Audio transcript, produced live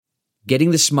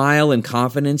Getting the smile and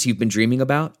confidence you've been dreaming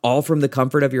about, all from the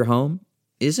comfort of your home,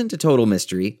 isn't a total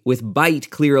mystery with Bite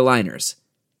clear aligners.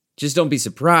 Just don't be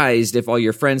surprised if all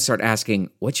your friends start asking,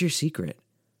 "What's your secret?"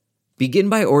 Begin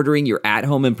by ordering your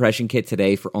at-home impression kit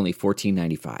today for only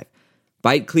 $14.95.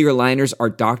 Bite clear aligners are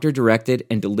doctor-directed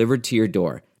and delivered to your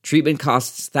door. Treatment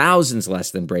costs thousands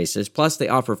less than braces, plus they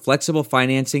offer flexible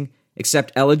financing,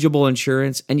 accept eligible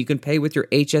insurance, and you can pay with your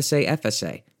HSA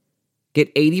FSA.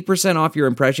 Get 80% off your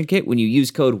impression kit when you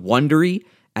use code WONDERY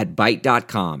at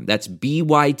Byte.com. That's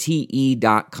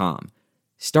BYTE.com.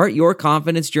 Start your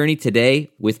confidence journey today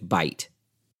with Byte.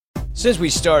 Since we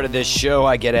started this show,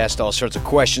 I get asked all sorts of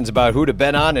questions about who to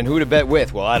bet on and who to bet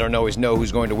with. Well, I don't always know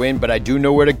who's going to win, but I do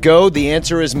know where to go. The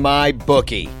answer is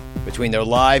MyBookie. Between their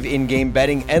live in-game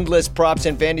betting, endless props,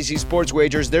 and fantasy sports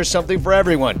wagers, there's something for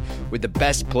everyone. With the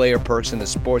best player perks in the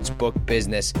sports book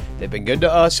business. They've been good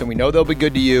to us, and we know they'll be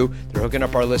good to you. They're hooking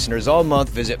up our listeners all month.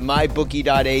 Visit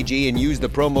mybookie.ag and use the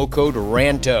promo code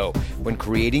RANTO when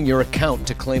creating your account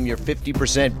to claim your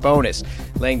 50% bonus.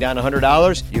 Laying down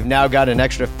 $100, you've now got an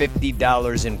extra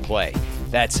 $50 in play.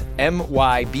 That's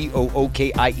mybookie.ag,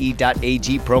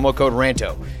 promo code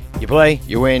RANTO. You play,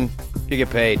 you win, you get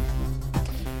paid.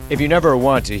 If you never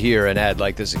want to hear an ad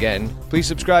like this again, please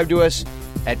subscribe to us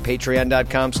at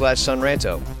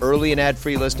patreon.com/sunranto. Early and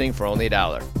ad-free listening for only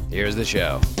 $1. Here's the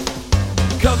show.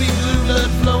 Cubby blue blood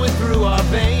flowing through our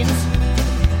veins.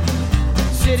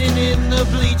 Sitting in the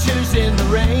bleachers in the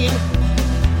rain.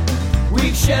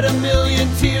 We've shed a million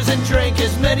tears and drank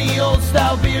as many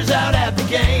old-style beers out at the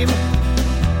game.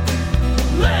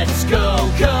 Let's go,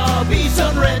 Cubby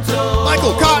Sunranto.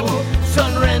 Michael Cotton.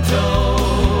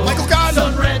 Sunranto. Michael Cotton.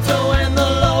 Sunranto and the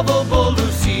lovable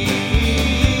Lucy.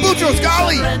 Boutros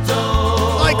Ghali.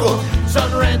 Sunranto. Michael.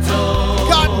 Sunranto.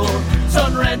 Cotton.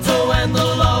 Sunranto and the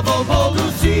lovable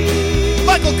Lucy.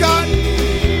 Michael Cotton.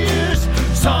 Here's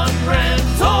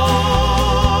Sunranto.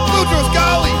 Boutros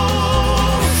Ghali.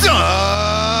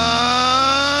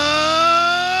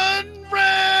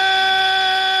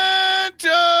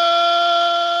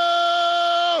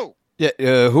 Sunranto.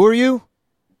 Yeah, who are you?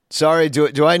 Sorry,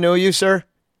 do I know you, sir?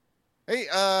 Hey,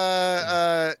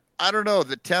 I don't know.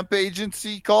 The temp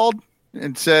agency called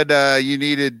and said you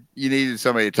needed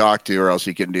somebody to talk to, or else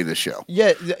you couldn't do the show.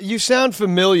 Yeah, you sound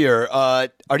familiar. Are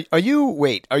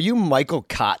you Michael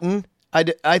Cotton?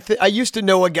 I used to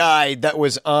know a guy that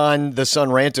was on the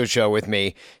Sunranto show with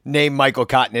me named Michael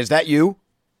Cotton. Is that you?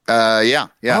 Yeah.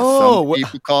 Oh, some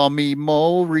people call me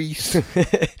Maurice.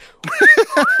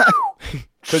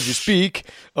 Because you speak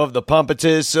of the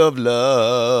pompatus of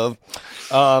love.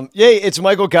 It's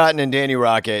Michael Cotton and Danny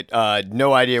Rocket.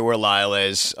 No idea where Lyle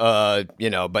is,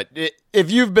 but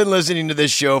if you've been listening to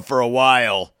this show for a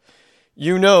while,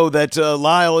 you know that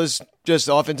Lyle is just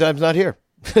oftentimes not here.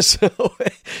 So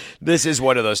this is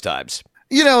one of those times.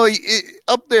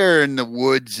 Up there in the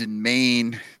woods in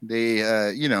Maine, they,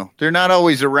 they're not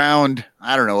always around,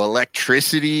 I don't know,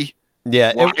 electricity.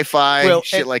 Yeah, Wi-Fi,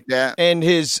 shit like that. And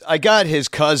I got his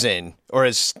cousin, or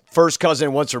his first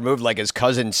cousin once removed, like his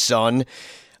cousin's son.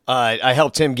 I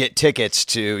helped him get tickets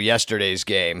to yesterday's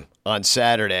game on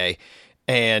Saturday,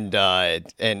 and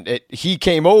he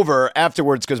came over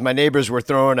afterwards because my neighbors were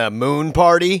throwing a moon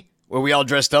party where we all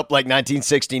dressed up like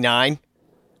 1969.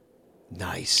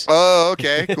 Nice. Oh,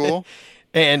 okay, cool.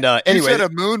 And you anyway, said a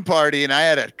moon party, and I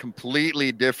had a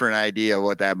completely different idea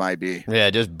what that might be. Yeah,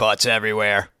 just butts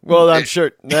everywhere. Well, I'm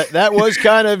sure that was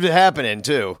kind of happening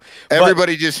too.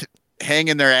 Everybody just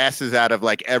hanging their asses out of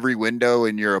like every window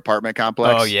in your apartment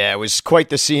complex. Oh yeah, it was quite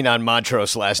the scene on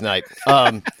Montrose last night.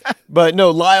 But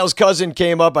no, Lyle's cousin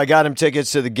came up. I got him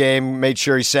tickets to the game. Made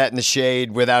sure he sat in the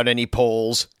shade without any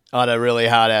poles on a really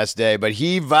hot ass day. But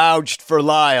he vouched for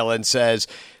Lyle and says,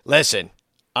 "Listen,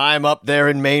 I'm up there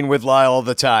in Maine with Lyle all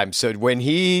the time. So when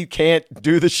he can't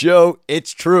do the show,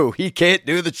 it's true. He can't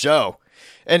do the show."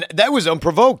 And that was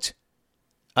unprovoked.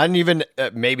 I didn't even,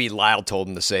 maybe Lyle told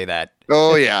him to say that.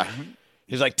 Oh, yeah.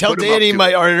 He's like, "Tell Danny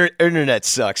my internet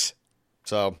sucks."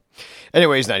 So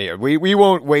anyway, he's not here. We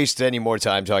won't waste any more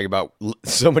time talking about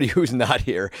somebody who's not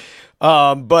here.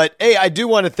 But hey, I do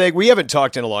want to thank, we haven't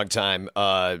talked in a long time.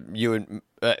 You and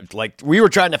we were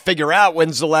trying to figure out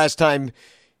when's the last time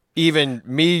even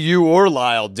me, you, or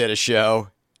Lyle did a show,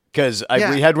 because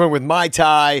we had one with Mai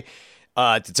Tai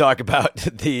to talk about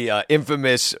the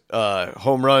infamous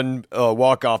home run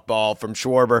walk-off ball from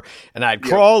Schwarber, and I had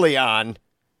Crawley on.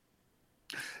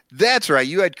 That's right.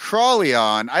 You had Crawley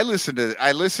on. I listened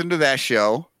to that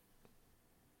show,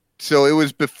 so it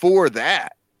was before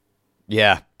that.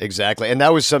 Yeah, exactly, and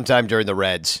that was sometime during the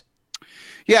Reds.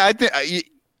 Yeah, I think.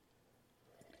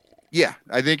 Yeah,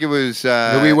 I think it was.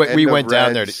 we went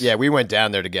down there. Reds. Yeah, we went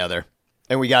down there together,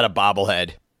 and we got a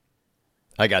bobblehead.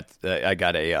 I got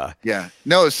a. Yeah.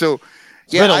 No. So.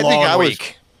 It's Yeah, been a I long think I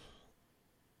week.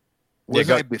 was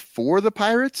I before the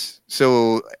Pirates?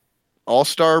 So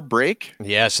All-Star break.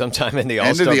 Yeah, sometime in the End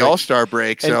All-Star of the break. All-Star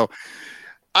break. So,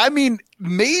 I mean,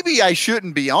 maybe I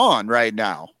shouldn't be on right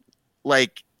now.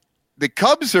 Like, the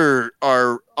Cubs are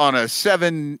on a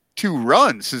 7-2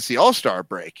 run since the All-Star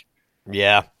break.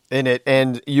 Yeah,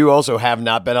 and you also have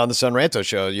not been on the Son Ranto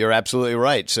show. You're absolutely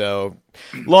right. So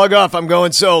log off. I'm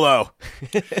going solo.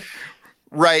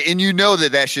 Right, and you know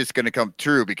that shit's going to come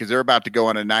true because they're about to go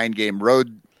on a 9-game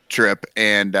road trip,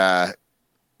 and now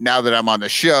that I'm on the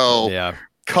show,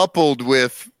 coupled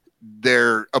with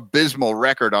their abysmal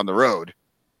record on the road.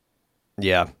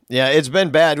 Yeah, it's been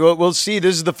bad. We'll see.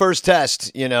 This is the first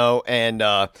test, and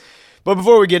but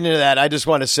before we get into that, I just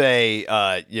want to say,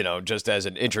 just as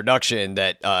an introduction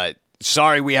that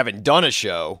sorry we haven't done a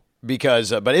show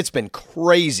because, but it's been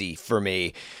crazy for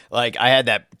me. Like I had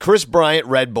that Chris Bryant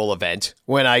Red Bull event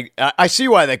when I see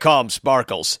why they call him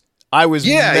Sparkles. I was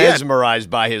mesmerized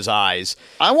by his eyes.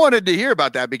 I wanted to hear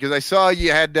about that because I saw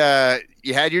you had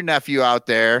your nephew out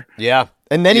there. Yeah.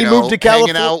 And then he moved to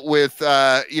California. Hanging out with,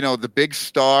 the big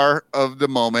star of the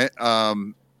moment.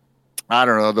 I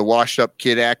don't know, the washed-up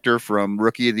kid actor from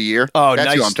Rookie of the Year. Oh, that's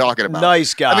nice, who I'm talking about.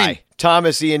 Nice guy.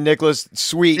 Thomas Ian Nicholas,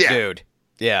 sweet dude.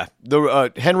 Yeah.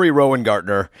 The Henry Rowan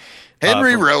Gardner.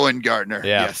 Rowan Gardner.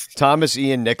 Yeah. Yes. Thomas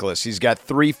Ian Nicholas. He's got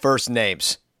 3 first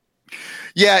names.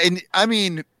 Yeah, and I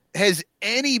mean, has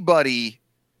anybody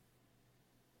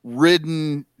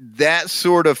ridden that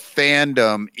sort of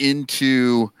fandom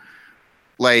into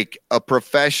like a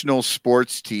professional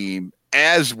sports team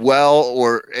as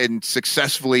well and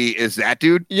successfully as that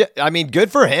dude? Yeah, I mean,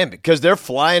 good for him because they're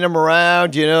flying him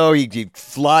around. He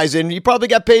flies in. He probably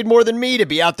got paid more than me to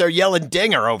be out there yelling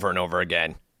dinger over and over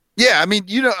again. Yeah, I mean,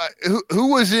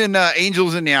 who was in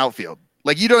Angels in the Outfield?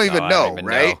 Like, you don't even know,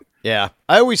 right? Know. Yeah.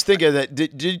 I always think of that.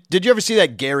 Did you ever see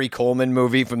that Gary Coleman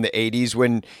movie from the 80s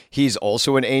when he's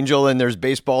also an Angel and there's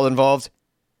baseball involved?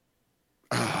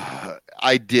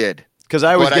 I did. Because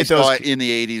I always get those. Saw it in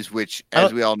the 80s, which,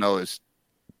 as we all know, is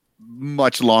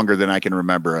much longer than I can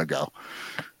remember ago.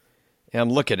 Yeah, I'm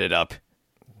looking it up.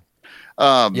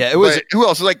 It was. Who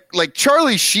else? Like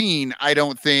Charlie Sheen, I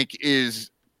don't think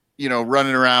is,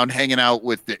 running around hanging out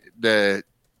with the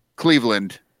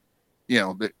Cleveland.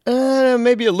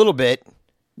 Maybe a little bit.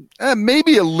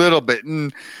 Maybe a little bit,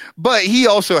 but he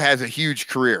also has a huge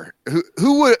career.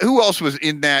 Who else was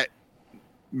in that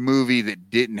movie that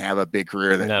didn't have a big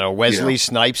career? Wesley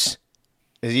Snipes.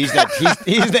 He's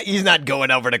not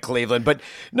going over to Cleveland, but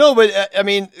I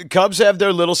mean, Cubs have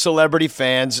their little celebrity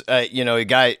fans.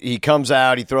 He comes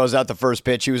out, he throws out the first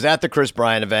pitch. He was at the Chris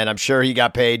Bryant event. I'm sure he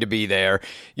got paid to be there.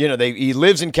 He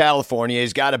lives in California.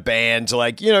 He's got a band.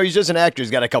 He's just an actor.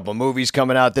 He's got a couple movies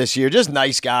coming out this year. Just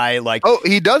nice guy.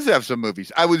 He does have some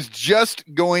movies. I was just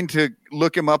going to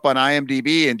look him up on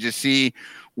IMDb and just see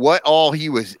what all he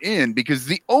was in because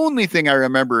the only thing I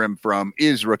remember him from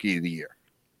is Rookie of the Year.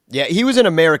 Yeah, he was in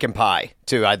American Pie,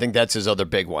 too. I think that's his other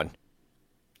big one.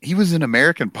 He was in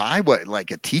American Pie? What,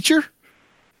 like a teacher?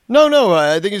 No.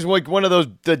 I think he's like one of those,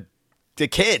 the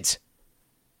kids.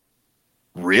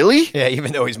 Really? Yeah,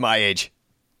 even though he's my age.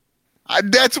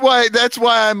 That's why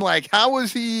I'm like, how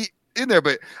was he in there?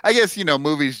 But I guess,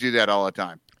 movies do that all the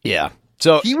time. Yeah.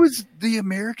 So he was the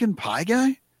American Pie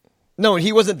guy? No,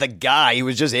 he wasn't the guy. He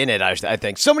was just in it, I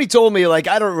think. Somebody told me, I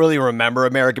don't really remember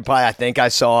American Pie. I think I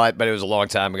saw it, but it was a long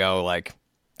time ago.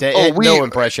 No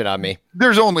impression on me.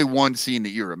 There's only one scene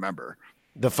that you remember.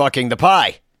 The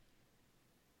pie.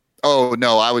 Oh,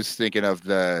 no, I was thinking of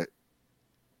the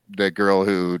girl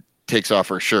who takes off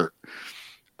her shirt.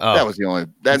 Oh. That's the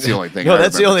only thing. No,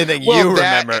 that's the only thing you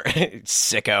remember.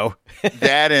 Sicko.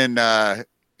 That and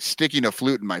sticking a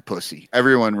flute in my pussy.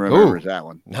 Everyone remembers that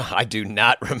one. No, I do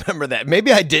not remember that.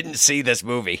 Maybe I didn't see this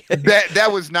movie.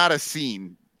 that was not a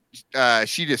scene.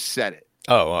 She just said it.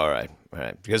 Oh, all right.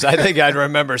 Because I think I'd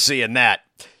remember seeing that.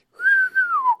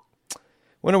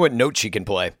 Wonder what note she can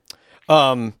play.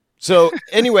 So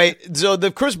anyway,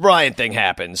 the Chris Bryant thing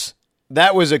happens.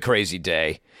 That was a crazy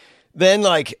day. Then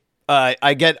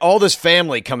I get all this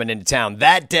family coming into town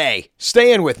that day,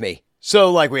 staying with me.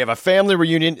 So we have a family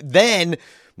reunion. Then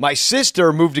my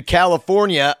sister moved to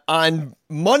California on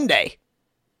Monday.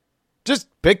 Just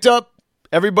picked up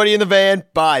everybody in the van.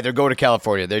 Bye. They're going to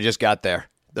California. They just got there.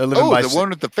 They're living by the one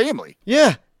with the family.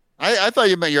 Yeah. I thought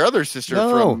you meant your other sister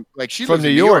from she from lives New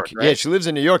in York. Right? Yeah, she lives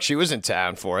in New York. She was in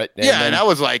town for it. And I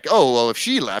was like, oh well, if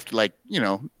she left,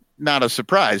 not a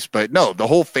surprise. But no, the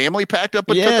whole family packed up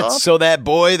and took off? So that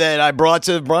boy that I brought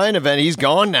to the Brian event, he's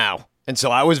gone now. And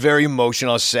so I was very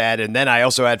emotional, sad. And then I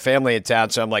also had family in town,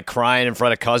 so I'm like crying in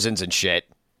front of cousins and shit.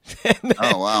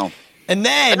 Oh, wow. And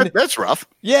then that's rough.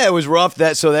 Yeah, it was rough.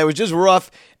 That was just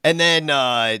rough. And then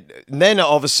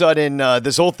all of a sudden,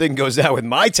 this whole thing goes down with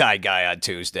my Thai guy on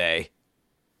Tuesday,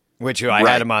 which I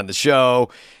had him on the show.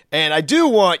 And I do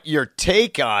want your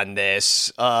take on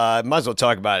this. Might as well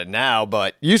talk about it now,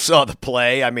 but you saw the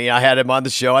play. I mean, I had him on the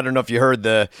show. I don't know if you heard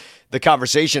the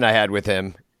conversation I had with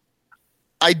him.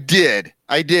 I did.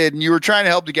 And you were trying to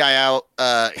help the guy out.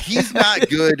 He's not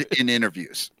good in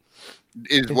interviews.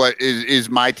 Is what is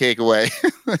my takeaway.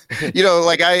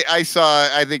 Like I saw,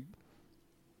 I think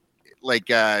like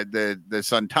the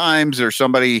Sun Times or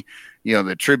somebody,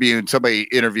 the Tribune, somebody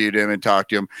interviewed him and talked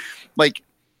to him. Like,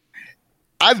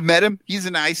 I've met him. He's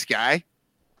a nice guy.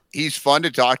 He's fun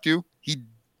to talk to. He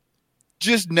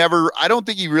just never, I don't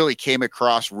think he really came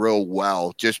across real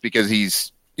well just because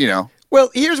he's,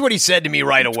 Well, here's what he said to me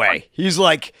right away. He's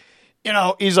like,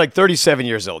 he's like 37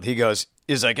 years old.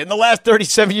 He's like, in the last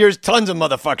 37 years, tons of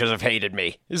motherfuckers have hated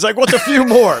me. He's like, what's a few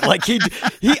more? Like, he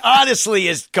honestly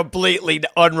is completely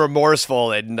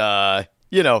unremorseful. And,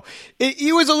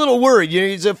 he was a little worried.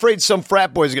 He's afraid some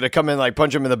frat boy is going to come in, like,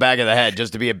 punch him in the back of the head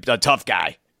just to be a tough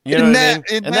guy. You know what I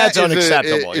mean? And that's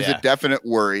unacceptable. Is a definite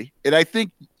worry. And I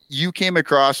think you came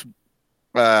across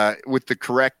with the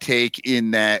correct take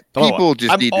in that people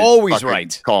just need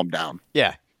to calm down.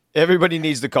 Yeah. Everybody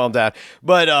needs to calm down.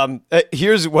 But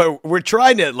here's what we're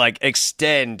trying to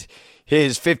extend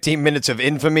his 15 minutes of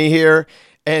infamy here.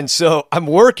 And so I'm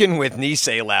working with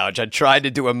Nisei Lounge. I tried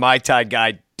to do a Mai Tai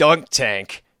guy dunk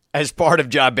tank as part of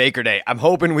John Baker Day. I'm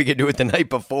hoping we could do it the night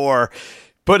before,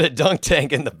 put a dunk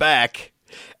tank in the back.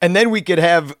 And then we could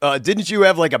have, didn't you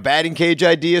have like a batting cage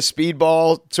idea,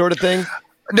 speedball sort of thing?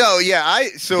 No, yeah, we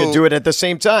could do it at the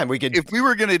same time. We could, if we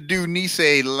were going to do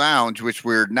Nisei Lounge, which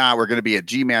we're not. We're going to be at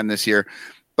G-Man this year.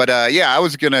 But I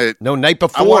was going to. No, night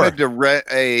before. I wanted to rent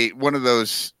one of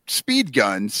those speed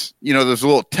guns. Those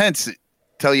little tents that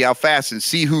tell you how fast and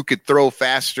see who could throw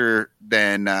faster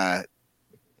than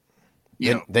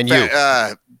you.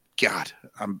 God,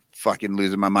 I'm fucking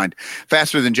losing my mind.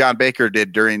 Faster than John Baker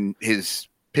did during his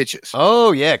pitches.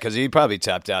 Oh yeah, because he probably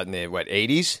topped out in the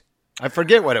 80s. I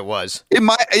forget what it was.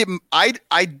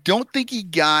 I don't think he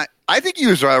got. I think he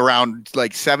was around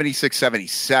like 76,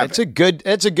 77.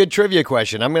 That's a good trivia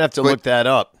question. I'm gonna have to look that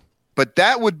up. But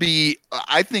that would be.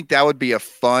 I think that would be a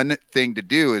fun thing to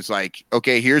do. Is like,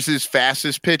 okay, here's his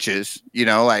fastest pitches.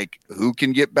 Like who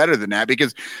can get better than that?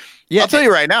 Because I'll tell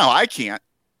you right now, I can't.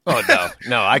 Oh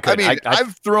no, I couldn't. I mean,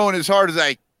 I've thrown as hard as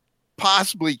I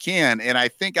possibly can, and I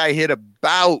think I hit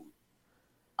about.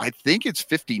 I think it's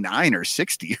 59 or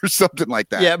 60 or something like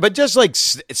that. Yeah, but just like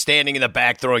standing in the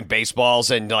back throwing baseballs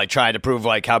and like trying to prove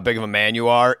like how big of a man you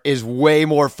are is way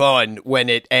more fun when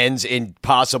it ends in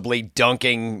possibly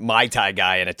dunking Mai Tai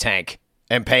guy in a tank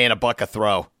and paying $1 a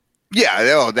throw.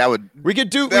 Yeah, that would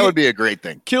would be a great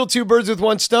thing. Kill two birds with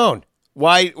one stone.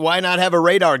 Why not have a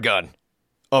radar gun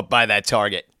up by that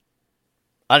target?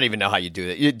 I don't even know how you do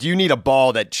that. You need a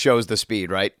ball that shows the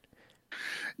speed, right?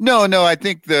 No, I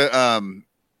think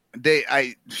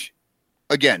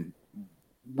again,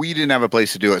 we didn't have a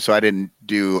place to do it, so I didn't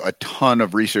do a ton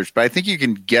of research, but I think you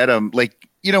can get them like,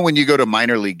 when you go to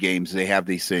minor league games, they have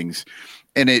these things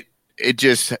and it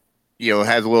just,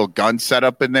 has a little gun set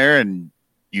up in there and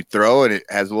you throw and it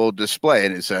has a little display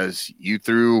and it says you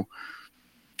threw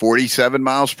 47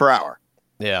 miles per hour.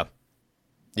 Yeah.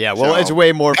 Yeah. Well, it's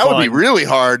way more fun. That would be really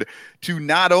hard to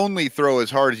not only throw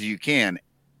as hard as you can,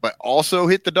 but also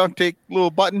hit the dunk tank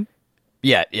little button.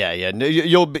 Yeah.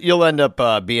 You'll end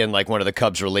up being like one of the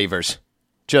Cubs relievers,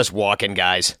 just walking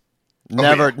guys,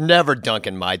 never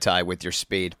dunking Mai Tai with your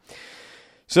speed.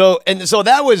 So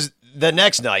that was the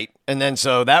next night, and then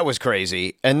so that was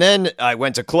crazy. And then I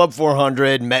went to Club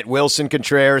 400, met Wilson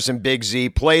Contreras and Big Z,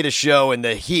 played a show in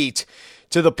the heat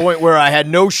to the point where I had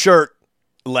no shirt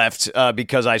left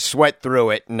because I sweat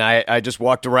through it, and I just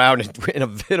walked around in a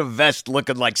bit of vest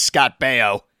looking like Scott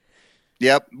Baio.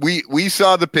 Yep, we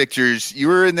saw the pictures. You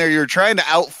were in there. You were trying to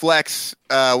outflex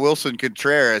Wilson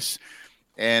Contreras,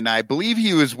 and I believe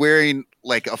he was wearing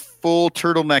like a full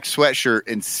turtleneck sweatshirt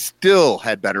and still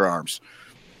had better arms.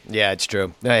 Yeah, it's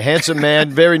true. Handsome man,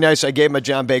 very nice. I gave him a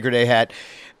John Baker Day hat,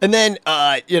 and then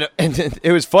and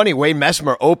it was funny. Wayne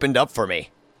Messmer opened up for me,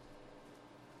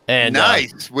 and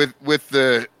nice with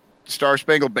the Star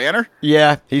Spangled Banner.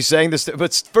 Yeah, he sang this,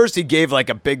 but first he gave like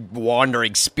a big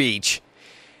wandering speech.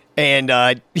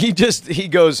 And he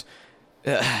goes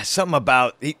something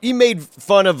about he made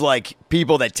fun of like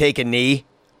people that take a knee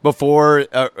before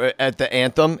at the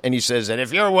anthem, and he says, and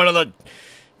if you're one of the,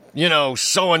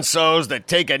 so-and-sos that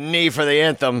take a knee for the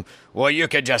anthem, well, you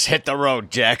could just hit the road,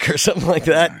 Jack, or something like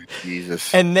that. Oh,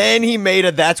 Jesus. And then he made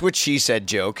a "That's What She Said"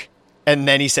 joke, and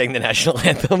then he sang the national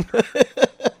anthem.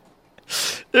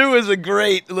 It was a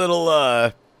great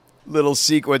little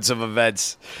sequence of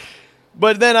events.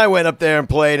 But then I went up there and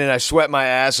played, and I sweat my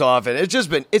ass off, and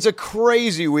it's a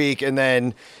crazy week. And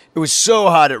then it was so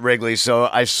hot at Wrigley, so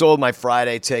I sold my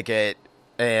Friday ticket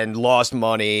and lost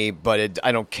money, but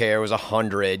I don't care. It was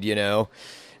 100,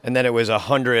 And then it was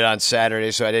 100 on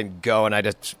Saturday, so I didn't go, and I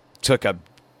just took a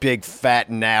big fat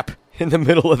nap in the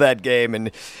middle of that game, and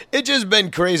it just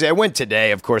been crazy. I went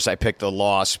today. Of course, I picked the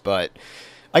loss, but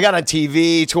I got on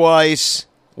TV twice,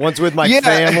 once with my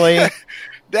family.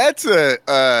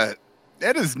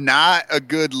 That is not a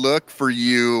good look for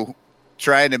you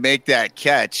trying to make that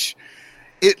catch.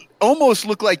 It almost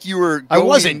looked like you were I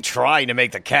wasn't trying to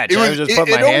make the catch. I was just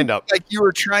putting my hand up. Like you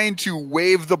were trying to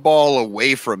wave the ball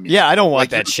away from you. Yeah, I don't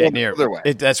want that shit near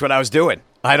me. That's what I was doing.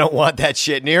 I don't want that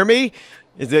shit near me.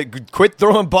 Quit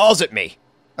throwing balls at me.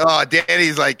 Oh,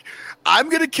 Danny's like, I'm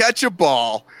going to catch a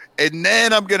ball, and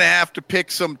then I'm going to have to pick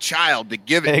some child to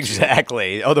give it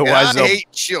exactly. to. Otherwise, I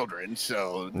hate children,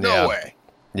 so no way.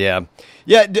 Yeah.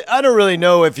 Yeah, I don't really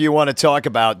know if you want to talk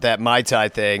about that Mai Tai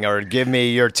thing or give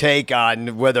me your take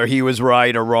on whether he was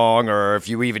right or wrong or if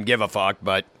you even give a fuck,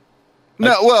 but...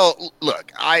 No, well,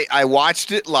 look, I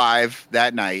watched it live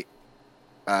that night,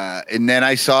 and then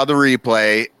I saw the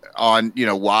replay on,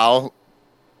 while,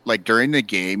 like, during the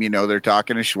game, they're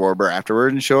talking to Schwarber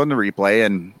afterward and showing the replay,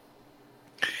 and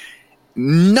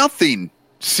nothing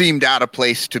seemed out of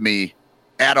place to me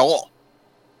at all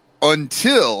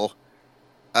until...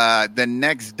 the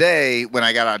next day when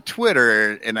I got on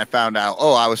Twitter and I found out,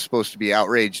 I was supposed to be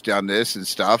outraged on this and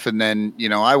stuff. And then,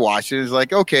 I watched it. It's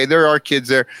like, okay, there are kids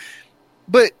there.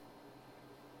 But,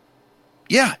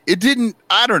 yeah, it didn't,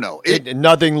 I don't know.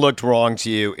 Nothing looked wrong to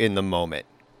you in the moment.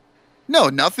 No,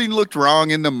 nothing looked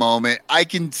wrong in the moment. I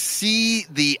can see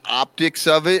the optics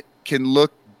of it can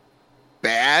look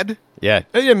bad. Yeah.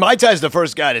 And Mai Tai's the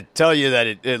first guy to tell you that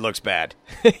it looks bad.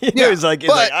 He's like,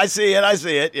 I see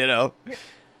it,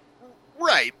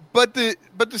 Right, but the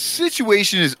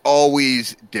situation is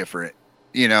always different,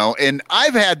 and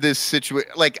I've had this situation,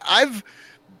 like I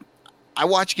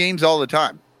watch games all the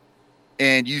time,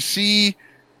 and you see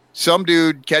some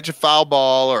dude catch a foul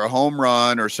ball or a home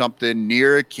run or something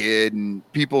near a kid, and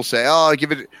people say,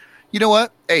 give it, you know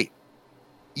what? Hey,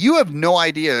 you have no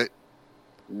idea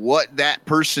who that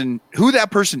person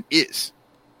is,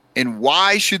 and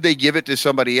why should they give it to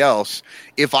somebody else?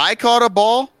 If I caught a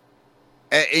ball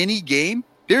at any game,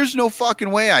 there's no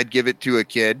fucking way I'd give it to a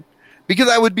kid because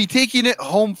I would be taking it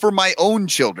home for my own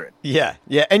children. Yeah,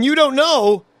 yeah. And you don't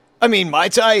know. I mean, Mai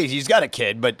Tai, he's got a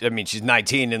kid, but I mean, she's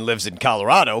 19 and lives in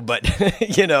Colorado, but,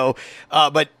 you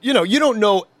don't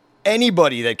know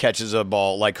anybody that catches a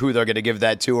ball, like who they're going to give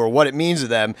that to or what it means to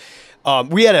them.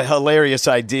 We had a hilarious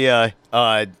idea.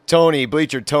 Tony,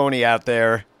 Bleacher Tony out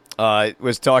there,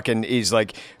 was talking. He's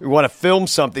like, we want to film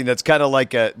something that's kind of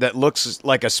like that looks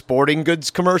like a sporting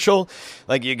goods commercial.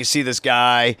 Like you can see this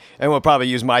guy, and we'll probably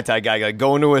use Mai Tai guy, like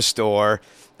going to a store,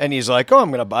 and he's like,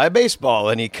 I'm going to buy a baseball.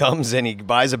 And he comes and he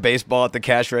buys a baseball at the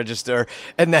cash register.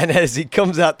 And then as he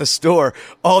comes out the store,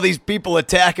 all these people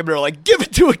attack him. They're like, give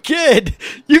it to a kid.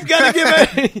 You've got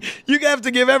to you have to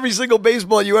give every single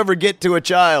baseball you ever get to a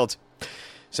child.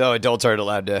 So adults aren't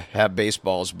allowed to have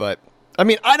baseballs, but I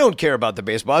mean, I don't care about the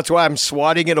baseball. That's why I'm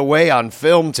swatting it away on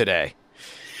film today.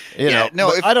 I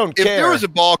don't care. If there was a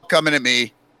ball coming at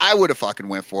me, I would have fucking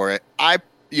went for it. And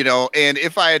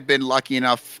if I had been lucky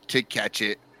enough to catch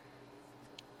it,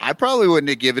 I probably wouldn't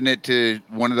have given it to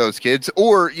one of those kids.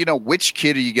 Or, which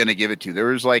kid are you going to give it to? There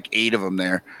was like 8 of them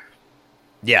there.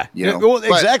 Yeah.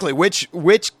 Exactly.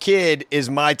 Which kid is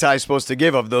Mai Tai supposed to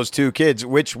give of those 2 kids?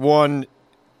 Which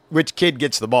kid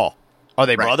gets the ball? Are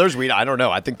they brothers? I don't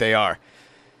know. I think they are.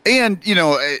 And,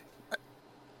 the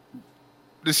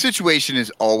situation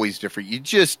is always different. You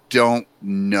just don't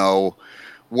know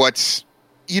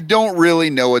you don't really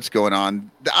know what's going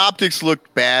on. The optics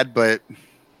looked bad, but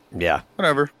yeah,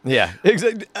 whatever. Yeah.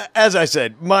 As I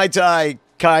said, Mai Tai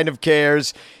kind of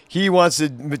cares. He wants to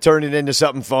turn it into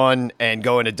something fun and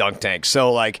go into dunk tanks.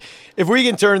 So, like, if we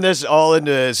can turn this all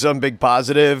into some big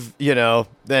positive,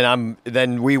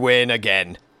 then we win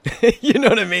again. You know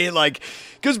what I mean? Like,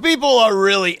 because people are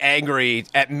really angry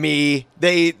at me.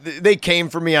 They came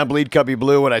for me on Bleed Cubby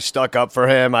Blue when I stuck up for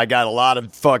him. I got a lot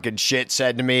of fucking shit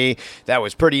said to me that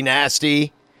was pretty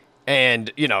nasty.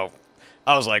 And,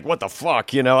 I was like, what the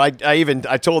fuck? I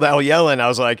told Al Yellen, I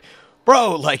was like,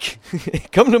 bro, like,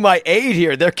 come to my aid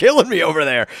here. They're killing me over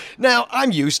there. Now,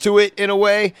 I'm used to it in a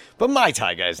way, but my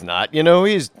Thai guy's not. You know,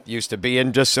 he's used to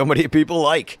being just so many people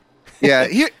like. Yeah,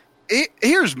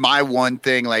 here's my one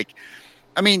thing. Like,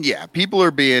 I mean, yeah, people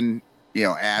are being,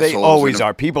 assholes. They always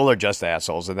are. People are just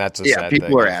assholes, and that's a sad thing. Yeah,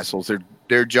 people are assholes.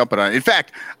 They're jumping on it. In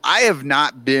fact, I have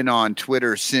not been on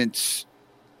Twitter since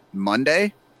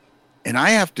Monday, and I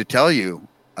have to tell you,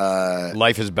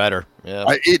 life is better. Yeah,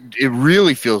 it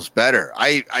really feels better.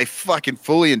 I fucking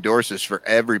fully endorse this for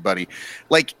everybody.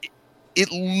 Like, it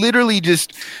literally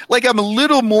just, like, I'm a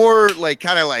little more like,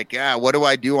 kind of like, what do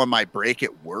I do on my break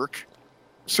at work,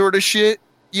 sort of shit,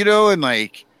 and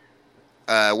like,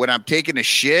 when I'm taking a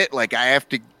shit, like, I have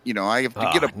to get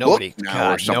a book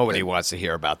now or something. Nobody wants to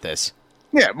hear about this.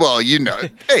 Yeah, well,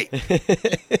 hey,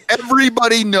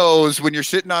 everybody knows when you're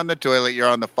sitting on the toilet, you're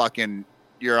on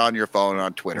your phone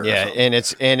on Twitter. Yeah, and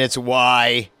it's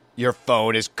why your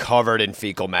phone is covered in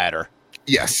fecal matter.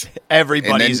 Yes,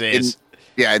 everybody's is.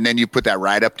 And then you put that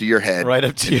right up to your head. Right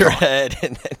up to your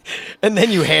head, and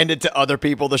then you hand it to other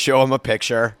people to show them a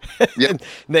picture. Yep. And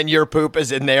then your poop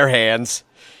is in their hands.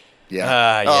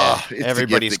 Yeah,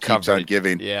 everybody's covered. Keeps on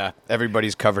giving. Yeah,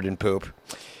 everybody's covered in poop.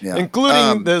 Yeah.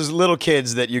 Including those little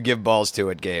kids that you give balls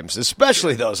to at games,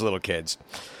 especially those little kids.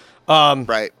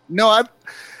 Right. No,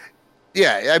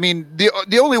 I mean,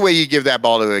 the only way you give that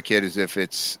ball to a kid is if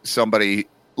it's somebody,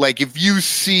 like, if you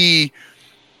see,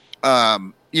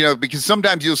 because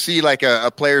sometimes you'll see like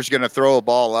a player's going to throw a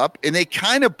ball up and they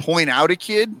kind of point out a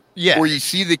kid. Yeah. Or you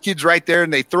see the kid's right there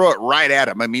and they throw it right at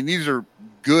him. I mean, these are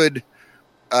good.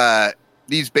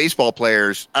 These baseball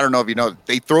players, I don't know if you know,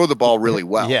 they throw the ball really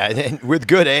well. Yeah, and with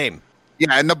good aim. Yeah,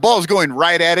 and the ball's going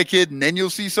right at a kid, and then you'll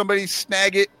see somebody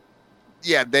snag it.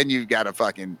 Yeah, then you got to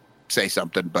fucking say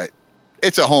something, but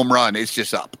it's a home run. It's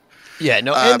just up. Yeah,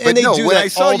 no, and they do when that I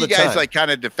saw all you the guys time. like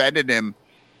kind of defended him,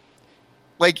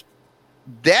 like,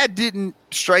 that didn't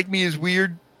strike me as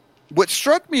weird. What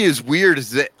struck me as weird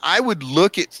is that I would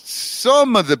look at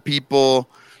some of the people,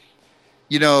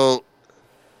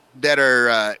 that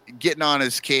are getting on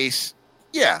his case.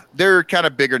 Yeah, they're kind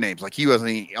of bigger names. Like, he was on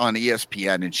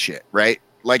ESPN and shit, right?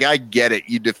 Like, I get it.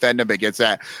 You defend him against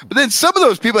that. But then some of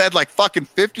those people had like fucking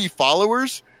 50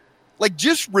 followers. Like,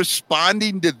 just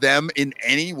responding to them in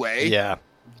any way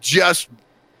just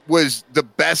was the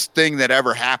best thing that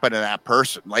ever happened to that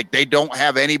person. Like, they don't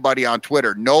have anybody on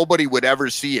Twitter. Nobody would ever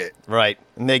see it. Right.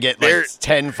 And they get like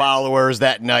 10 followers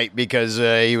that night because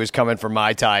he was coming for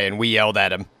Mai Tai and we yelled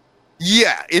at him.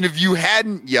 Yeah, and if you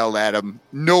hadn't yelled at him,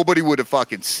 nobody would have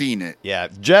fucking seen it. Yeah,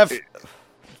 Jeff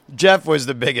was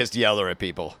the biggest yeller at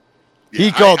people. Yeah,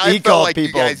 he called like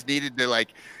people. You guys needed to like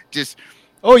just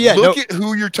look at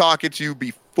who you're talking to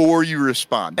before you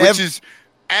respond, which is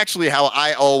actually how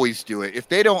I always do it. If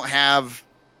they don't have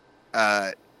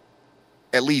at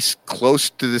least close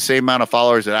to the same amount of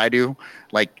followers that I do,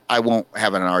 like, I won't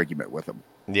have an argument with them.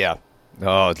 Yeah.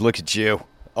 Oh, look at you.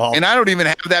 Oh. And I don't even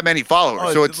have that many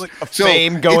followers, so it's like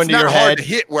fame going to your head. It's not hard to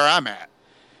hit where I'm at.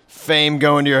 Fame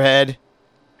going to your head.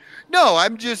 No,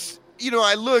 I'm just,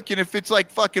 I look, and if it's like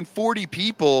fucking 40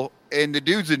 people and the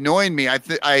dude's annoying me,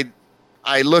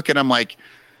 I look and I'm like,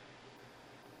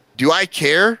 do I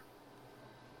care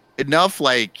enough?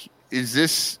 Like,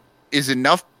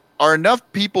 are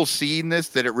enough people seeing this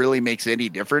that it really makes any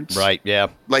difference? Right. Yeah.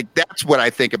 Like, that's what I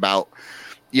think about.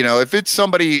 If it's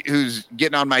somebody who's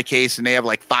getting on my case and they have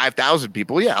like 5,000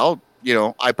 people, yeah,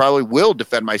 I probably will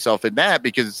defend myself in that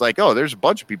because it's like, oh, there's a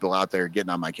bunch of people out there getting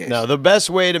on my case. No, the best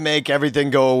way to make everything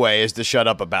go away is to shut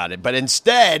up about it. But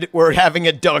instead, we're having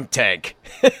a dunk tank.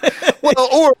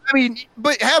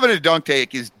 But having a dunk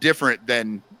tank is different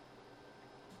than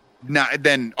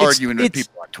arguing with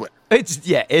people on Twitter.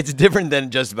 It's different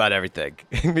than just about everything.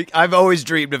 I've always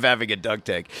dreamed of having a dunk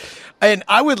tank. And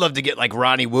I would love to get like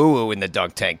Ronnie Woo Woo in the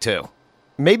dunk tank too.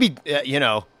 Maybe,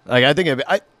 like, I think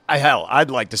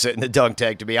I'd like to sit in the dunk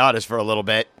tank, to be honest, for a little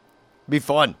bit. Be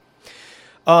fun.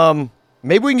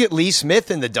 Maybe we can get Lee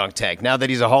Smith in the dunk tank now that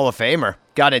he's a Hall of Famer.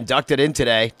 Got inducted in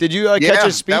today. Did you catch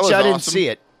his speech? I didn't see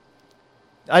it.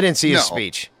 I didn't see his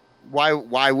speech.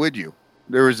 Why would you?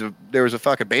 There was a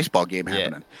fucking baseball game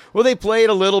happening. Well, they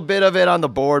played a little bit of it on the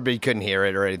board, but you couldn't hear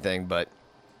it or anything. But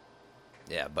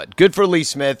yeah, but good for Lee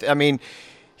Smith. I mean,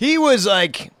 he was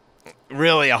like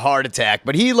really a heart attack,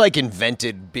 but he like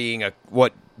invented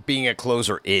what being a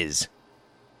closer is.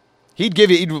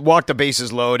 He'd walk the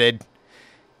bases loaded,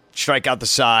 strike out the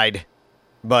side.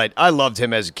 But I loved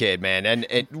him as a kid, man.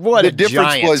 And what the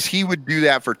difference was he would do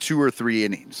that for 2 or 3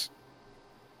 innings.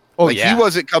 Oh, like, he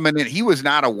wasn't coming in. He was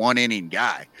not a 1 inning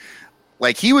guy.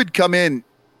 Like, he would come in.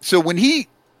 So when he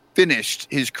finished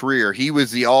his career, he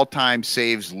was the all-time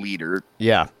saves leader.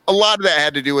 Yeah. A lot of that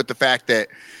had to do with the fact that,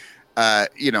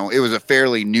 it was a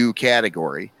fairly new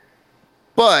category.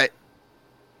 But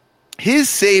his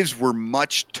saves were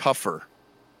much tougher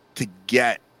to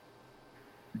get,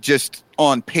 just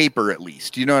on paper at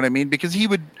least. You know what I mean? Because he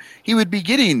would be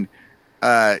getting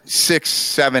 6,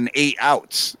 7, 8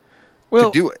 outs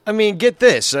to do it. I mean, get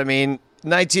this.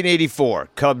 1984,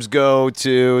 Cubs go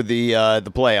to the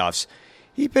playoffs.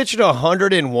 He pitched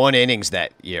 101 innings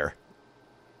that year.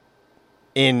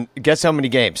 In guess how many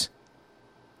games?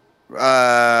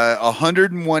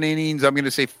 101 innings. I'm going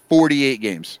to say 48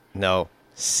 games. No,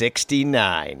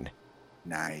 69.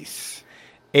 Nice.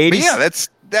 80. But yeah,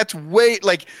 that's way,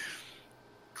 like,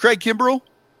 Craig Kimbrell,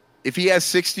 if he has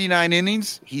 69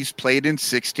 innings, he's played in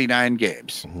 69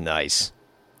 games. Nice.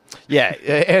 Yeah,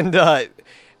 and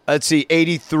let's see,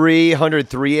 83,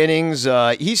 103 innings.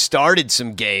 He started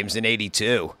some games in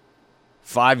 82.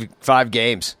 Five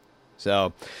games.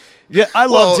 So, yeah, I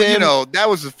loved him. That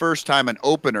was the first time an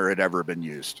opener had ever been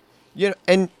used.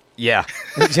 And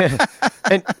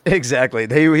exactly.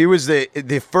 He was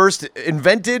the first,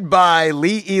 invented by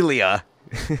Lee Elia.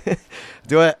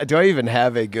 Do I even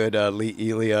have a good Lee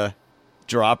Elia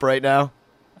drop right now?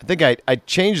 I think I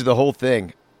changed the whole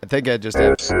thing. I think I just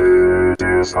have. That's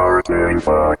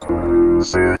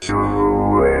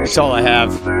all I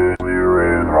have.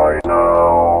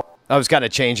 I was kind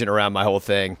of changing around my whole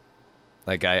thing.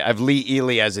 Like I've Lee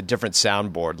Ely as a different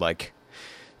soundboard. Like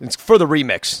it's for the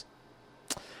remix.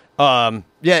 Yeah,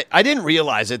 I didn't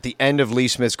realize at the end of Lee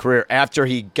Smith's career, after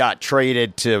he got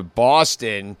traded to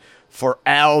Boston for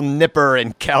Al Nipper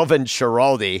and Calvin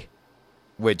Schiraldi,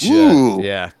 which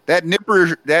that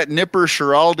Nipper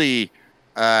Schiraldi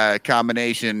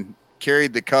combination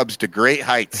carried the Cubs to great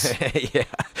heights. They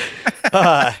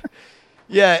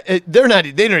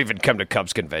don't even come to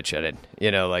Cubs convention, and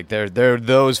they're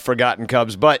those forgotten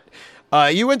Cubs. But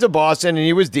you went to Boston and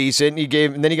he was decent.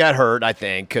 And then he got hurt, I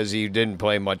think, because he didn't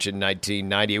play much in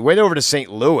 1990. He went over to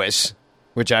St. Louis,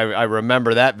 which I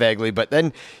remember that vaguely. But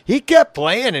then he kept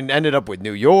playing and ended up with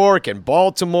New York and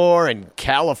Baltimore and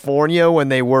California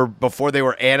before they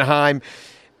were Anaheim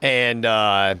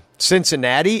and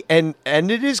Cincinnati, and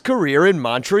ended his career in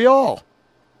Montreal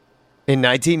in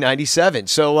 1997.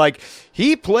 So,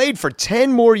 he played for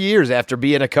 10 more years after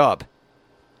being a Cub.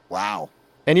 Wow.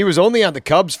 And he was only on the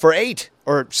Cubs for 8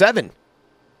 or 7.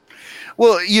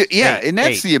 Well, and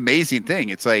that's the amazing thing.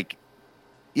 It's like,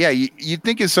 you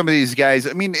think of some of these guys.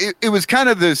 I mean, it was kind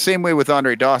of the same way with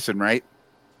Andre Dawson, right?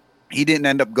 He didn't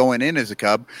end up going in as a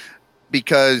Cub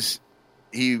because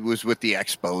he was with the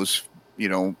Expos,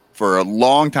 for a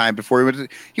long time before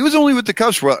he was only with the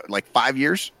Cubs for 5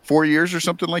 years, 4 years or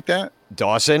something like that.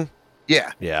 Dawson?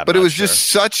 Yeah. Yeah. But it was just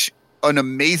such an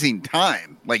amazing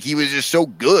time. He was just so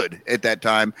good at that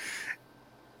time.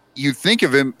 You think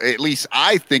of him, at least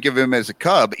I think of him as a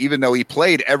Cub, even though he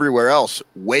played everywhere else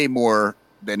way more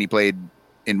than he played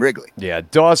in Wrigley. Yeah,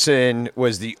 Dawson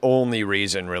was the only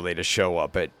reason really to show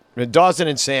up at Dawson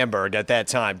and Sandberg at that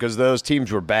time, because those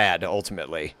teams were bad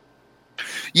ultimately.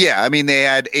 Yeah, they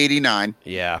had 89.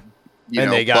 Yeah.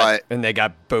 They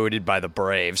got booted by the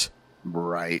Braves.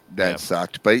 Right. That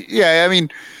sucked. But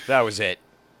that was it.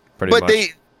 Pretty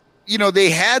much. They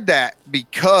had that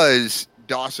because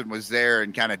Dawson was there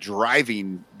and kind of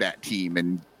driving that team,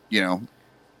 and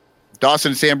Dawson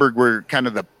and Sandberg were kind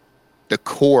of the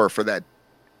core for that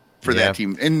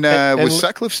team. And was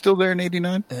Sutcliffe still there in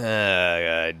 89?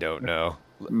 I don't know.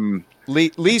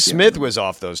 Lee Smith was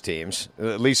off those teams.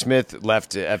 Lee Smith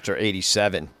left after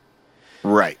 87.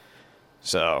 Right.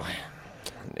 So,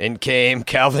 in came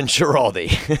Calvin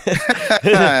Schiraldi.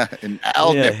 And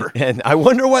Al Nipper. And I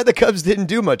wonder why the Cubs didn't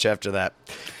do much after that.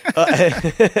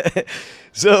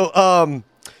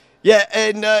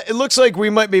 It looks like we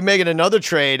might be making another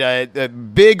trade.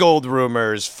 Big old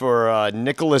rumors for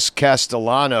Nicholas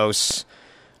Castellanos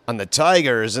on the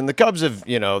Tigers. And the Cubs have,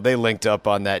 they linked up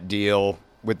on that deal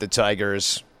with the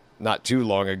Tigers not too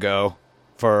long ago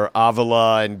for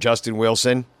Avila and Justin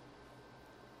Wilson.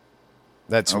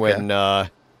 That's when,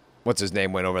 what's his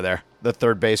name went over there? The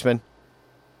third baseman.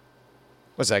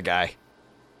 What's that guy?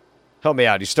 Help me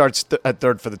out. He starts at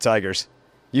third for the Tigers.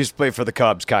 He used to play for the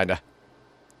Cubs, kind of.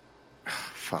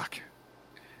 Fuck.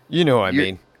 You know what I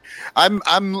mean.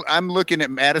 I'm looking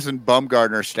at Madison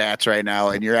Bumgarner stats right now,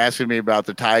 and you're asking me about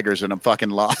the Tigers, and I'm fucking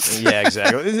lost. Yeah,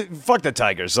 exactly. Fuck the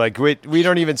Tigers. We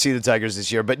don't even see the Tigers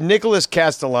this year. But Nicholas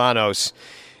Castellanos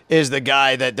is the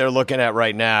guy that they're looking at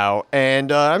right now, and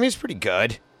he's pretty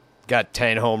good. Got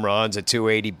 10 home runs, a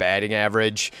 280 batting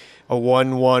average, a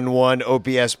 111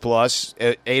 OPS plus,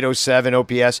 807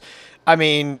 OPS. I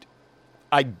mean,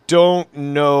 I don't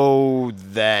know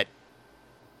that.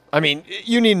 I mean,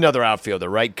 you need another outfielder,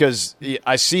 right? Because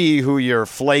I see who your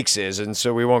flakes is, and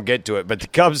so we won't get to it. But the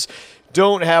Cubs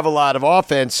don't have a lot of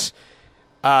offense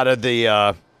out of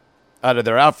their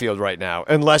outfield right now,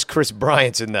 unless Chris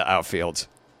Bryant's in the outfield.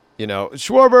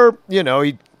 Schwarber,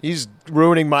 he's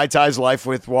ruining Mai Tai's life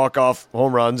with walk-off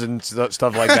home runs and stuff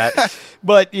like that.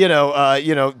 But,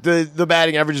 the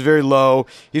batting average is very low.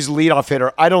 He's a leadoff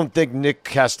hitter. I don't think Nick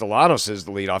Castellanos is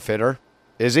the leadoff hitter.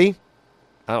 Is he?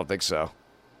 I don't think so.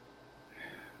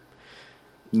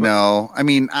 No. I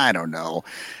mean, I don't know.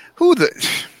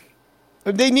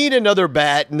 They need another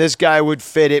bat, and this guy would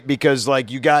fit it because,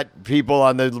 you got people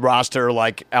on the roster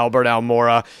like Albert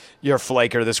Almora, your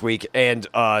flaker this week, and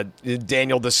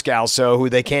Daniel Descalso, who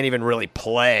they can't even really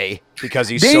play because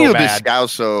he's so bad.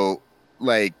 Daniel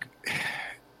Descalso,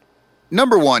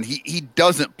 number one, he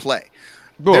doesn't play.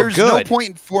 There's no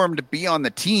point for him to be on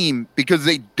the team because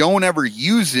they don't ever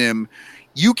use him.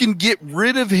 You can get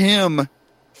rid of him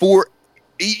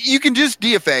you can just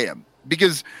DFA him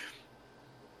because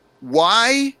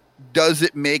why does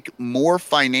it make more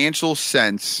financial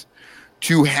sense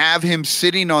to have him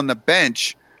sitting on the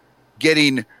bench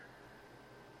getting,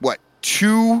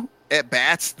 2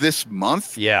 at-bats this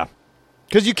month? Yeah,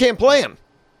 because you can't play him.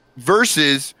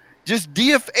 Versus just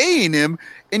DFAing him,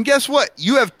 and guess what?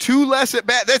 You have 2 less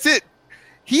at-bats. That's it.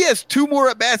 He has 2 more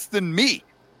at-bats than me.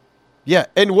 Yeah,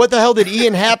 and what the hell did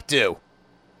Ian Happ do?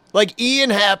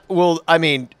 Ian Happ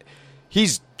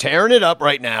he's tearing it up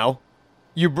right now.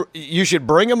 You should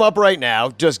bring him up right now.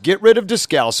 Just get rid of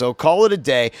Descalso. Call it a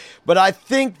day. But I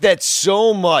think that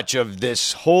so much of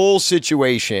this whole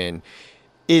situation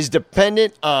is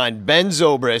dependent on Ben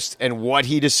Zobrist and what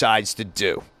he decides to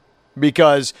do.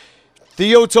 Because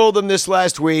Theo told him this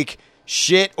last week,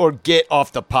 shit or get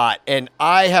off the pot. And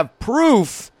I have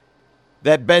proof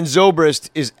that Ben Zobrist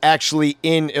is actually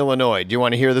in Illinois. Do you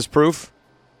want to hear this proof?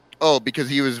 Oh, because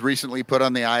he was recently put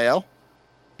on the IL?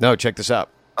 No, check this out.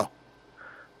 Oh.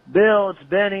 Bill, it's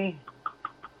Benny.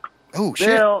 Oh, shit.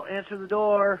 Bill, answer the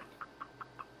door.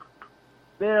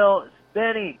 Bill, it's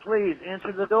Benny. Please,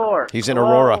 answer the door. He's in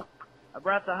Hello? Aurora. I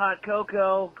brought the hot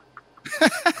cocoa.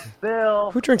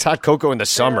 Bill. Who drinks hot cocoa in the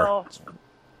summer? Bill.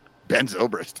 Ben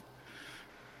Zobrist.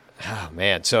 Oh,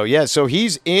 man. So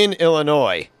he's in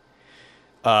Illinois.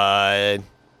 So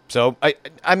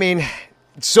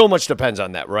so much depends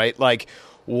on that, right?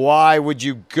 Why would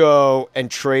you go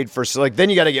and trade for, then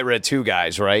you got to get rid of 2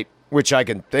 guys, right? Which I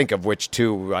can think of which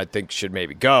 2 I think should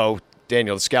maybe go.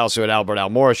 Daniel Descalso and Albert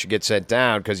Almora should get sent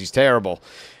down because he's terrible.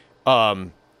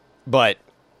 But, and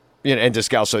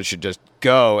Descalso should just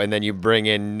go, and then you bring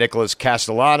in Nicholas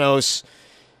Castellanos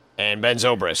and Ben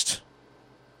Zobrist.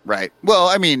 Right. Well,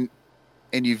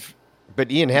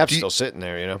 But Ian Happ's still sitting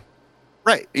there,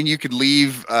 Right, and you could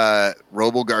leave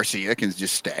Robel Garcia can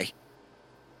just stay.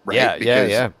 Right?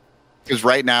 Yeah. Because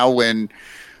right now, if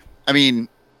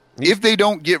they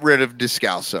don't get rid of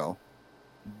Descalso,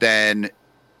 then,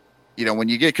 when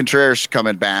you get Contreras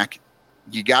coming back,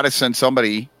 you got to send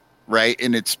somebody, right?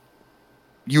 And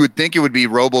you would think it would be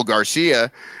Robel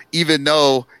Garcia, even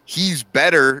though he's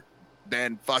better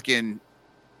than fucking.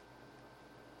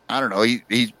 I don't know.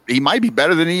 He might be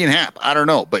better than Ian Happ. I don't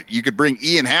know. But you could bring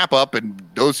Ian Happ up and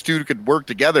those 2 could work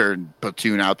together and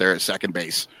platoon out there at second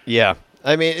base. Yeah.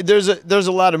 There's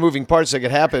a lot of moving parts that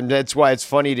could happen. That's why it's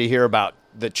funny to hear about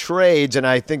the trades. And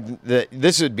I think that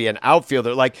this would be an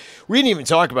outfielder. We didn't even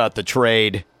talk about the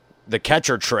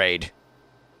catcher trade.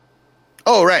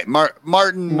 Oh, right.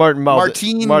 Martin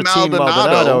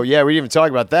Maldonado. Yeah, we didn't even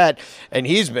talk about that. And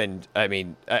he's been,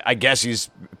 I guess he's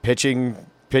pitch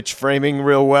framing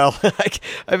real well.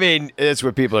 That's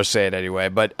what people are saying anyway.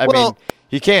 But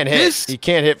he can't hit. He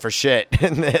can't hit for shit,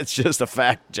 and that's just a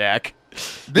fact, Jack.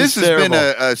 This has been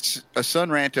a Sun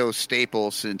Ranto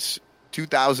staple since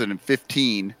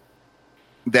 2015.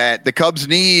 That the Cubs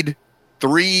need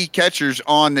 3 catchers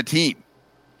on the team.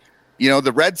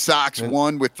 The Red Sox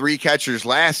won with 3 catchers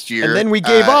last year, and then we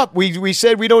gave up. We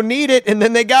said we don't need it, and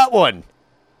then they got one.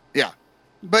 Yeah,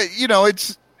 but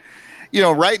it's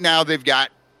right now they've got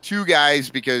 2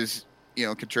 guys because,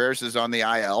 Contreras is on the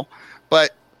IL. But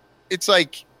it's I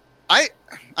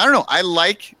don't know. I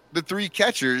like the 3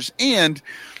 catchers. And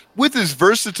with as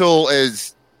versatile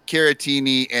as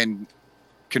Caratini and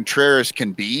Contreras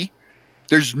can be,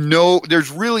 there's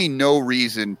really no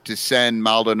reason to send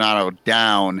Maldonado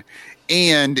down.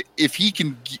 And if he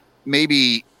can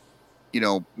maybe,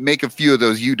 make a few of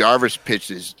those Yu Darvish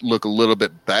pitches look a little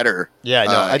bit better. Yeah,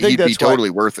 no, I think he'd that's be totally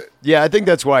worth it. Yeah, I think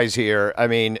that's why he's here.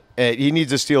 He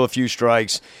needs to steal a few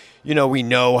strikes. we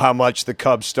know how much the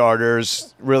Cubs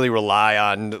starters really rely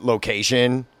on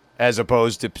location as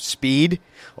opposed to speed.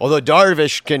 Although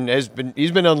Darvish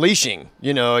he's been unleashing.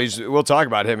 We'll talk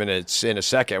about him in a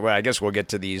second. Well, I guess we'll get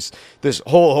to this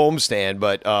whole homestand,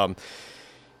 but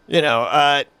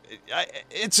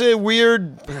it's a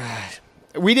weird.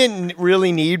 We didn't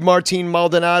really need Martin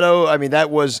Maldonado. I mean, that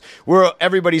was where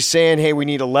everybody's saying, hey, we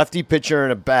need a lefty pitcher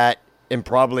and a bat and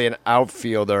probably an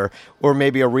outfielder or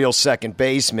maybe a real second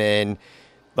baseman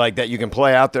like that you can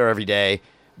play out there every day.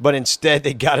 But instead,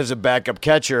 they got as a backup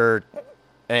catcher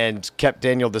and kept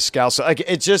Daniel Descalso. Like,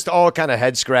 it's just all kind of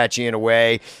head-scratchy in a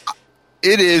way.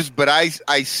 It is, but I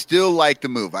still like the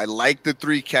move. I like the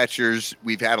 3 catchers.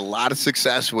 We've had a lot of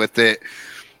success with it.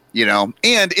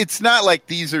 And it's not like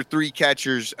these are 3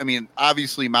 catchers. I mean,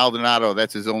 obviously Maldonado,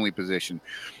 that's his only position.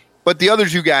 But the other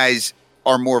 2 guys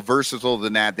are more versatile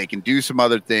than that. They can do some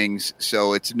other things.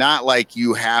 So it's not like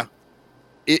you have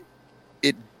it.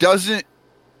 It doesn't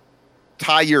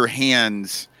tie your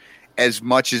hands as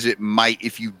much as it might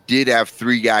if you did have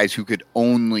 3 guys who could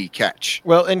only catch.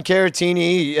 Well, and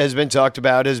Caratini has been talked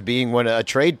about as being a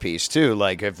trade piece, too.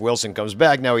 Like, if Wilson comes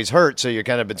back, now he's hurt, so you're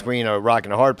kind of between a rock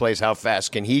and a hard place. How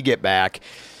fast can he get back?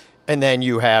 And then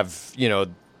you have,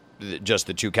 just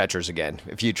the 2 catchers again,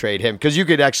 if you trade him. Because you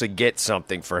could actually get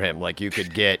something for him. Like, you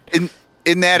could get...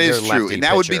 And that is true. And that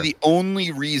pitcher. would be the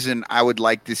only reason I would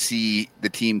like to see the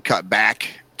team cut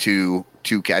back to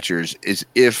 2 catchers is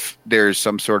if there's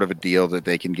some sort of a deal that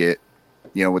they can get,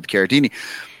 with Caratini.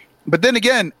 But then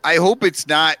again, I hope it's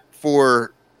not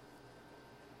for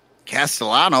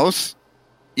Castellanos.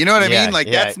 You know what I mean? Like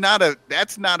that's not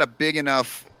a big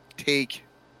enough take.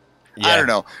 Yeah. I don't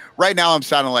know. Right now I'm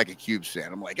sounding like a Cubes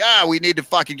fan. I'm like, we need to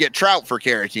fucking get Trout for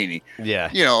Caratini.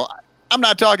 Yeah. I'm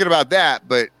not talking about that,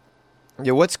 but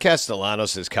what's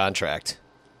Castellanos' contract?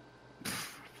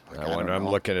 I wonder. I'm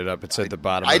looking it up. It's at the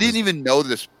bottom. I didn't even know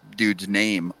this dude's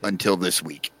name until this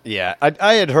week. Yeah,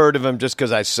 I had heard of him just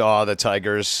because I saw the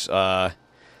Tigers.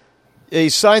 He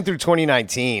signed through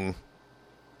 2019.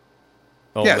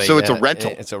 Only. So it's a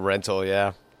rental. It's a rental,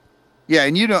 yeah. Yeah,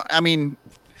 and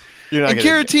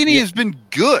Caratini has been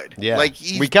good. Yeah, like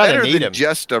he's better than him.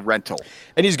 Just a rental.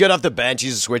 And he's good off the bench.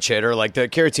 He's a switch hitter. Like the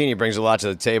Caratini brings a lot to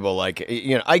the table. Like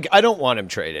I don't want him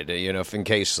traded. If in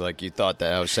case like you thought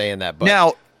that I was saying that, but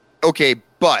now. Okay,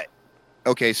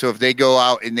 so if they go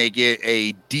out and they get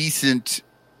a decent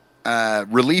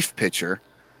relief pitcher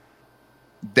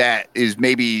that is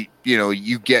maybe,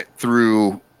 you get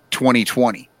through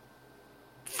 2020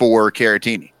 for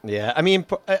Caratini. Yeah, I mean,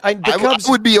 I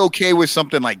would be okay with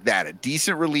something like that. A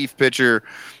decent relief pitcher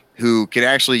who can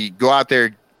actually go out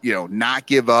there, not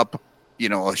give up,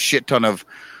 a shit ton of,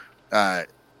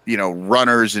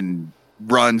 runners and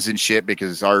runs and shit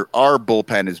because our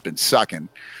bullpen has been sucking.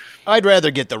 I'd rather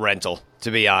get the rental,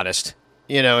 to be honest.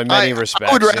 In many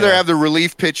respects. I would rather have the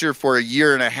relief pitcher for a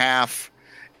year and a half,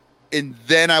 and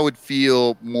then I would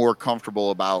feel more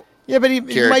comfortable about. Yeah, but he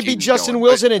might be Justin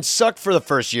Wilson and suck for the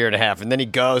first year and a half, and then he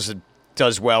goes and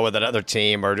does well with another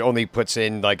team or only puts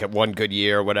in like one good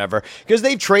year or whatever. Because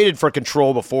they've traded for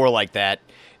control before like that,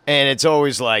 and it's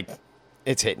always like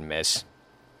it's hit and miss.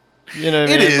 You know what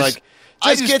I mean? It is. Like,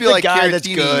 just get the guy that's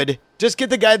good. Just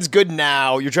get the guy that's good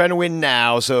now. You're trying to win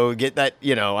now, so get that,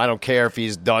 I don't care if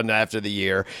he's done after the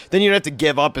year. Then you don't have to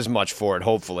give up as much for it,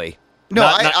 hopefully. No,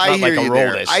 I hear you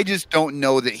there. I just don't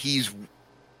know that he's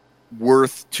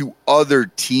worth to other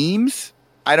teams.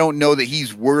 I don't know that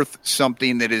he's worth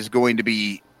something that is going to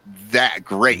be that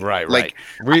great. Right. Like,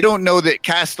 I don't know that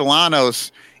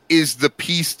Castellanos is the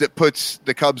piece that puts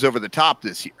the Cubs over the top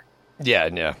this year.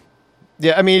 Yeah.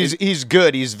 Yeah, I mean, he's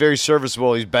good. He's very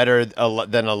serviceable. He's better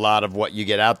than a lot of what you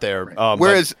get out there.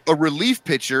 Whereas a relief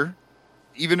pitcher,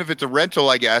 even if it's a rental,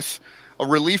 I guess, a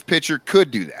relief pitcher could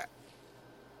do that.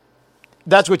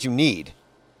 That's what you need.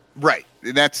 Right.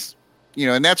 And that's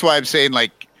why I'm saying,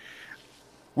 like,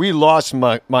 we lost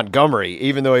Montgomery,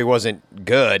 even though he wasn't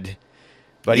good,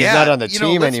 but he's not on the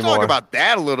team anymore. Let's talk about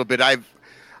that a little bit. I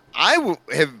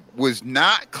was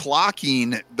not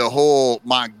clocking the whole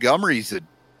Montgomery's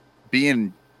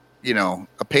being,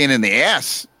 a pain in the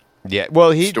ass. Yeah,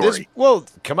 well,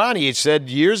 come on. He said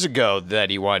years ago that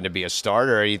he wanted to be a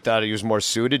starter. He thought he was more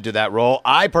suited to that role.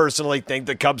 I personally think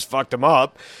the Cubs fucked him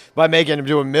up by making him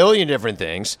do a million different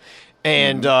things.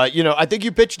 And, I think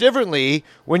you pitch differently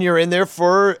when you're in there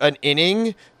for an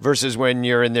inning versus when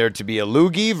you're in there to be a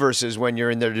loogie versus when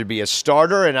you're in there to be a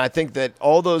starter. And I think that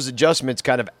all those adjustments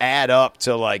kind of add up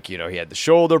to, like, he had the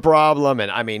shoulder problem. And,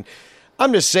 I mean,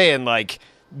 I'm just saying, like,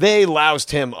 they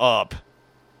loused him up.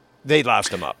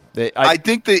 I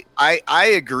think that I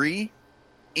agree.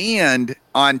 And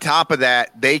on top of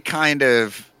that, they kind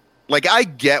of like, I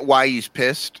get why he's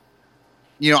pissed.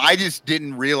 I just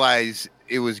didn't realize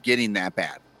it was getting that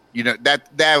bad.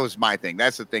 That was my thing.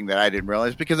 That's the thing that I didn't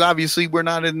realize, because obviously we're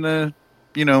not in the,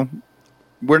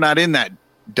 we're not in that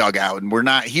dugout and we're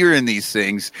not hearing these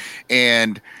things.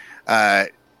 And,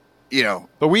 but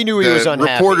we knew he was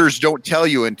unhappy. Reporters don't tell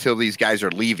you until these guys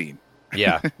are leaving.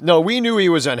 Yeah. No, we knew he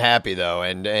was unhappy though.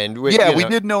 And we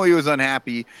did know he was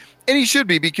unhappy, and he should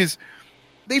be, because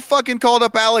they fucking called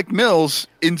up Alec Mills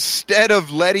instead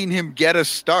of letting him get a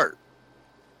start.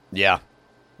 Yeah.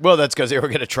 Well, that's because they were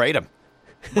going to trade him.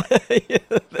 They're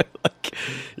like,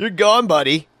 you're gone,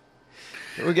 buddy.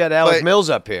 We got Alec Mills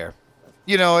up here.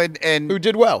 And who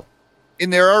did well.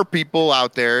 And there are people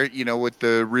out there, with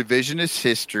the revisionist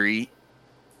history,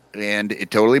 and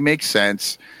it totally makes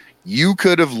sense. You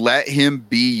could have let him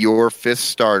be your fifth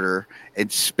starter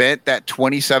and spent that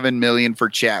 $27 million for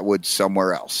Chatwood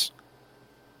somewhere else.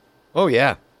 Oh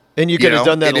yeah, and you could have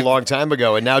done that a long time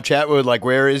ago. And now Chatwood, like,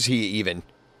 where is he even?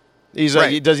 He's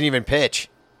like, he doesn't even pitch.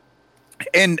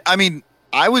 And I mean,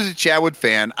 I was a Chatwood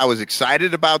fan. I was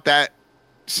excited about that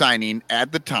signing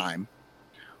at the time.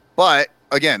 But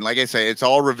again, like I say, it's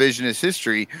all revisionist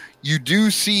history. You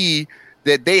do see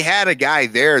that they had a guy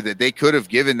there that they could have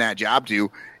given that job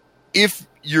to. If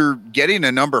you're getting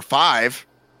a number 5,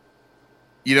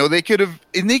 they could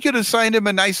have signed him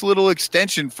a nice little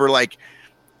extension for like,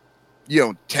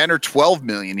 10 or 12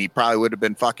 million. He probably would have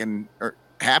been fucking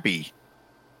happy.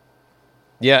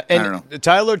 Yeah, and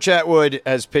Tyler Chatwood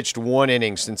has pitched 1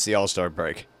 inning since the All-Star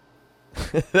break.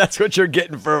 That's what you're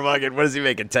getting for fucking, what is he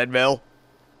making, 10 mil?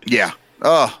 Yeah.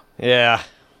 Oh. Yeah.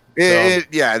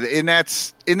 And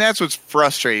that's what's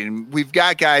frustrating. We've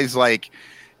got guys like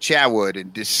Chatwood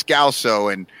and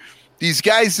Descalso and these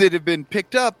guys that have been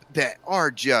picked up that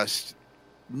are just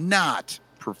not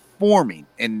performing.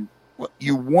 And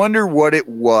you wonder what it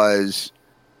was.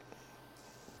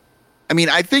 I mean,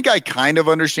 I think I kind of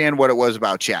understand what it was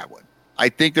about Chatwood. I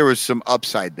think there was some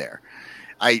upside there.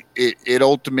 It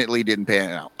ultimately didn't pan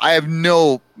out. I have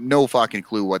no fucking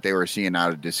clue what they were seeing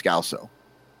out of Descalso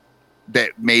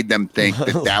that made them think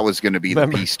that was going to be the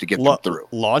piece to get them through.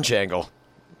 Launch angle.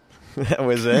 That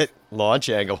was it. Launch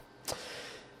angle.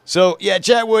 So, yeah,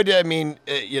 Chatwood, I mean,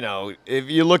 if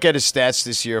you look at his stats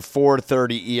this year,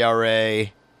 4.30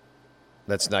 ERA,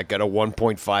 that's not good. A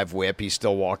 1.5 whip. He's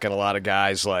still walking a lot of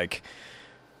guys. Like,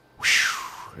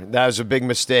 whew, that was a big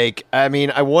mistake. I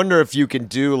mean, I wonder if you can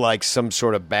do like some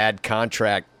sort of bad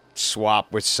contract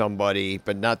swap with somebody,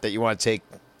 but not that you want to take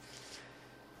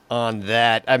on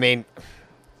that. I mean,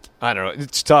 I don't know.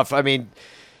 It's tough. I mean,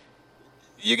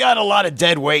 you got a lot of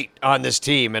dead weight on this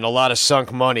team and a lot of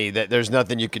sunk money that there's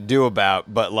nothing you can do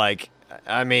about. But, like,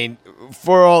 I mean,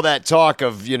 for all that talk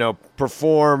of,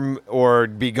 perform or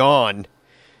be gone,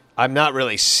 I'm not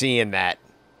really seeing that.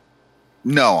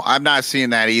 No, I'm not seeing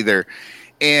that either.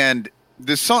 And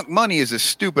the sunk money is a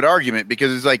stupid argument,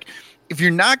 because it's like, if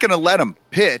you're not going to let them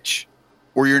pitch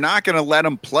or you're not going to let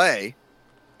them play,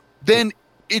 then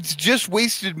it's just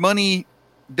wasted money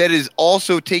that is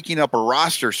also taking up a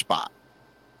roster spot.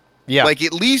 Yeah. Like,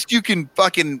 at least you can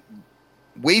fucking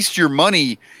waste your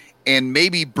money and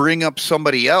maybe bring up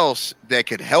somebody else that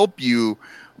could help you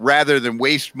rather than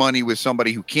waste money with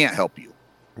somebody who can't help you.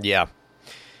 Yeah.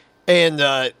 And,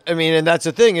 I mean, and that's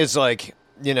the thing is, like,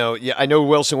 I know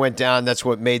Wilson went down. That's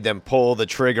what made them pull the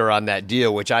trigger on that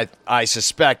deal, which I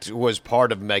suspect was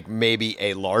part of, like, maybe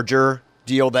a larger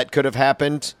deal that could have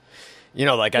happened.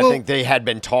 I think they had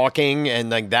been talking, and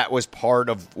like that was part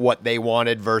of what they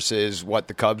wanted versus what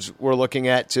the Cubs were looking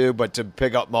at too. But to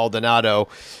pick up Maldonado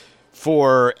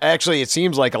for actually, it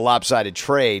seems like a lopsided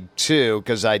trade too,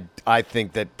 because I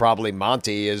think that probably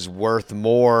Monty is worth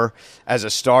more as a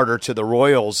starter to the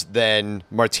Royals than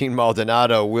Martin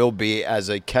Maldonado will be as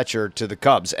a catcher to the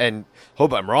Cubs. And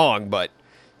hope I'm wrong, but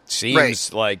it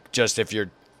seems like just if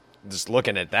you're just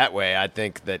looking at it that way, I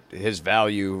think that his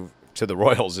value to the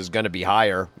Royals is going to be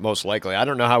higher, most likely. I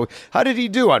don't know how did he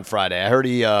do on Friday? I heard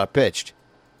he pitched.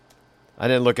 I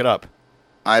didn't look it up.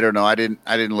 I don't know. I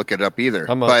didn't look it up either.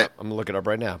 I'm going to look it up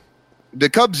right now. The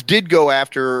Cubs did go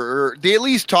after, or they at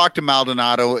least talked to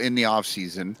Maldonado in the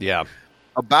offseason. Yeah.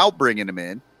 About bringing him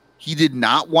in. He did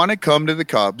not want to come to the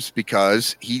Cubs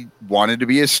because he wanted to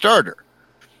be a starter.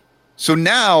 So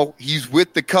now he's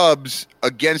with the Cubs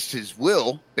against his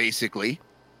will, basically.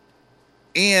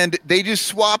 And they just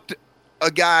swapped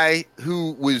a guy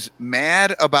who was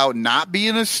mad about not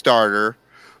being a starter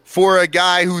for a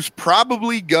guy who's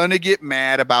probably going to get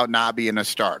mad about not being a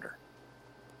starter.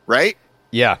 Right?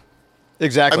 Yeah,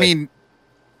 exactly. I mean,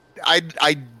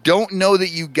 I don't know that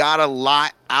you got a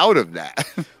lot out of that.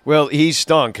 Well, he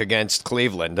stunk against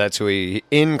Cleveland. That's who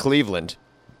in Cleveland.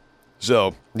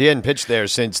 So he hadn't pitched there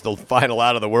since the final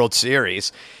out of the World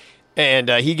Series. And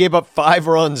he gave up 5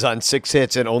 runs on 6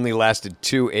 hits and only lasted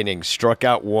 2 innings. Struck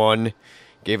out 1,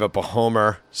 gave up a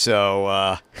homer.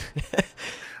 So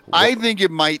I think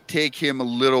it might take him a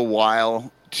little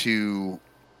while to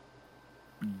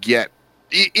get,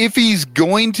 if he's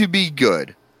going to be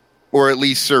good or at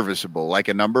least serviceable, like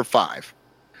a number 5.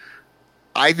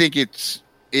 I think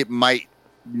it might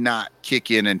not kick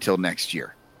in until next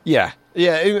year. Yeah,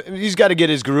 he's got to get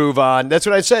his groove on. That's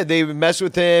what I said. They mess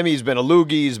with him. He's been a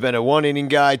loogie. He's been a 1-inning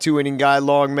guy, 2-inning guy,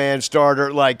 long man,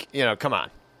 starter. Like, come on.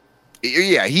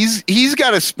 Yeah, he's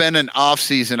got to spend an off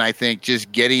season, I think,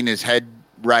 just getting his head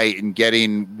right and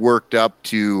getting worked up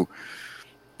to,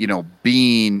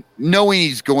 knowing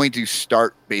he's going to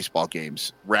start baseball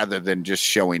games rather than just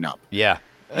showing up. Yeah.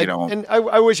 And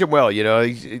I wish him well.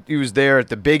 He was there at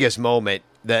the biggest moment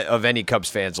of any Cubs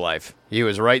fan's life. He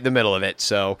was right in the middle of it.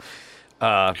 So,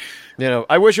 I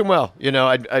wish him well.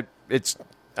 I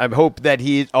hope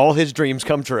that all his dreams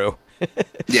come true.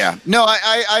 Yeah. No,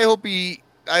 I hope he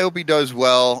does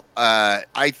well.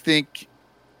 I think,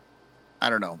 I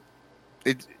don't know.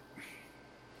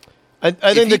 I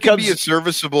think the Cubs can be a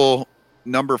serviceable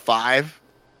number 5.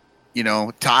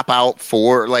 Top out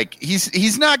 4. Like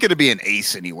he's not going to be an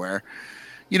ace anywhere.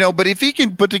 But if he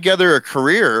can put together a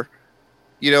career,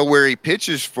 where he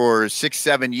pitches for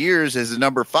 6-7 years as a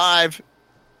number 5,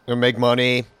 he'll make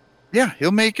money. Yeah,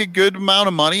 he'll make a good amount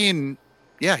of money, and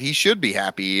yeah, he should be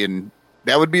happy, and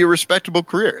that would be a respectable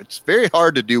career. It's very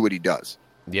hard to do what he does.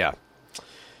 Yeah.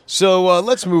 So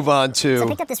let's move on to. So I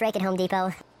picked up this rake at Home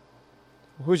Depot.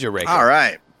 Who's your rake? All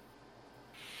right.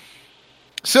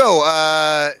 So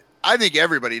I think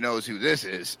everybody knows who this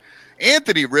is.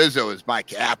 Anthony Rizzo is my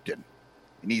captain,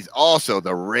 and he's also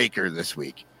the raker this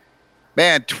week.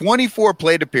 Man, 24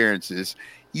 plate appearances.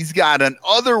 He's got an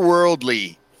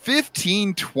otherworldly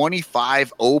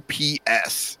 1525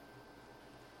 OPS.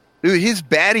 Dude, his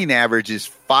batting average is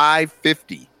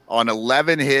 .550 on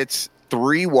 11 hits,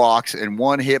 3 walks, and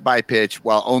 1 hit by pitch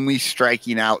while only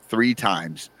striking out 3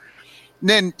 times. And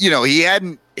then, he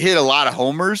hadn't hit a lot of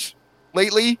homers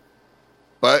lately,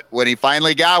 but when he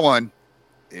finally got one,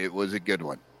 it was a good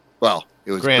one. Well,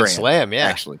 it was grand slam, yeah.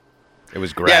 Actually. It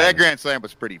was great. Yeah, that grand slam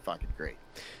was pretty fucking great.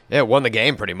 Yeah, it won the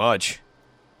game pretty much.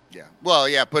 Yeah. Well,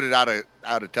 yeah, put it out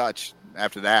of touch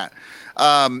after that.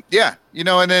 And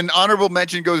then honorable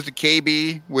mention goes to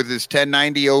KB with his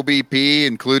 1090 OBP,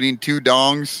 including 2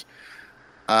 dongs.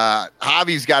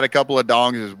 Javi's got a couple of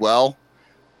dongs as well.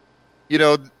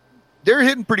 They're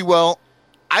hitting pretty well.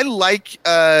 I like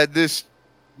this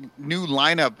new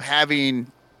lineup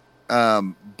having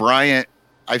Bryant.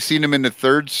 I've seen him in the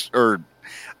thirds, or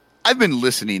I've been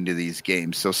listening to these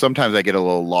games, so sometimes I get a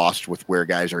little lost with where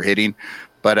guys are hitting.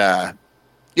 But,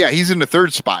 he's in the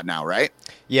 3rd spot now, right?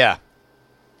 Yeah.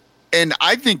 And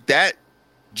I think that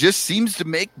just seems to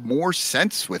make more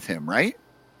sense with him, right?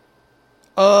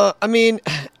 I've been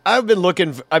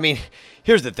looking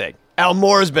here's the thing.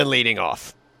 Almora's been leading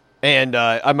off. And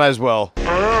I might as well. I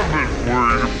haven't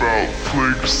worried about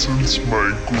Flake since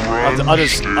my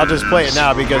grunge I'll just play it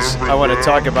now because I want to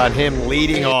talk about him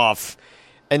leading off.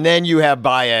 And then you have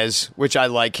Baez, which I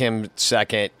like him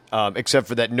second, except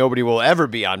for that nobody will ever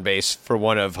be on base for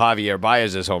one of Javier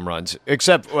Baez's home runs.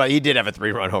 Except, he did have a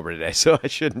 3-run homer today, so I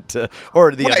shouldn't.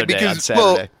 Or the other day on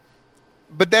Saturday.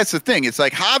 But that's the thing. It's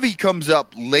like Javi comes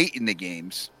up late in the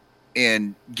games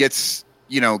and gets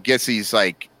these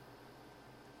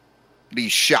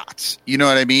these shots. You know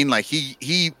what I mean? Like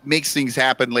he makes things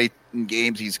happen late in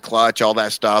games. He's clutch, all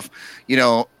that stuff.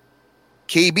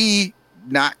 KB,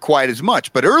 not quite as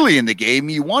much, but early in the game,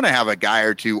 you want to have a guy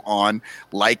or two on,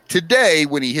 like today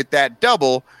when he hit that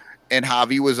double and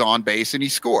Javi was on base and he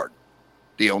scored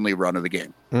the only run of the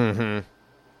game. Mm-hmm.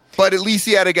 But at least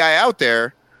he had a guy out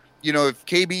there. If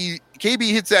KB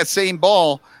hits that same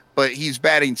ball, but he's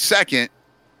batting second,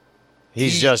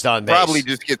 he's just on base. Probably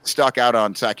just gets stuck out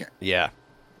on second. Yeah.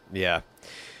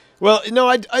 Well, no,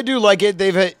 I do like it.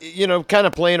 They've had, kind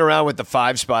of playing around with the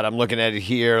 5 spot. I'm looking at it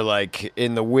here. Like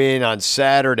in the win on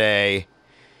Saturday,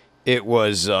 it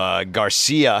was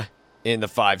Garcia in the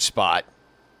 5 spot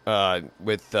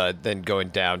with then going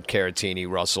down Caratini,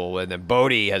 Russell, and then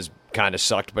Bodie has kind of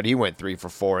sucked, but he went 3 for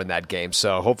 4 in that game.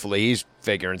 So hopefully he's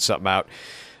figuring something out.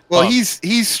 Well,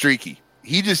 he's streaky.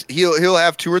 He'll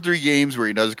have 2 or 3 games where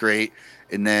he does great,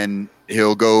 and then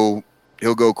he'll go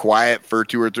quiet for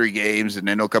 2 or 3 games, and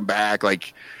then he'll come back.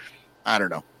 Like I don't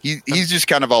know. He's just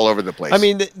kind of all over the place. I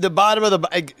mean, the bottom of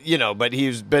the, but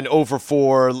he's been 0 for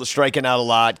 4, striking out a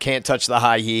lot, can't touch the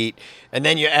high heat. And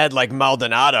then you add like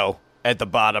Maldonado at the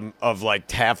bottom of like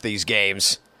half these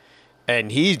games,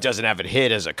 and he doesn't have it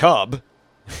hit as a Cub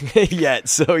yet,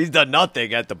 so he's done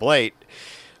nothing at the plate.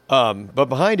 But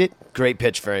behind it, great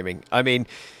pitch framing. I mean,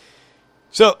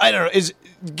 so I don't know.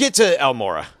 Get to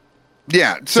Almora.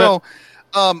 Yeah. So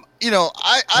I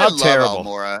love terrible.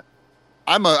 Almora.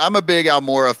 I'm a big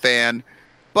Almora fan,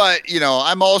 but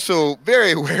I'm also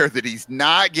very aware that he's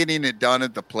not getting it done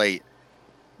at the plate.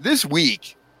 This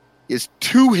week is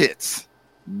 2 hits,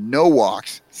 no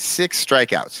walks, 6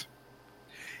 strikeouts.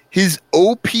 His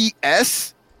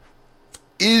OPS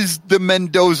is the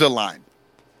Mendoza line,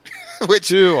 which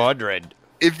 200.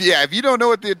 If you don't know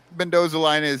what the Mendoza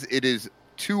line is, it is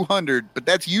 200, but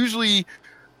that's usually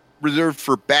reserved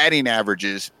for batting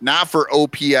averages, not for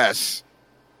OPS,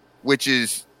 which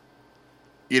is,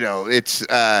 it's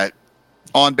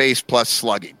on base plus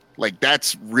slugging. Like,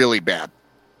 that's really bad.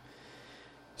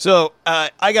 So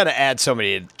I got to add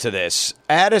somebody to this.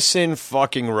 Addison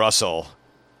fucking Russell.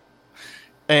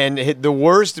 And the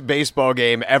worst baseball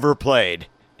game ever played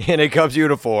in a Cubs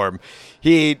uniform.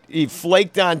 He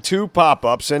flaked on 2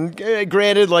 pop-ups, and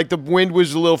granted, like, the wind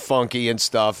was a little funky and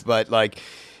stuff, but, like,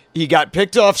 he got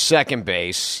picked off second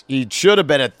base. He should have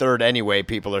been at third anyway,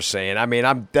 people are saying. I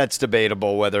mean, that's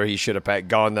debatable whether he should have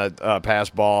gone the pass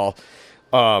ball.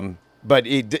 But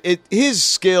his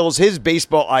skills, his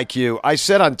baseball IQ, I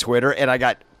said on Twitter, and I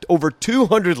got over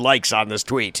 200 likes on this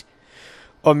tweet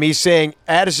of me saying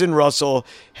Addison Russell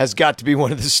has got to be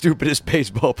one of the stupidest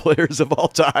baseball players of all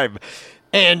time.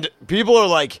 And people are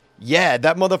like, yeah,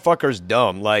 that motherfucker's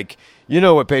dumb. Like, you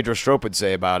know what Pedro Strop would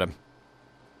say about him.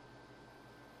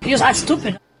 He's not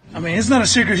stupid. I mean, it's not a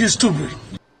secret he's stupid.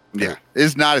 Yeah,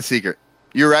 it's not a secret.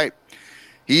 You're right.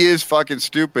 He is fucking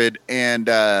stupid. And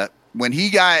when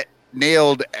he got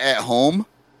nailed at home,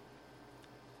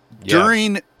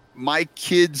 during my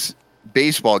kids'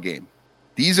 baseball game,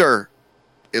 these are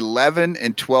 11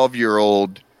 and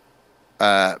 12-year-old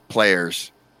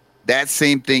players. That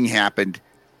same thing happened.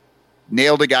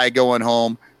 Nailed a guy going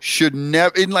home. Should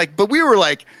never. But we were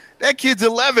like, that kid's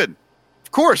 11.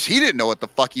 Of course, he didn't know what the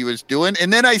fuck he was doing.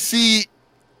 And then I see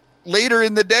later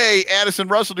in the day, Addison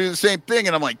Russell do the same thing,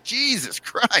 and I'm like, Jesus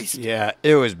Christ. Yeah,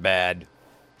 it was bad.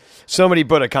 Somebody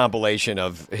put a compilation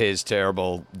of his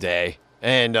terrible day.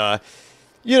 And,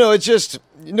 it's just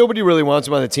nobody really wants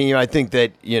him on the team. I think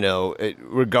that,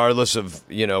 regardless of,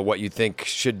 what you think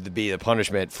should be the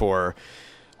punishment for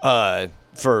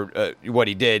what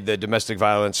he did, the domestic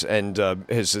violence and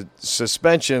his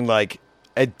suspension, like,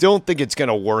 I don't think it's going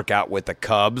to work out with the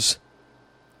Cubs.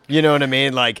 You know what I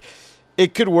mean? Like,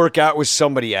 it could work out with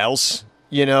somebody else,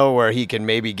 where he can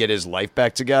maybe get his life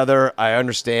back together. I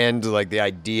understand, like, the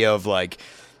idea of, like,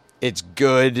 it's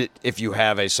good if you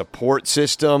have a support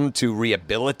system to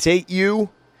rehabilitate you,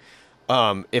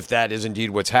 if that is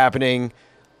indeed what's happening.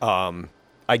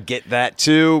 I get that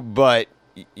too, but,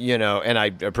 and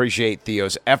I appreciate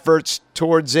Theo's efforts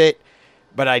towards it,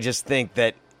 but I just think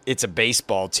that it's a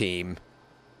baseball team.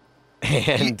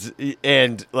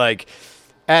 And like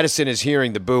Addison is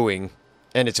hearing the booing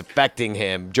and it's affecting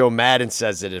him. Joe Madden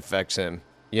says it affects him,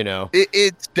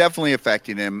 It's definitely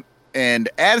affecting him. And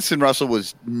Addison Russell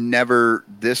was never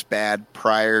this bad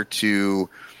prior to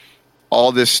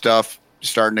all this stuff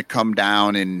starting to come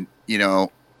down and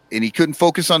he couldn't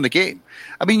focus on the game.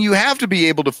 I mean, you have to be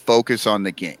able to focus on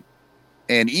the game.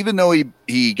 And even though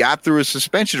he got through a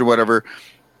suspension or whatever,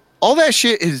 all that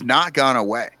shit has not gone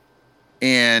away.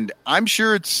 And I'm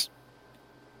sure it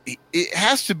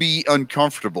has to be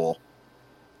uncomfortable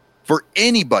for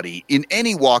anybody in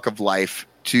any walk of life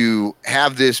to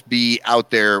have this be out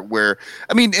there where,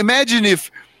 I mean, imagine if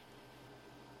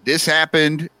this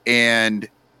happened and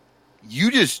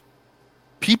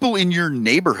people in your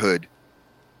neighborhood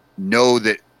know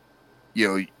that,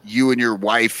 you and your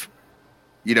wife,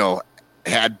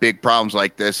 had big problems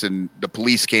like this and the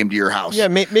police came to your house. Yeah,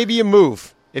 maybe you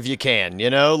move. If you can,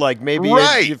 like maybe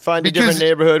you find a different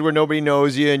neighborhood where nobody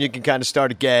knows you and you can kind of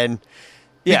start again.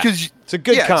 Yeah, because it's a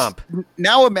good comp.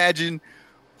 Now imagine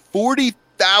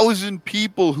 40,000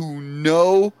 people who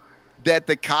know that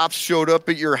the cops showed up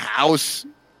at your house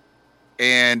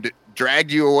and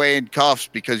dragged you away in cuffs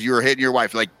because you were hitting your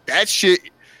wife. Like, that shit,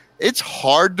 it's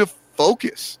hard to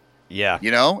focus. Yeah.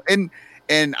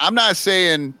 And I'm not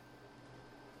saying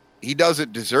he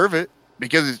doesn't deserve it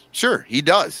because sure, he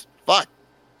does. Fuck.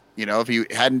 If he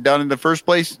hadn't done it in the first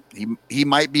place, he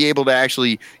might be able to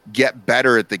actually get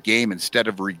better at the game instead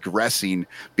of regressing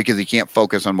because he can't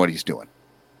focus on what he's doing.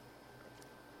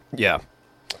 Yeah.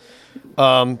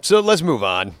 So let's move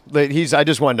on. I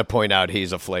just wanted to point out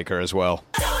he's a flaker as well.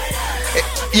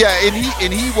 Yeah,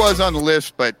 and he was on the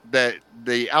list, but the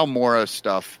Almora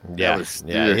stuff. Yeah.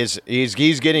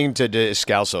 He's getting to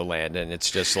Descalso land, and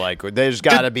it's just like there's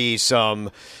got to be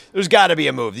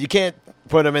a move. You can't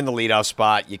put him in the leadoff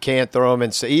spot. You can't throw him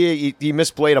in. He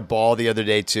misplayed a ball the other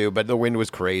day too, but the wind was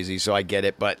crazy, so I get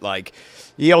it. But like,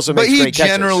 he also makes great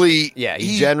catches.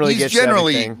 He's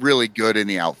generally really good in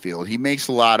the outfield. He makes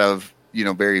a lot of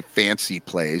very fancy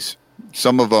plays.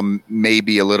 Some of them may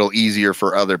be a little easier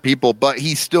for other people, but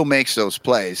he still makes those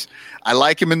plays. I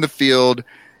like him in the field.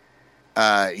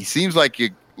 He seems like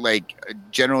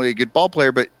generally a good ball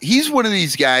player, but he's one of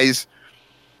these guys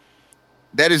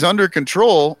that is under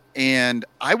control, and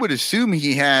I would assume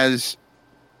he has,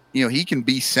 he can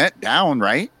be sent down,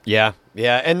 right? Yeah,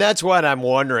 and that's what I'm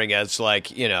wondering. It's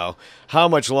like, how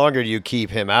much longer do you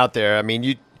keep him out there? I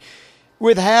mean,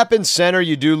 with Happ in center,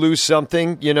 you do lose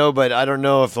something, but I don't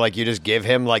know if you just give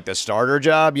him the starter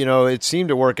job. It seemed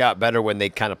to work out better when they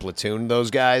kind of platooned those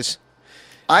guys.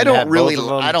 I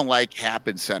don't like Happ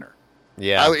in center.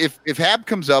 Yeah. If Happ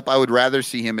comes up, I would rather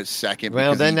see him at second.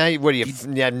 Well, then you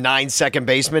have 9 second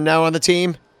basemen now on the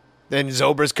team? Then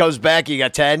Zobrist comes back, you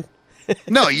got 10?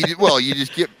 No, you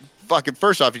just get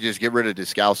first off, you just get rid of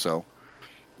Descalso.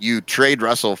 You trade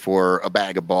Russell for a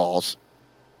bag of balls,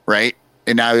 right?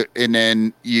 And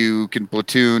then you can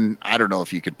platoon. I don't know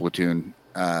if you could platoon,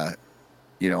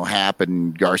 Happ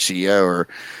and Garcia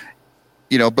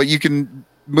but you can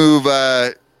move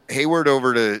Hayward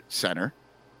over to center.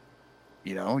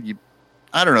 I don't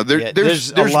know.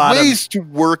 There's ways to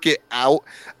work it out.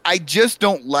 I just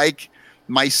don't like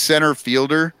my center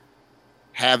fielder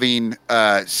having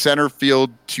center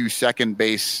field to second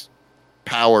base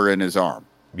power in his arm.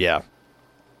 Yeah,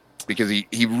 because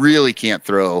he really can't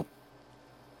throw.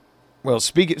 Well,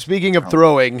 speaking of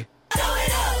throwing,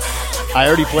 I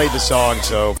already played the song,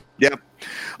 so. Yep.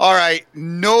 All right.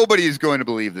 Nobody is going to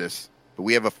believe this, but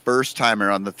we have a first-timer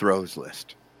on the throws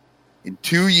list. In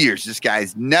 2 years, this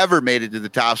guy's never made it to the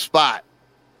top spot.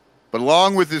 But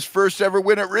along with his first ever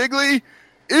win at Wrigley,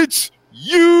 it's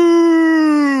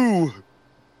you!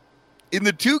 In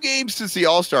the 2 games since the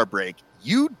All-Star break,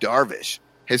 Yu Darvish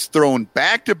has thrown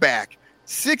back-to-back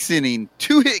 6-inning,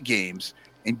 2-hit games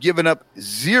and given up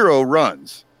 0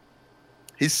 runs.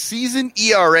 His season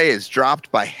ERA has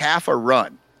dropped by half a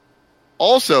run.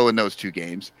 Also in those 2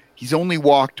 games, he's only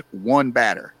walked 1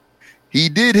 batter. He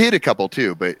did hit a couple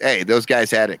too, but hey, those guys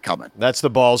had it coming. That's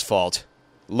the ball's fault.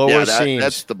 Lower seams.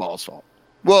 That's the ball's fault.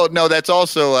 Well, no, that's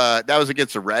also that was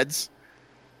against the Reds.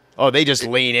 Oh, they just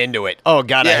lean into it. Oh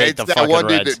God, I hate the fucking Reds. Yeah, it's that one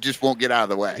dude that just won't get out of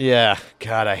the way. Yeah,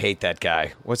 God, I hate that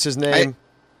guy. What's his name?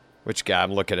 Which guy?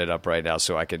 I'm looking it up right now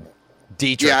so I could.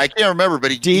 Dietrich. Yeah, I can't remember,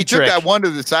 but he took that one to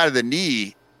the side of the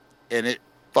knee, and it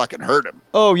fucking hurt him.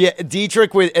 Oh yeah,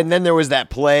 Dietrich and then there was that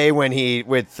play when he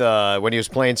was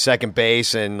playing second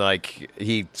base and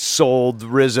he sold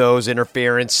Rizzo's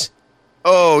interference.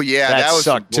 Oh yeah, that was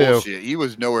sucked bullshit. Too. He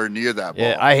was nowhere near that ball.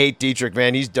 Yeah, I hate Dietrich,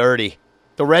 man. He's dirty.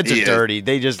 The Reds are dirty.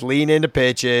 They just lean into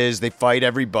pitches. They fight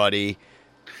everybody.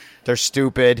 They're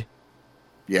stupid.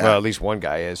 Yeah, well, at least one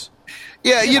guy is.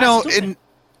 Yeah, and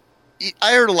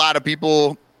I heard a lot of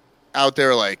people out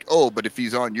there but if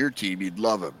he's on your team, you'd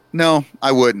love him. No,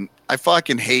 I wouldn't. I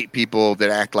fucking hate people that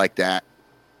act like that.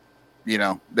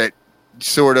 That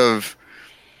sort of,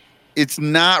 it's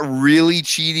not really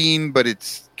cheating, but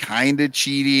it's kind of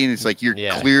cheating. It's like you're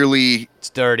clearly. It's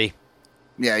dirty.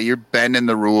 Yeah, you're bending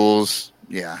the rules.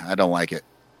 Yeah, I don't like it.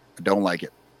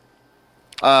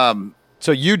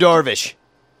 So Yu Darvish. Are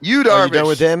you done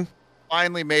with him?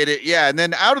 Finally made it. Yeah, and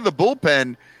then out of the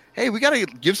bullpen, hey, we got to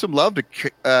give some love to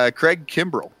Craig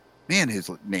Kimbrell. Man, his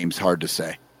name's hard to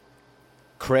say.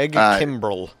 Craig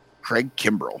Kimbrell. Craig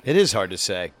Kimbrell. It is hard to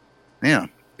say. Yeah.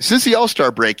 Since the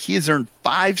All-Star break, he has earned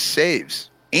 5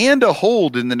 saves and a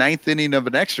hold in the 9th inning of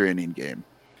an extra inning game.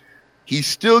 He's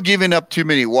still giving up too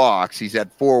many walks. He's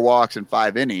had 4 walks in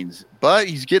 5 innings, but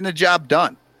he's getting the job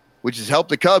done, which has helped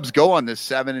the Cubs go on this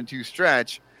 7-2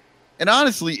 stretch. And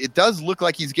honestly, it does look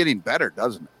like he's getting better,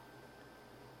 doesn't it?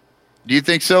 Do you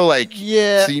think so?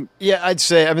 Yeah, I'd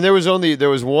say. I mean, there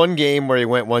was one game where he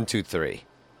went 1, 2, 3.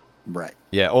 Right.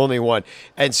 Yeah, only one.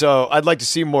 And so I'd like to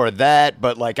see more of that.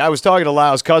 But I was talking to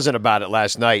Lyle's cousin about it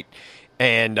last night,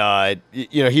 and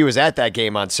he was at that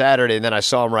game on Saturday, and then I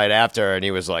saw him right after, and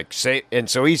he was like, "Say," and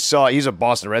so he's a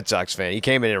Boston Red Sox fan. He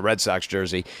came in a Red Sox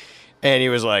jersey, and he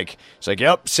was like,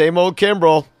 "Yep, same old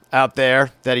Kimbrell out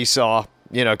there that he saw."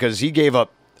 Because he gave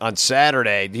up on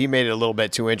Saturday. He made it a little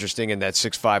bit too interesting in that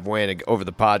 6-5 win over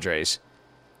the Padres.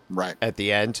 Right. At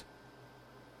the end.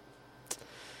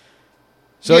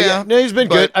 So no, he's been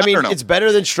good. I mean, don't know. it's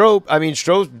better than Strop. I mean,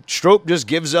 Strop just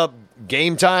gives up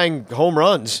game-tying home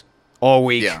runs all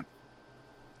week. Yeah.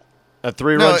 A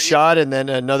 3-run shot and then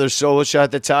another solo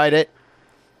shot that tied it.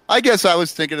 I guess I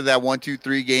was thinking of that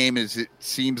 1-2-3 game. It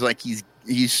seems like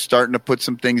he's starting to put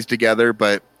some things together,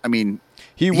 but I mean,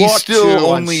 he walked still two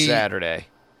on only Saturday.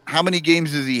 How many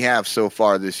games does he have so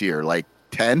far this year? Like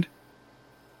 10,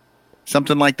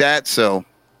 something like that. So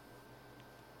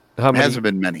it hasn't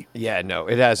been many. Yeah, no,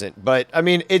 it hasn't. But I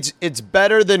mean, it's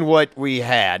better than what we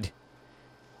had.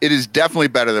 It is definitely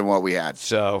better than what we had.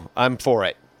 So I'm for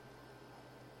it.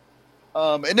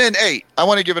 And then, hey, I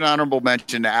want to give an honorable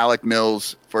mention to Alec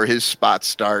Mills for his spot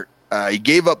start. He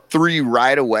gave up 3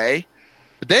 right away,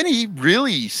 but then he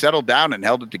really settled down and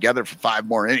held it together for 5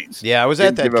 more innings. Yeah, I was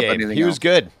at that game. He was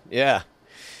good. Yeah.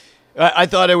 I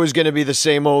thought it was going to be the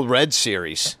same old Red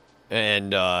series.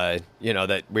 And,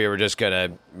 that we were just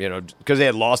going to, because they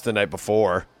had lost the night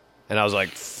before. And I was like,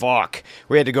 fuck.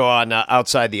 We had to go on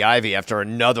outside the Ivy after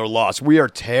another loss. We are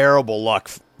terrible luck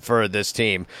for this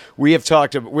team. We have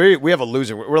we have a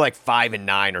losing. We're like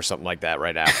 5-9 or something like that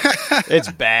right now.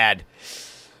 It's bad.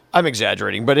 I'm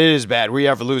exaggerating, but it is bad. We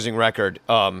have a losing record.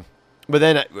 But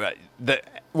then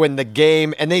when the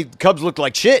game, and Cubs looked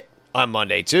like shit on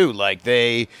Monday too. Like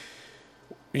they,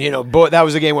 that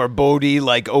was a game where Bodie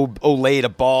laid a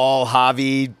ball.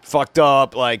 Javi fucked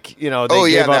up.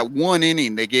 That one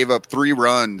inning they gave up 3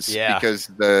 runs because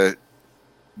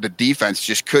the defense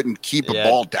just couldn't keep a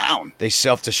ball down. They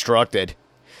self-destructed.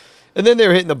 And then they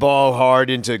were hitting the ball hard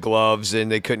into gloves,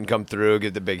 and they couldn't come through,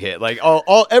 get the big hit. Like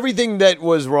everything that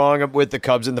was wrong with the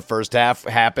Cubs in the first half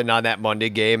happened on that Monday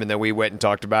game, and then we went and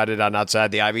talked about it on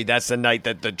Outside the Ivy. That's the night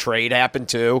that the trade happened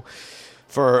too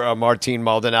for Martin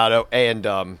Maldonado. And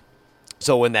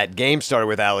so when that game started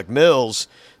with Alec Mills,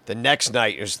 the next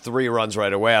night there's 3 runs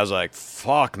right away. I was like,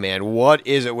 fuck, man, what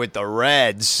is it with the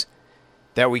Reds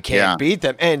that we can't beat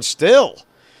them? And still,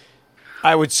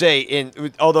 I would say,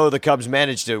 although the Cubs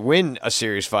managed to win a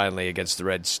series finally against the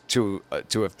Reds 2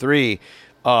 of 3,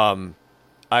 I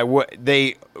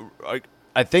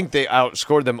think they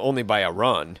outscored them only by a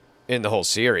run in the whole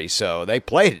series. So they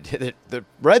played. The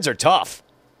Reds are tough.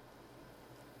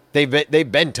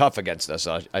 They've been tough against us,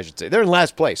 I should say. They're in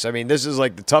last place. I mean, this is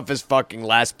like the toughest fucking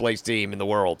last place team in the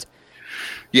world.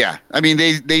 Yeah, I mean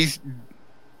they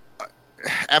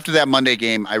after that Monday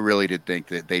game, I really did think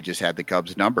that they just had the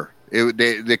Cubs number.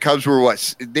 The Cubs were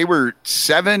what? They were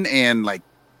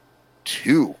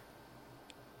 7-2.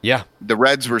 Yeah. The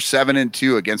Reds were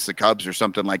 7-2 against the Cubs or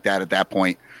something like that at that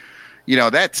point.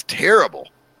 That's terrible.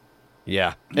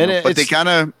 Yeah. But they kind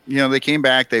of, they came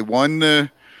back. They won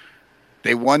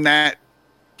that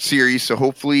series. So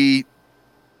hopefully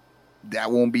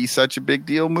that won't be such a big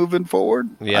deal moving forward.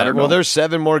 Yeah, well, there's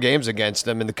 7 more games against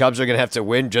them, and the Cubs are going to have to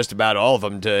win just about all of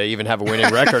them to even have a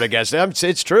winning record against them.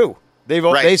 It's true.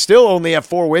 They still only have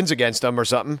 4 wins against them or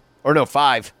something. Or no,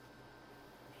 5.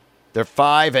 They're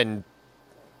 5 and,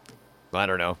 I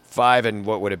don't know, 5 and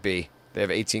what would it be? They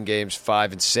have 18 games,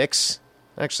 5-6?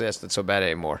 Actually, that's not so bad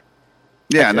anymore.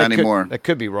 Yeah, not anymore. That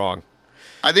could be wrong.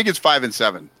 I think it's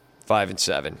 5-7.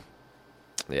 5-7.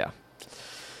 Yeah.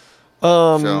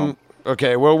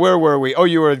 Okay, well, where were we? Oh,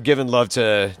 you were giving love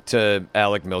to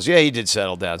Alec Mills. Yeah, he did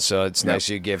settle down, so it's nice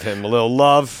you give him a little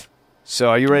love. So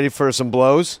are you ready for some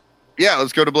blows? Yeah,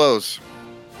 let's go to blows.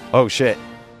 Oh, shit.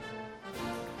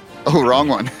 Oh, wrong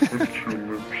one. Put your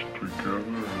lips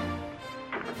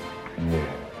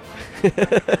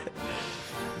together.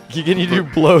 Can you do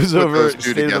blows over those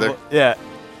 2 together? Yeah.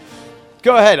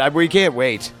 Go ahead. We can't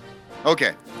wait.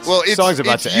 Okay. Well, it's song's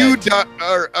about to you. end.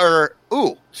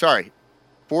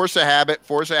 Force a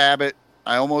habit.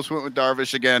 I almost went with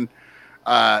Darvish again.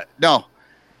 No.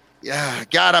 Yeah,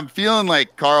 God, I'm feeling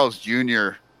like Carl's Jr.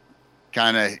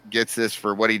 kind of gets this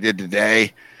for what he did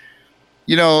today.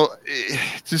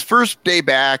 It's his first day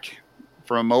back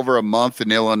from over a month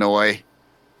in Illinois.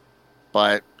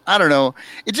 But I don't know.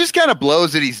 It just kind of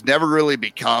blows that he's never really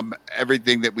become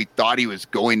everything that we thought he was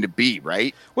going to be,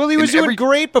 right? Well, he was doing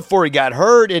great before he got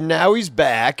hurt, and now he's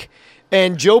back.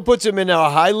 And Joe puts him in a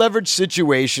high-leverage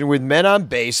situation with men on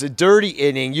base, a dirty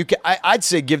inning. I'd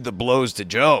say give the blows to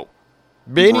Joe.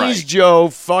 Benny's Joe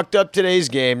fucked up today's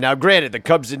game. Now, granted, the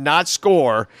Cubs did not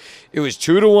score. It was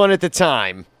 2-1 at the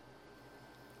time.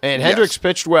 And Hendricks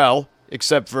pitched well,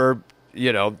 except for,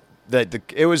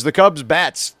 it was the Cubs'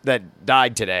 bats that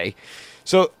died today.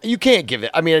 So you can't give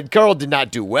it. I mean, Carl did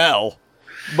not do well,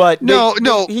 but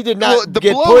he did not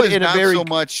get put in a very... so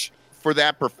much for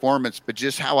that performance, but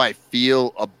just how I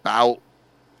feel about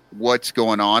what's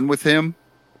going on with him.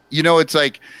 It's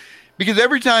like, because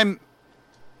every time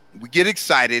we get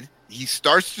excited, he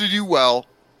starts to do well,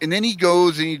 and then he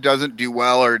goes and he doesn't do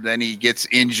well, or then he gets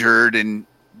injured, and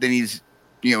then he's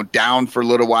down for a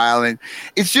little while. And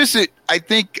it's just that I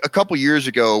think a couple years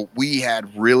ago we had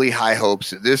really high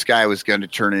hopes that this guy was going to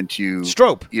turn into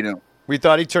Strope. We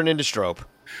thought he'd turn into Strope,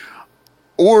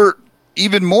 or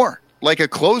even more like a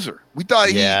closer. We thought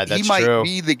he might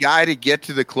be the guy to get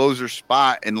to the closer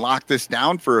spot and lock this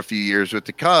down for a few years with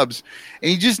the Cubs,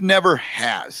 and he just never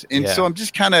has. And so I'm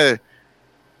just kind of,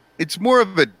 it's more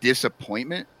of a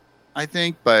disappointment, I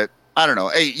think, but I don't know.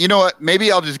 Hey, you know what?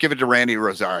 Maybe I'll just give it to Randy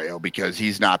Rosario because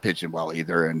he's not pitching well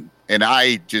either, and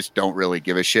I just don't really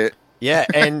give a shit. Yeah,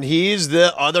 and he's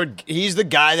the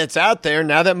guy that's out there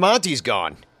now that Monty's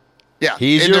gone. Yeah,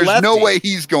 there's no way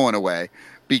he's going away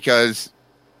because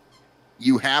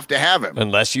you have to have him.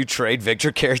 Unless you trade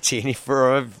Victor Caratini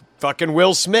for a fucking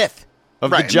Will Smith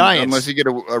of the Giants. Unless you get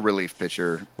a relief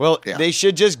pitcher. Well, they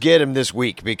should just get him this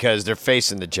week because they're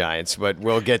facing the Giants, but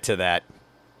we'll get to that.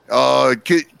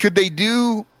 Could they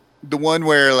do the one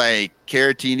where like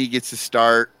Caratini gets to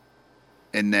start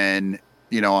and then,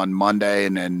 on Monday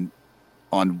and then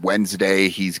on Wednesday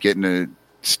he's getting a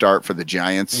start for the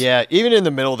Giants? Yeah, even in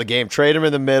the middle of the game, trade him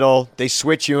in the middle. They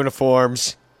switch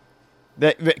uniforms.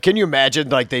 Can you imagine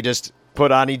like they just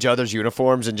put on each other's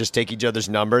uniforms and just take each other's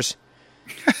numbers?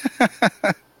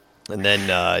 And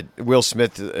then Will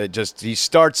Smith he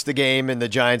starts the game in the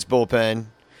Giants bullpen.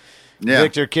 Yeah.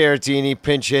 Victor Caratini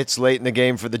pinch hits late in the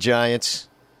game for the Giants.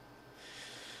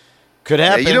 Could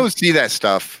happen. Yeah, you don't see that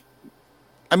stuff.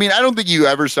 I mean, I don't think you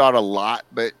ever saw it a lot,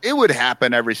 but it would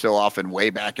happen every so often way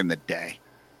back in the day.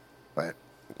 But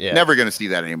never going to see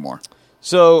that anymore.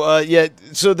 So,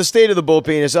 so the state of the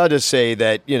bullpen is, I'll just say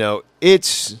that,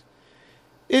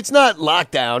 it's not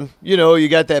lockdown. You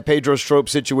got that Pedro Strop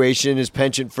situation, his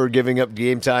penchant for giving up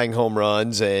game-tying home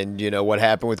runs, and, what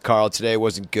happened with Carl today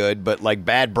wasn't good, but, like,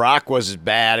 bad Brock was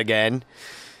bad again.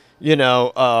 I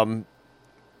don't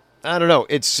know.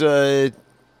 It's, they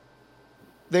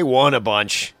won a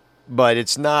bunch, but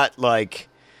it's not, like,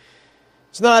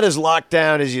 it's not as locked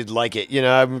down as you'd like it.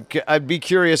 I'd be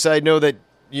curious. I know that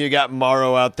you got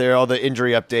Morrow out there, all the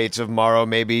injury updates of Morrow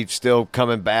maybe still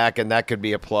coming back, and that could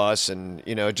be a plus. And,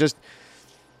 you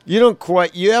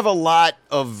have a lot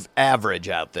of average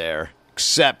out there,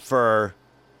 except for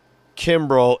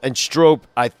Kimbrel and Strop,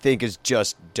 I think is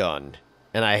just done.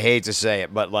 And I hate to say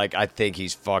it, but, like, I think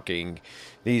he's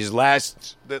these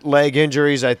last leg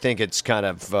injuries, I think it's kind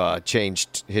of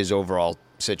changed his overall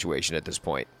situation at this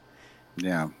point.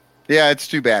 Yeah. Yeah, it's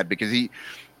too bad because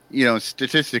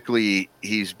statistically,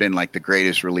 he's been like the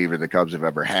greatest reliever the Cubs have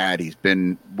ever had. He's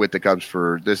been with the Cubs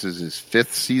this is his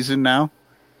 5th season now.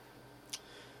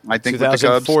 I think with the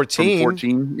Cubs from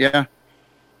 14. Yeah.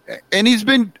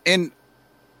 And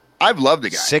I've loved the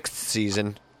guy. 6th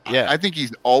season. Yeah. I think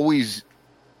he's always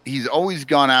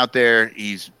gone out there.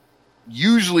 He's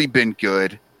usually been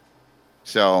good.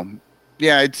 So,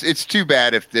 yeah, it's too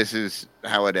bad if this is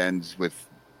how it ends with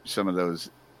some of those.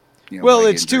 Well,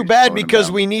 it's too bad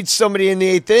because we need somebody in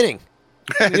the 8th inning.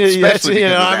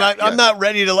 I'm not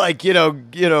ready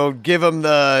to give him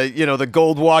the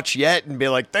gold watch yet and be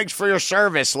like, thanks for your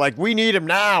service. Like, we need him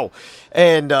now.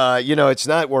 And, it's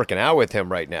not working out with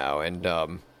him right now.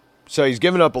 And so he's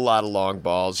giving up a lot of long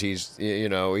balls. He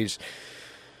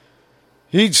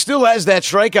still has that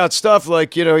strikeout stuff.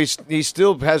 Like, he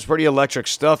still has pretty electric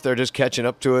stuff. They're just catching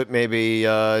up to it. Maybe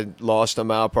lost a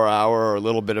mile per hour or a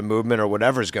little bit of movement or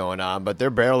whatever's going on. But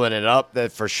they're barreling it up,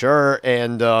 that for sure.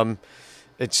 And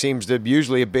it seems to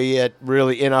usually be at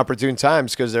really inopportune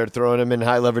times because they're throwing him in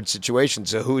high-leverage situations.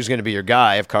 So who's going to be your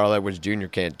guy? If Carl Edwards Jr.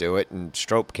 can't do it and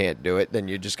Strop can't do it, then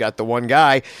you just got the one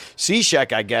guy.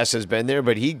 Cishek, I guess, has been there,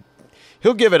 but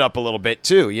he'll give it up a little bit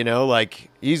too.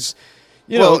 He's...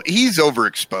 he's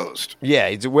overexposed.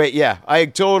 Yeah, I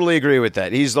totally agree with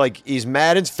that. He's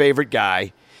Madden's favorite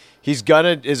guy. His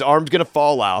arm's gonna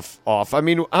fall off. I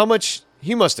mean, how much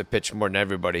he must have pitched more than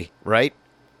everybody, right?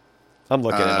 I'm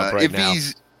looking it up right now.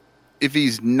 If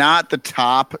he's not the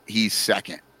top, he's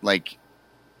second. I'm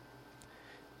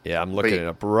looking it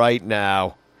up right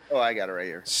now. Oh, I got it right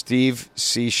here. Steve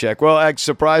Cishek. Well,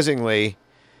 surprisingly,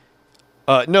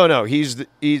 no,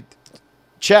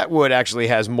 Chatwood actually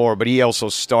has more, but he also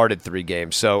started 3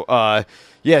 games. So,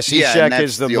 Cishek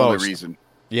is the most. Only reason.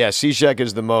 Yeah, Cishek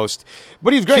is the most.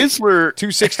 But he's great. Kinsler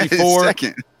 264.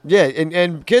 Second. Yeah,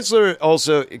 and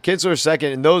Kinsler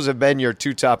second, and those have been your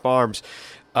 2 top arms.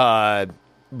 But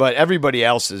everybody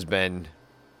else has been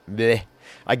bleh.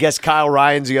 I guess Kyle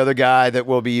Ryan's the other guy that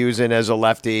we'll be using as a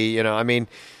lefty.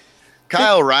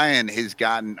 Kyle Ryan has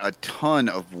gotten a ton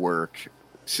of work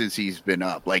since he's been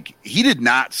up. Like, he did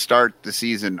not start the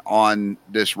season on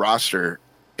this roster,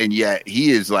 and yet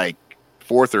he is like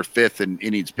 4th or 5th in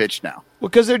innings pitched now. Well,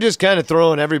 because they're just kind of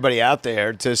throwing everybody out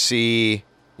there to see,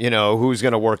 who's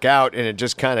going to work out, and it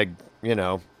just kind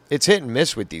of, it's hit and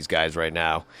miss with these guys right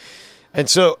now. And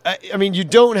so, I mean, you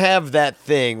don't have that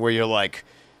thing where you're like,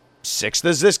 6th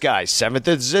is this guy, 7th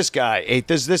is this guy,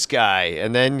 8th is this guy,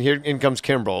 and then here in comes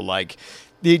Kimbrel. Like,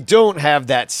 you don't have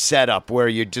that setup where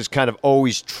you just kind of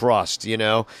always trust,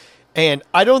 And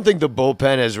I don't think the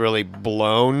bullpen has really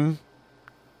blown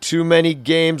too many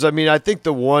games. I mean, I think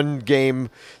the one game,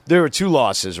 there were 2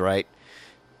 losses, right?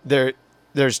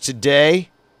 There's today,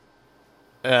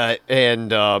 and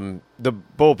the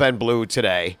bullpen blew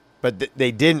today. But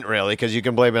they didn't really, because you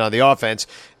can blame it on the offense.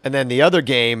 And then the other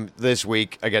game this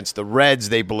week against the Reds,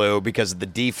 they blew because of the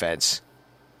defense.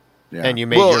 Yeah. And you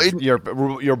made your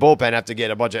bullpen have to get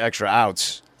a bunch of extra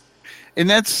outs. And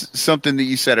that's something that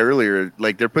you said earlier.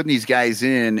 Like, they're putting these guys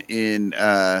in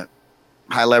high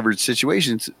leverage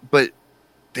situations, but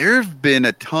there have been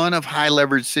a ton of high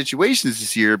leverage situations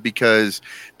this year because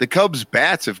the Cubs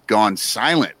bats have gone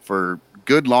silent for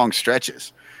good long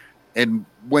stretches. And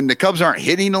when the Cubs aren't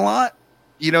hitting a lot,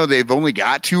 they've only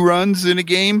got 2 runs in a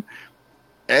game.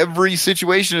 Every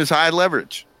situation is high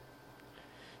leverage.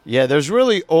 Yeah, there's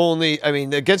really only,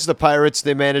 against the Pirates,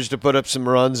 they managed to put up some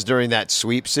runs during that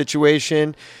sweep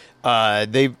situation.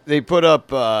 They put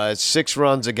up 6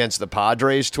 runs against the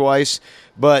Padres twice.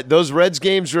 But those Reds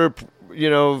games were, you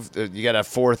got a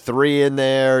 4-3 in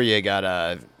there. You got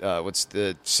a,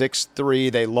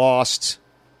 6-3 they lost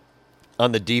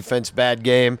on the defense, bad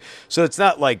game. So it's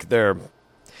not like they're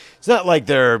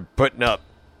putting up.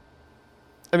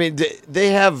 I mean,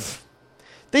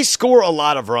 they score a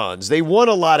lot of runs. They won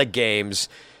a lot of games.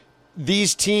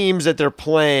 These teams that they're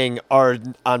playing are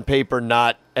on paper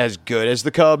not as good as the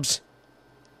Cubs.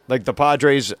 Like, the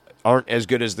Padres aren't as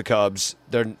good as the Cubs.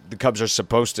 The Cubs are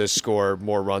supposed to score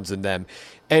more runs than them.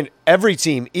 And every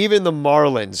team, even the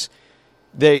Marlins,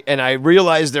 and I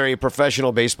realize they're a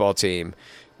professional baseball team,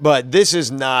 but this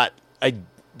is not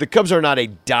the Cubs are not a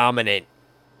dominant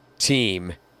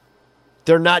team.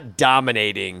 They're not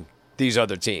dominating these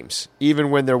other teams,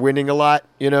 even when they're winning a lot.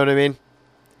 You know what I mean?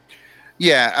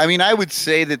 Yeah, I mean, I would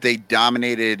say that they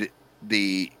dominated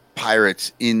the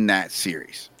Pirates in that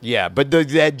series. Yeah, but they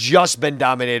had just been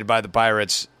dominated by the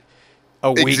Pirates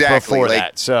a week before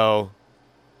that. So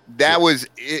that was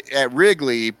at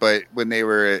Wrigley, but when they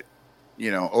were at,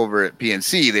 over at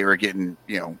PNC, they were getting,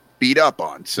 beat up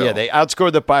on. So yeah, they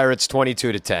outscored the Pirates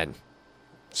 22-10.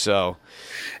 So,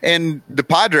 and the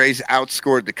Padres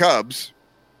outscored the Cubs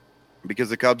because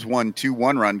the Cubs won 2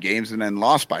 1-run games and then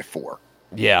lost by 4.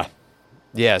 Yeah.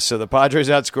 Yeah, so the Padres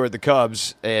outscored the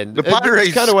Cubs, and the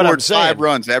Padres kind of what I'm saying. 5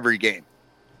 runs every game.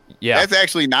 Yeah, that's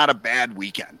actually not a bad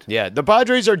weekend. Yeah, the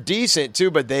Padres are decent too,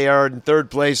 but they are in 3rd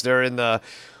place. They're in the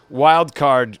wild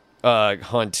card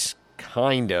hunt,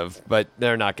 kind of, but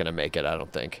they're not going to make it. I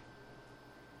don't think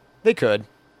they could.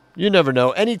 You never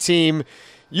know. Any team,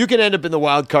 you can end up in the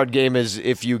wild card game as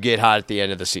if you get hot at the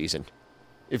end of the season.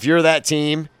 If you're that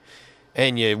team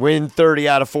and you win 30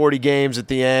 out of 40 games at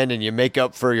the end and you make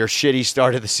up for your shitty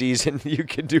start of the season, you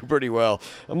can do pretty well.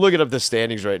 I'm looking up the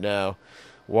standings right now.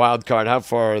 Wild card, how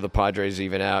far are the Padres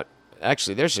even out?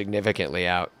 Actually, they're significantly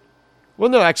out. Well,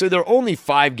 no, actually, they're only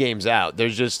 5 games out.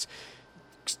 There's just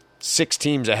 6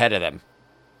 teams ahead of them.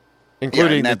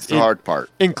 Including that's the hard part.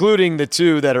 Including the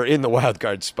 2 that are in the wild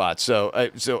card spot. So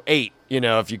 8,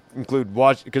 if you include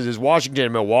because there's Washington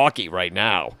and Milwaukee right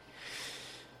now.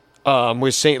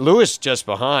 With St. Louis just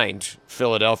behind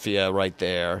Philadelphia right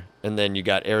there. And then you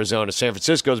got Arizona. San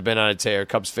Francisco's been on a tear.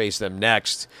 Cubs face them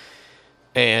next.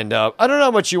 And I don't know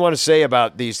how much you want to say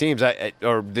about these teams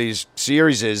or these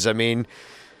series. I mean,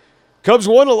 Cubs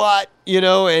won a lot,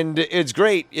 and it's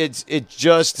great. It's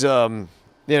just,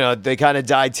 they kind of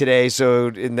died today. So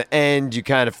in the end, you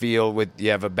kind of feel you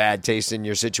have a bad taste in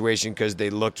your situation because they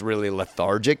looked really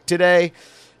lethargic today.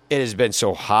 It has been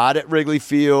so hot at Wrigley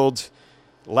Field.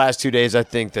 Last 2 days, I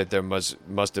think that there must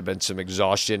have been some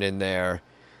exhaustion in there.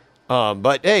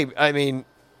 But hey, I mean,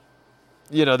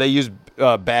 they used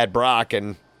bad Brock,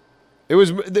 and it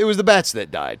was the bats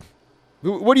that died.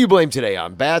 What do you blame today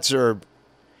on? Bats, or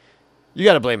you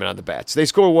got to blame it on the bats? They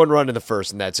score 1 run in the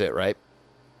first, and that's it, right?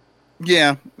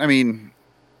 Yeah, I mean,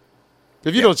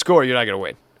 if you don't score, you're not going to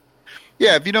win.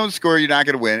 Yeah, if you don't score, you're not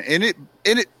going to win, and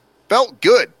it felt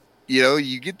good.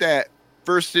 You get that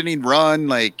first inning run,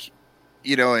 like.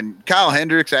 And Kyle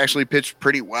Hendricks actually pitched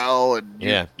pretty well,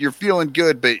 and you're feeling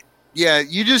good. But, yeah,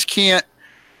 you just can't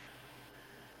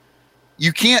 –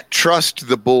 you can't trust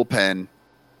the bullpen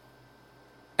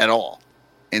at all.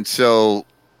 And so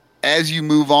as you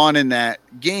move on in that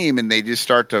game and they just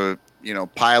start to,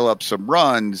 pile up some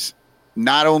runs,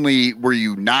 not only were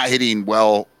you not hitting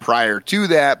well prior to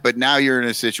that, but now you're in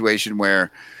a situation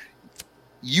where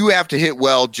you have to hit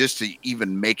well just to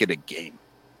even make it a game.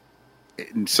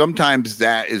 And sometimes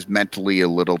that is mentally a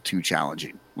little too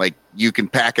challenging. Like, you can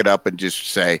pack it up and just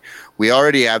say, we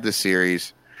already have the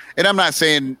series. And I'm not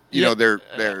saying, they're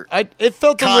it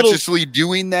felt consciously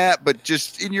doing that, but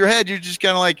just in your head, you're just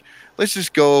kind of like, let's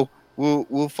just go.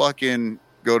 We'll fucking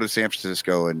go to San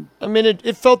Francisco. And I mean,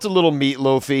 it felt a little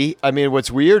meatloafy. I mean,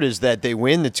 what's weird is that they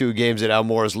win the 2 games that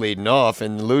Almore's leading off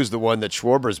and lose the one that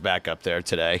Schwarber's back up there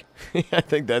today. I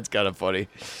think that's kind of funny.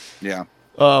 Yeah.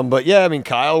 But yeah, I mean,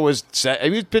 Kyle was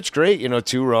he pitched great,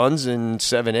 2 runs in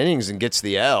 7 innings and gets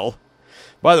the L.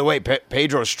 By the way,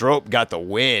 Pedro Strop got the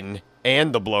win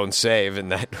and the blown save in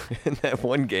that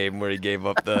one game where he gave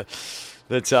up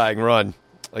the tying run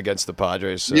against the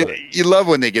Padres. So. Yeah, you love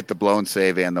when they get the blown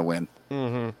save and the win.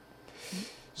 Mm-hmm.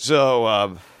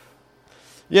 So,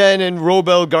 yeah, and then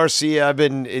Robel Garcia,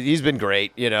 he's been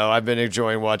great. I've been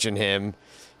enjoying watching him.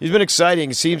 He's been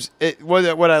exciting.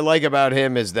 What I like about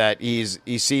him is that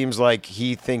he seems like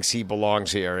he thinks he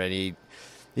belongs here, and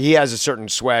he has a certain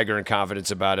swagger and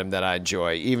confidence about him that I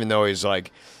enjoy, even though he's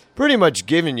like pretty much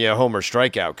giving you a homer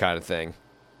strikeout kind of thing.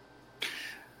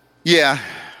 Yeah.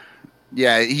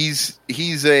 Yeah, he's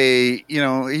a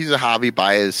Javi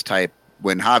Baez type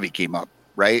when Javi came up,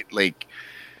 right? Like,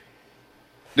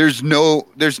 there's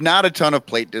not a ton of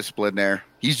plate discipline there.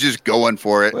 He's just going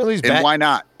for it. Well, why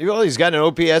not? Well, he's got an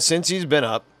OPS since he's been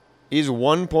up. He's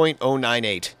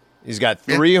 1.098. He's got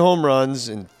 3 home runs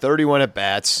and 31 at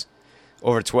bats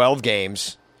over 12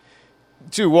 games,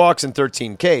 2 walks and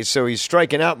 13 Ks. So he's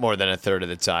striking out more than a third of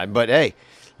the time. But hey,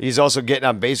 he's also getting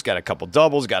on base, got a couple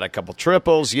doubles, got a couple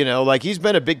triples. Like, he's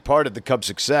been a big part of the Cubs'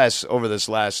 success over this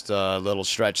last little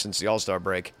stretch since the All-Star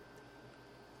break.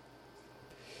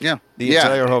 Yeah. The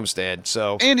entire homestand.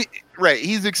 So, and right,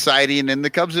 he's exciting, and the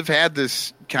Cubs have had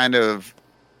this kind of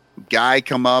guy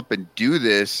come up and do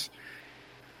this.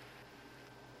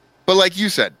 But like you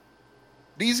said,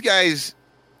 these guys,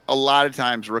 a lot of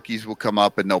times rookies will come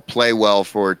up and they'll play well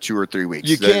for 2 or 3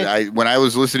 weeks. When I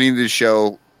was listening to the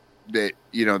show that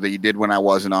that you did when I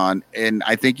wasn't on, and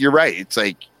I think you're right. It's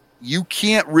like, you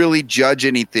can't really judge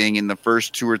anything in the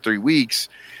first 2 or 3 weeks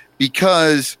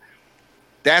because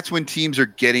that's when teams are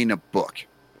getting a book.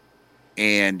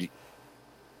 And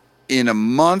in a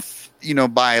month,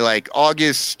 by like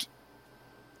August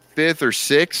 5th or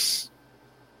 6th,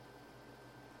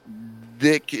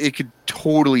 it could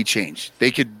totally change.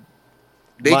 They could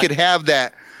have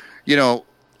that, he's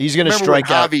going to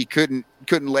strike out. Javi couldn't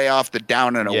lay off the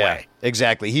down and away.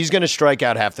 Exactly. He's going to strike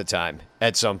out half the time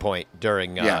at some point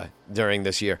during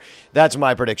this year. That's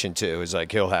my prediction too. Is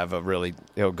like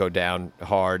he'll go down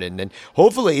hard, and then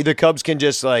hopefully the Cubs can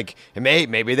just like,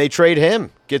 maybe they trade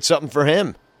him, get something for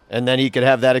him, and then he could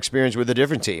have that experience with a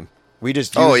different team. We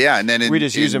just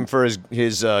use him for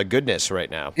his goodness right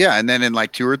now. Yeah, and then in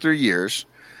like 2 or 3 years,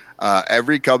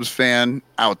 every Cubs fan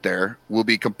out there will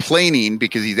be complaining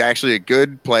because he's actually a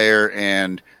good player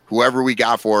and whoever we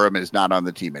got for him is not on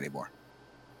the team anymore.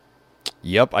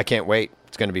 Yep, I can't wait.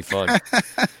 It's going to be fun.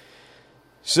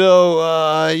 So,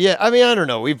 I don't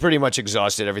know. We've pretty much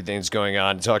exhausted everything that's going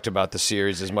on. Talked about the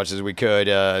series as much as we could.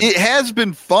 It has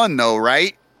been fun, though,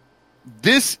 right?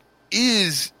 This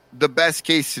is the best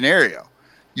case scenario.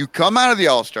 You come out of the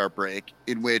All-Star break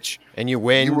in which and you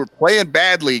win. You were playing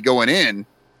badly going in,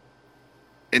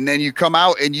 and then you come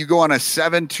out and you go on a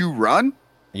 7-2 run?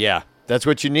 Yeah, that's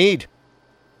what you need.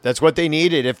 That's what they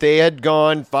needed. If they had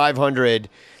gone 500,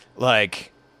 have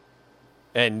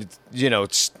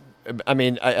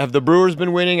the Brewers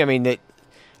been winning? I mean,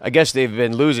 I guess they've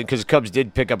been losing because the Cubs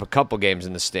did pick up a couple games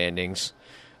in the standings.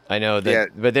 I know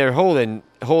that, but they're holding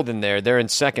there. They're in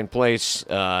second place,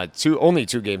 only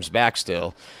 2 games back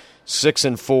still,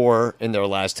 6-4 in their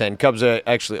last 10. Cubs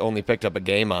actually only picked up a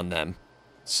game on them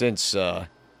since.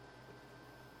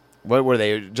 What were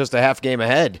they? Just a half game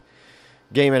ahead.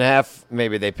 Game and a half,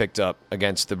 maybe they picked up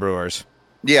against the Brewers.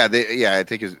 Yeah, I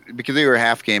think it's because they were a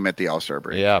half game at the All-Star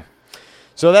break. Yeah.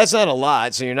 So that's not a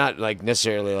lot. So you're not like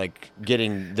necessarily like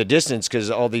getting the distance because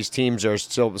all these teams are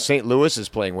still. St. Louis is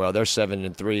playing well. They're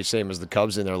 7-3, same as the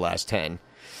Cubs in their last 10.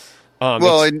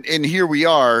 And here we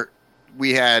are.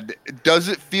 Does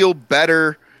it feel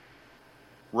better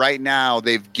right now?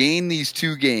 They've gained these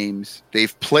 2 games.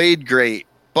 They've played great,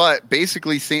 but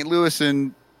basically St. Louis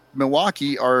and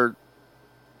Milwaukee are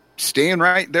staying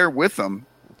right there with them.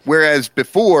 Whereas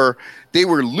before they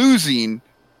were losing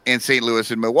and St. Louis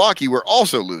and Milwaukee were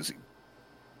also losing.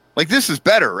 Like, this is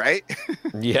better, right?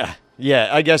 Yeah,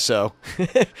 I guess so.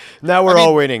 Now we're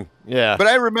all winning. Yeah. But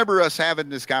I remember us having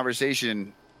this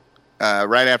conversation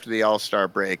right after the All-Star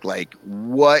break, like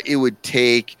what it would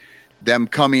take, them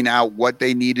coming out, what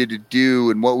they needed to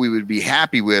do, and what we would be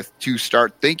happy with to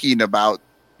start thinking about,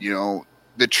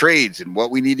 the trades and what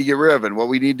we need to get rid of and what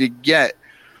we need to get.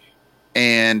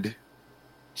 And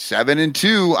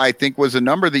 7-2, I think, was a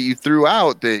number that you threw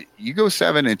out. That you go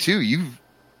 7-2,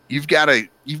 you've got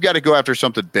to go after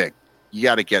something big. You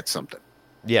got to get something.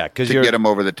 Yeah, because to get them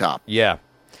over the top. Yeah.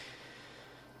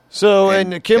 So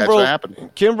and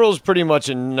Kimbrel's pretty much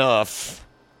enough,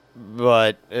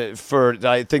 but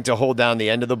I think to hold down the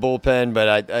end of the bullpen.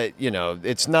 But I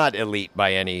it's not elite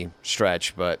by any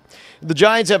stretch. But the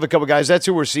Giants have a couple guys. That's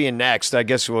who we're seeing next. I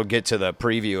guess we'll get to the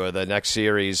preview of the next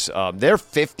series. They're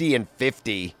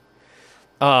 50-50.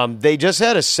 They just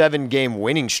had a 7-game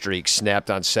winning streak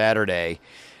snapped on Saturday,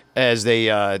 as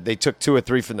they took 2 or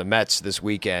 3 from the Mets this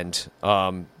weekend.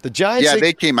 The Giants,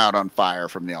 they came out on fire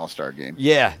from the All-Star game.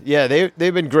 Yeah,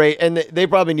 they've been great, and they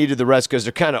probably needed the rest because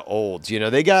they're kind of old.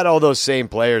 They got all those same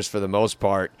players for the most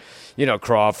part.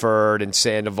 Crawford and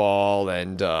Sandoval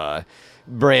and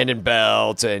Brandon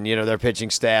Belt, and their pitching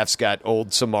staff's got old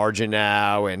Samardzija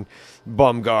now and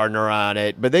Bumgarner on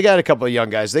it. But they got a couple of young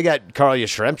guys. They got Carl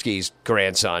Yastrzemski's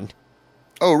grandson.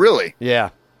 Oh, really? Yeah,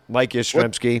 Mike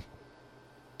Yastrzemski.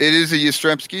 It is a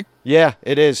Yastrzemski? Yeah,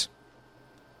 it is.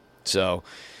 So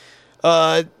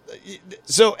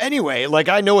anyway, like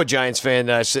I know a Giants fan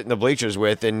that I sit in the bleachers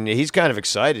with, and he's kind of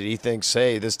excited. He thinks,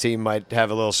 hey, this team might have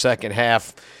a little second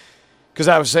half. Because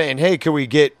I was saying, hey, could we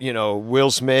get Will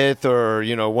Smith or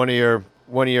one of your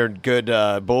good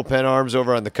bullpen arms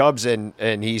over on the Cubs?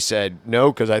 And he said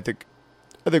no, because I think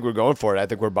we're going for it. I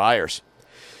think we're buyers.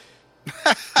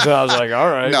 So I was like,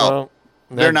 all right, no, well,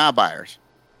 they're not buyers.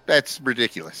 That's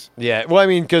ridiculous. Yeah, well, I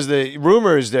mean, because the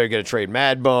rumor is they're going to trade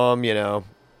Mad Bum, and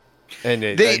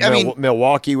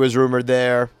Milwaukee was rumored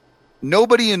there.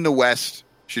 Nobody in the West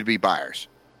should be buyers,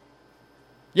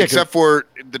 except for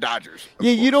the Dodgers.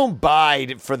 Yeah, you don't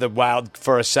buy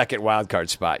for a second wild card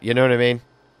spot. You know what I mean?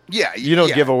 Yeah, you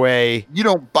don't give away. You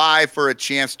don't buy for a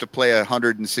chance to play a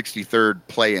 163rd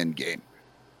play-in game.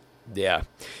 Yeah,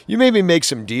 you maybe make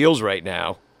some deals right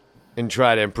now and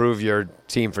try to improve your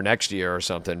team for next year or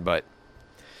something. But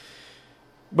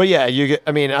yeah,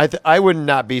 I would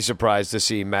not be surprised to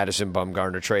see Madison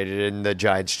Bumgarner traded and the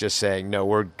Giants just saying, no,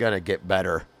 we're going to get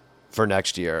better for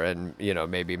next year and,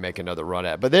 maybe make another run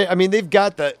at it. But they've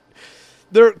got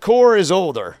their core is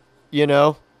older,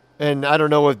 and I don't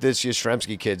know if this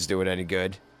Yastrzemski kid's doing any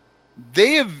good.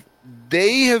 They have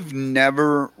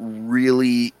never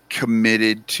really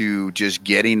committed to just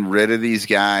getting rid of these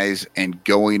guys and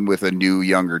going with a new,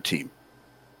 younger team.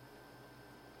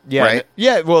 Yeah, right?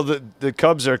 Yeah. Well, the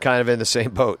Cubs are kind of in the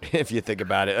same boat if you think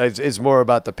about it. It's more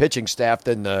about the pitching staff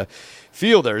than the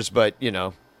fielders, but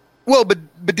Well, but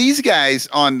these guys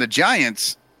on the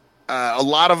Giants, a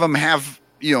lot of them have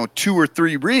 2 or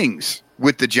 3 rings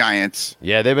with the Giants.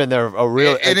 Yeah, they've been there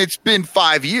and it's been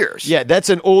 5 years. Yeah, that's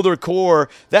an older core.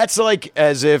 That's like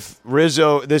as if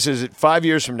Rizzo, this is 5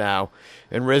 years from now,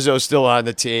 and Rizzo's still on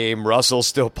the team, Russell's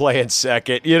still playing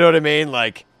second. You know what I mean?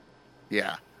 Like,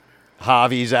 yeah,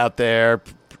 Javi's out there,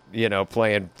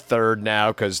 playing third now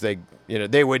because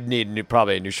they would need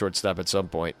probably a new shortstop at some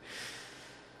point.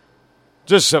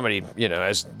 Just somebody,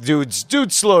 as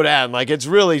dudes slow down. Like, it's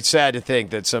really sad to think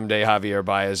that someday Javier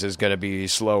Baez is going to be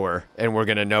slower and we're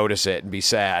going to notice it and be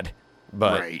sad.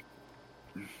 But it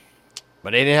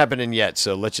ain't happening yet,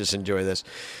 so let's just enjoy this.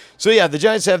 So, yeah, the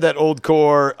Giants have that old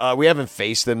core. We haven't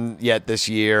faced them yet this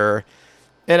year.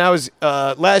 And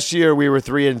last year we were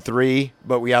 3-3,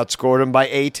 but we outscored them by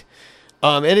 8.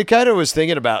 And it kind of was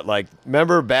thinking about, like,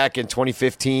 remember back in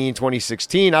 2015,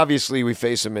 2016, obviously we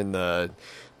faced them in the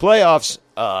playoffs.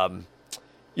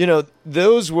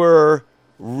 Those were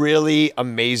really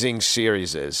amazing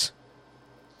series.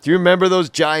 Do you remember those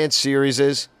Giants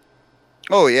series?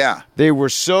 Oh, yeah. They were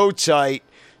so tight,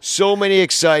 so many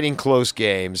exciting close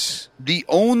games. The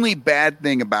only bad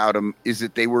thing about them is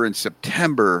that they were in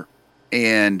September,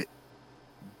 and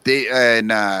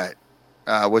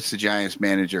what's the Giants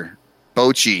manager?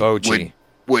 Bochy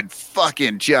would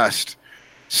fucking just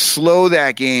slow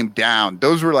that game down.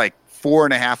 Those were like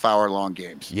 4.5 hour long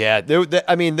games. Yeah, they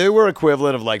were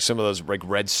equivalent of like some of those like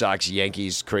Red Sox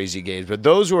Yankees crazy games, but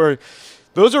those were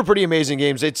pretty amazing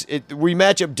games. We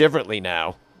match up differently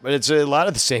now, but it's a lot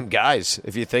of the same guys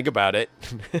if you think about it,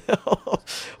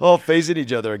 all facing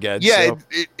each other again. Yeah, so.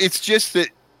 It's just that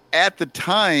at the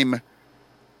time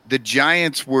the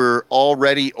Giants were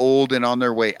already old and on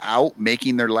their way out,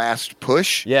 making their last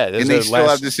push. Yeah, and they still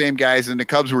have the same guys, and the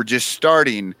Cubs were just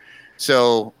starting.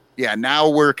 So, yeah, now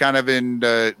we're kind of in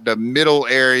the middle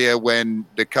area when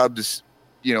the Cubs,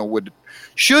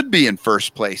 should be in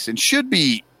first place and should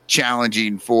be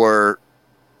challenging for,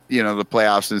 the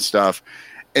playoffs and stuff.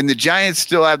 And the Giants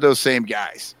still have those same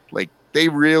guys. Like, they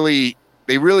really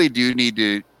do need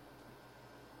to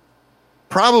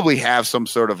probably have some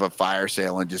sort of a fire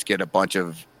sale and just get a bunch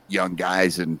of young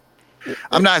guys. And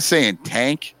I'm not saying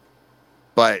tank,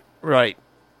 but right.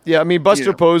 Yeah, I mean,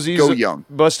 Buster Posey's go young.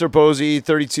 Buster Posey,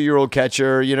 32-year-old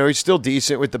catcher. He's still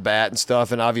decent with the bat and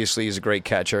stuff, and obviously he's a great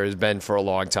catcher. Has been for a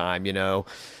long time.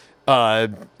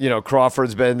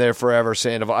 Crawford's been there forever.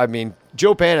 I mean,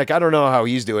 Joe Panik, I don't know how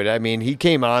he's doing. I mean, he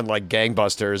came on like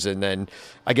gangbusters, and then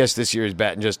I guess this year he's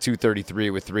batting just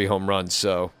 .233 with 3 home runs.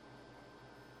 So,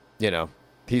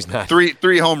 he's not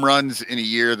three home runs in a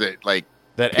year that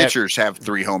pitchers have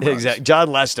 3 home runs. Exactly.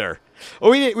 John Lester. Oh,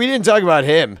 we didn't talk about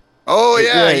him. Oh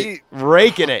yeah,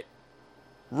 raking it.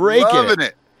 Loving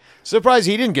it. Surprised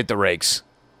he didn't get the rakes.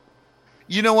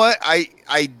 You know what?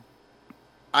 I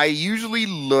usually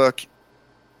look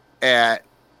at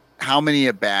how many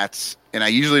at bats, and I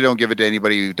usually don't give it to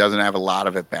anybody who doesn't have a lot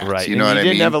of at bats. Right. You know what I mean?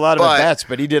 He didn't have a lot of at bats,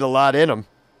 but he did a lot in them.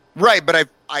 Right, but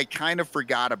I kind of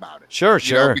forgot about it. Sure.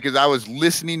 Because I was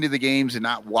listening to the games and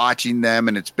not watching them,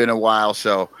 and it's been a while.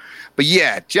 So, but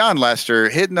yeah, John Lester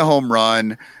hitting the home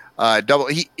run. Double.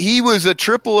 He was a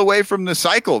triple away from the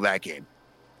cycle that game.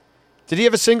 Did he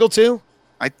have a single too?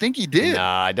 I think he did.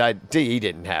 Nah, he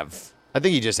didn't have. I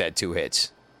think he just had 2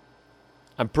 hits.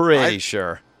 I'm pretty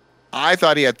sure. I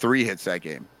thought he had 3 hits that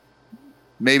game.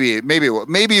 Maybe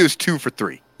it was 2 for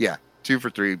 3. Yeah, 2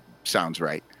 for 3 sounds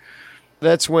right.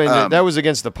 That's when that was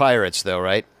against the Pirates, though,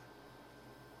 right?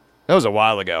 That was a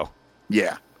while ago.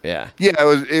 Yeah. Yeah. Yeah.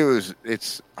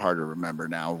 It's hard to remember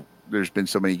now. There's been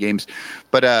so many games,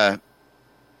 but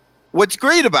what's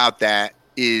great about that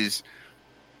is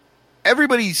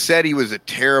everybody said he was a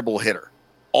terrible hitter,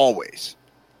 always.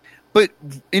 But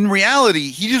in reality,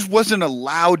 he just wasn't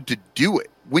allowed to do it.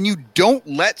 When you don't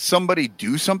let somebody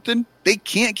do something, they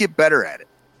can't get better at it.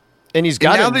 And he's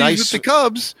got now a that nice. He's with the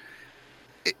Cubs,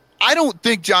 I don't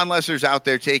think John Lester's out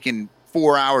there taking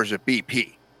 4 hours of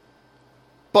BP,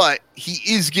 but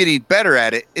he is getting better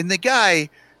at it. And the guy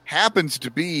happens to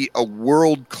be a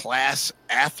world-class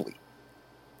athlete.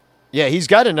 Yeah, he's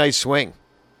got a nice swing.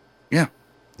 Yeah.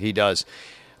 He does.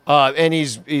 And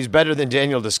he's better than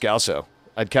Daniel Descalso.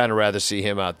 I'd kind of rather see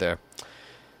him out there.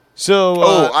 So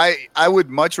I would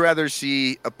much rather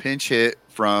see a pinch hit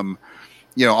from,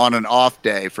 on an off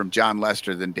day from John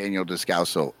Lester than Daniel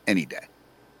Descalso any day.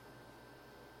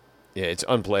 Yeah, it's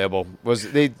unplayable.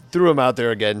 They threw him out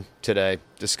there again today,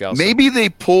 Descalso. Maybe they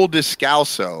pull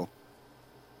Descalso.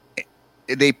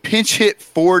 They pinch hit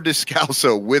for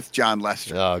Descalso with John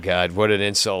Lester. Oh, God, what an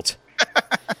insult.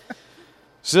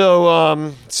 So,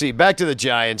 let's see, back to the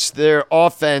Giants. Their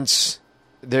offense,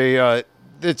 they're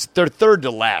third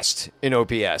to last in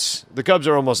OPS. The Cubs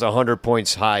are almost 100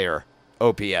 points higher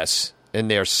OPS, and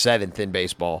they're 7th in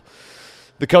baseball.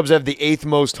 The Cubs have the 8th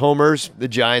most homers. The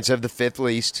Giants have the 5th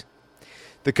least.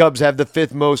 The Cubs have the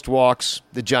 5th most walks.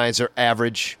 The Giants are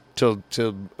average to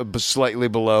slightly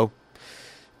below.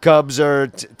 Cubs are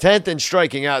 10th in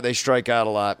striking out. They strike out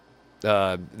a lot.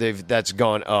 That's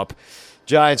gone up.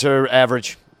 Giants are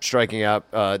average striking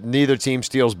out. Neither team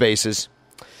steals bases.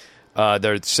 They're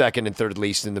 2nd and 3rd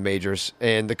least in the majors.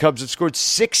 And the Cubs have scored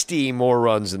 60 more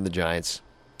runs than the Giants.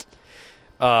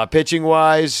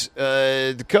 Pitching-wise,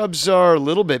 the Cubs are a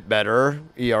little bit better,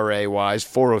 ERA-wise,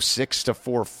 4.06 to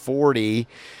 4.40.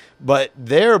 But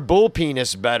their bullpen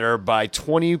is better by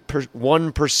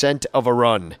 21% of a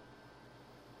run.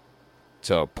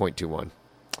 So, 0.21.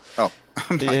 Oh.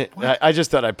 I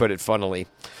just thought I'd put it funnily.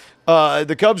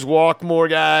 The Cubs walk more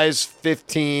guys,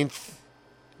 15th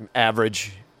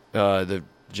average. The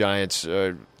Giants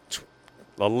are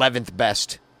 11th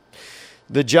best.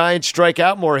 The Giants strike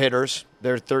out more hitters.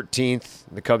 They're 13th.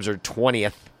 The Cubs are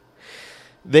 20th.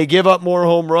 They give up more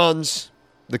home runs.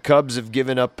 The Cubs have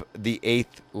given up the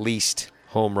 8th least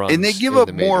home runs. And they give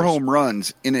up more home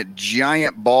runs in a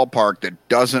giant ballpark that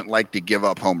doesn't like to give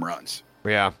up home runs.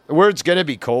 Yeah, where it's going to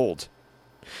be cold.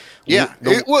 Yeah,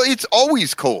 it's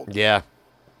always cold. Yeah.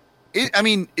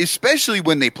 Especially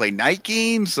when they play night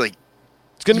games, like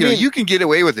it's going to be. You can get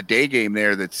away with a day game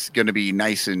there that's going to be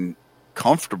nice and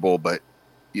comfortable, but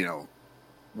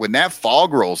when that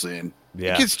fog rolls in,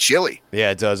 it gets chilly. Yeah,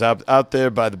 it does. Out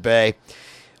there by the bay.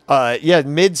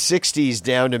 Mid 60s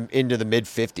down into the mid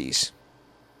 50s.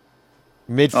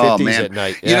 Mid-50s at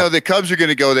night. Yeah. You know, the Cubs are going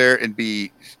to go there and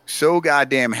be so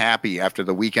goddamn happy after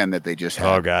the weekend that they just had.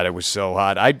 Oh, God, it was so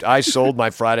hot. I sold my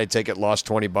Friday ticket, lost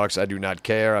 $20. I do not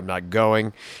care. I'm not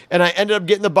going. And I ended up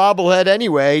getting the bobblehead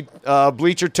anyway.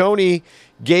 Bleacher Tony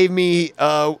gave me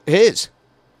his.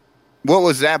 What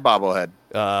was that bobblehead?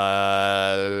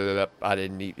 I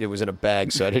didn't eat. It was in a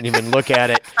bag, so I didn't even look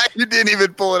at it. You didn't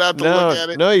even pull it out to look at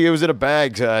it? No, it was in a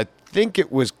bag. I think it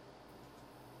was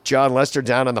John Lester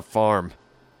down on the farm.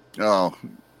 Oh,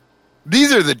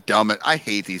 these are the dumbest. I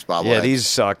hate these bobbleheads. Yeah, these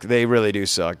suck. They really do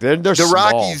suck. They're the small.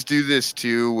 Rockies do this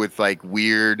too with like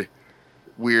weird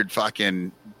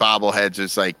fucking bobbleheads.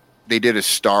 It's like they did a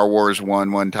Star Wars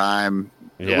one time,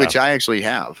 which I actually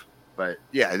have. But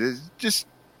yeah,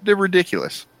 they're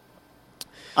ridiculous.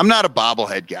 I'm not a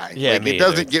bobblehead guy. Yeah, it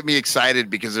doesn't get me excited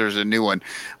because there's a new one.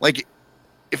 Like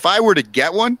if I were to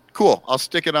get one, cool. I'll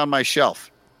stick it on my shelf.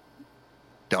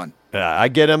 Done. I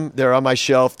get them. They're on my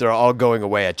shelf. They're all going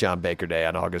away at John Baker Day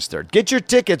on August 3rd. Get your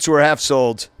tickets. We're half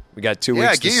sold. We got 2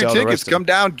 weeks to sell. Yeah, get your tickets. Come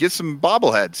down. Get some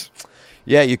bobbleheads.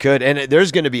 Yeah, you could. And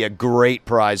there's going to be a great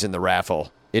prize in the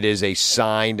raffle. It is a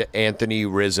signed Anthony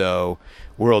Rizzo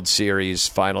World Series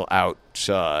final out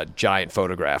giant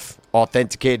photograph.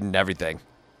 Authenticated and everything.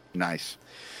 Nice.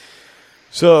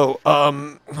 So,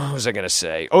 what was I going to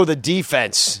say? Oh, the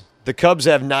defense. The Cubs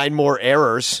have 9 more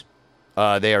errors.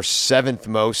 They are 7th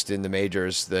most in the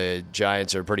majors. The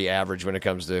Giants are pretty average when it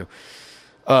comes to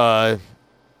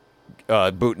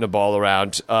booting the ball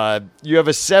around. You have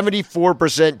a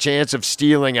 74% chance of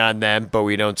stealing on them, but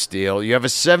we don't steal. You have a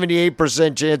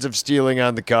 78% chance of stealing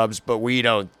on the Cubs, but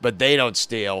they don't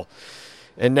steal.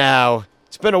 And now,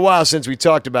 it's been a while since we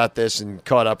talked about this and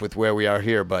caught up with where we are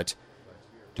here, but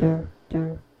I'm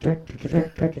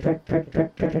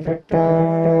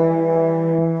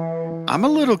a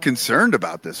little concerned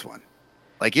about this one.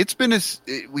 Like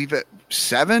we've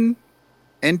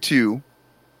 7-2.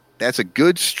 That's a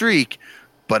good streak,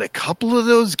 but a couple of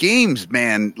those games,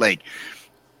 man. Like,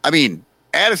 I mean,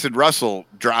 Addison Russell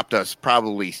dropped us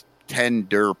probably 10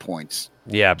 DER points.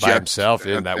 Yeah, by himself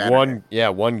in that one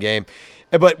game.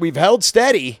 But we've held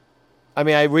steady. I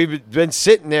mean, we've been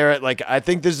sitting there at I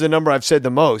think this is the number I've said the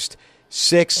most.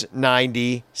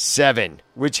 697,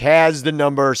 which has the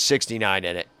number 69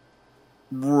 in it.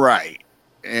 Right.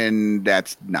 And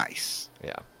that's nice.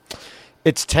 Yeah.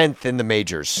 It's 10th in the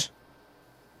majors.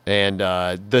 And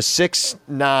the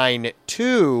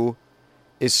 692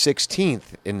 is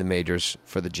 16th in the majors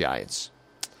for the Giants.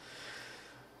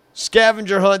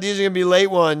 Scavenger hunt. These are going to be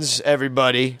late ones,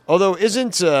 everybody. Although, is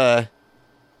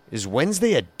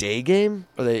Wednesday a day game?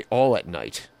 Or are they all at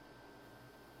night?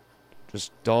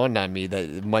 Just dawned on me that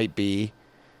it might be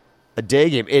a day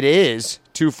game. It is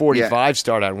 2:45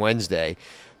 start on Wednesday,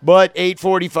 but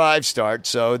 8:45 start.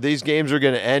 So these games are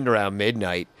going to end around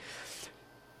midnight.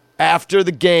 After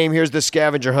the game, here's the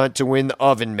scavenger hunt to win the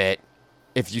oven mitt.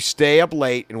 If you stay up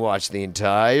late and watch the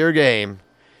entire game,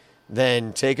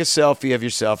 then take a selfie of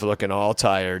yourself looking all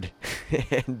tired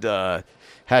and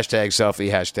hashtag selfie,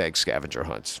 hashtag scavenger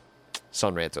hunts.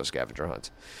 Son Ranto scavenger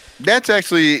hunts. That's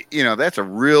actually, that's a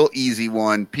real easy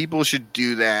one. People should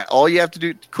do that. All you have to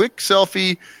do, quick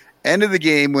selfie, end of the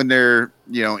game when they're,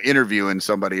 interviewing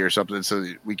somebody or something so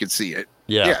that we can see it.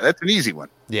 Yeah, that's an easy one.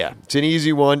 Yeah, it's an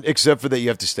easy one, except for that you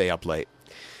have to stay up late.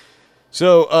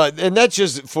 So, and that's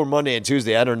just for Monday and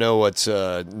Tuesday. I don't know what's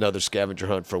another scavenger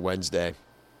hunt for Wednesday.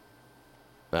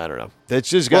 I don't know. That's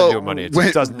just got to do it Monday.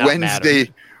 It does not matter.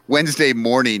 Wednesday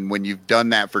morning when you've done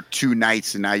that for 2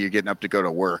 nights and now you're getting up to go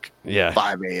to work. Yeah.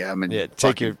 5 a.m. and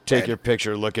take your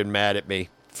picture looking mad at me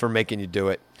for making you do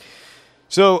it.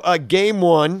 So game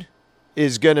 1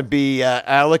 is going to be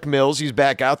Alec Mills. He's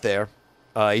back out there.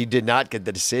 He did not get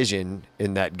the decision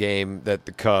in that game that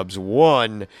the Cubs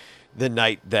won the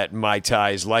night that Mai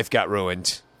Tai's life got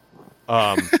ruined.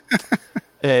 But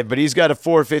he's got a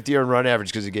 450 earned run average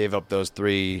because he gave up those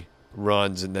 3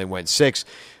 runs and then went 6.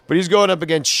 But he's going up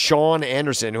against Sean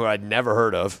Anderson, who I'd never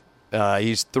heard of.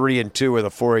 He's 3-2 with a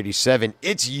 487.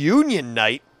 It's Union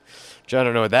night, which I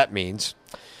don't know what that means.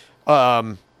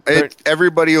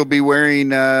 Everybody will be wearing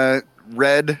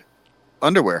red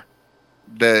underwear.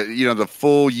 The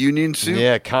full Union suit.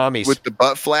 Yeah, commies. With the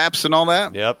butt flaps and all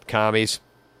that. Yep, commies.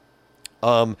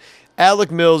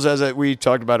 Alec Mills, as we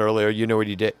talked about earlier, you know what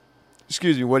he did.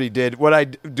 Excuse me, what he did. What I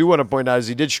do want to point out is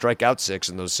he did strike out 6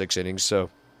 in those 6 innings,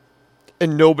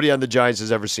 and nobody on the Giants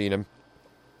has ever seen him.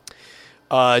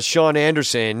 Sean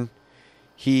Anderson,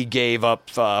 he gave up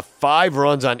 5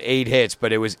 runs on 8 hits,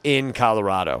 but it was in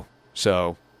Colorado.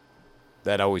 So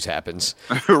that always happens.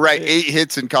 Right, 8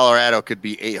 hits in Colorado could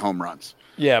be 8 home runs.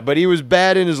 Yeah, but he was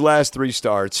bad in his last 3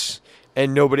 starts.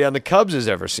 and nobody on the Cubs has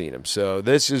ever seen him. So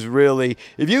this is really,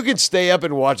 if you can stay up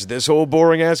and watch this whole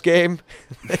boring-ass game,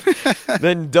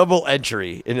 then double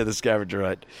entry into the scavenger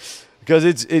hunt. Because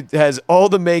it has all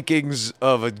the makings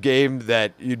of a game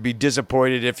that you'd be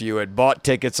disappointed if you had bought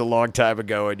tickets a long time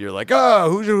ago and you're like, oh,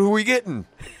 who are we getting?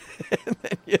 And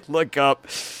then you look up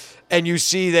and you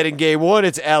see that in game one,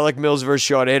 it's Alec Mills versus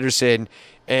Sean Anderson,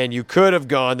 and you could have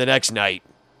gone the next night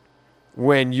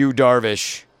when Yu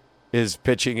Darvish is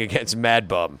pitching against Mad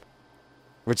Bum,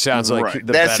 which sounds like that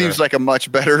better. Seems like a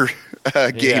much better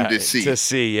game to see. To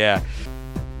see, yeah.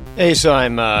 Hey, so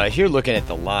I'm here looking at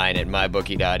the line at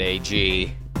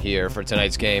mybookie.ag here for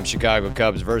tonight's game, Chicago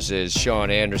Cubs versus Sean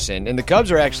Anderson. And the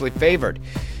Cubs are actually favored.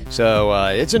 So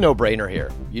it's a no-brainer here.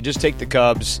 You just take the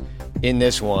Cubs in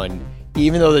this one.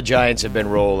 Even though the Giants have been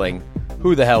rolling,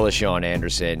 who the hell is Sean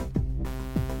Anderson?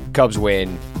 Cubs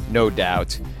win, no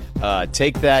doubt.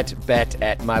 Take that bet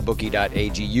at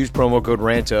mybookie.ag. Use promo code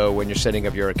Ranto when you're setting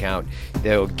up your account.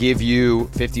 They'll give you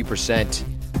 50%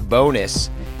 bonus.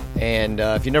 And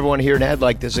if you never want to hear an ad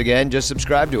like this again, just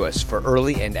subscribe to us for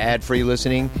early and ad-free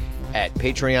listening at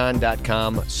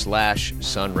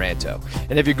patreon.com/sunranto.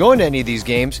 And if you're going to any of these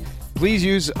games, please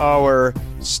use our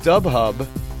StubHub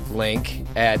link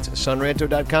at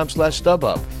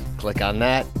sunranto.com/StubHub. Click on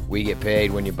that. We get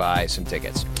paid when you buy some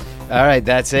tickets. All right,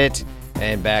 that's it.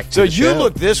 And back to the show. So you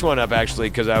looked this one up, actually,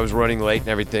 because I was running late and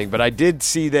everything, but I did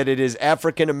see that it is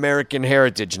African American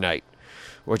Heritage Night,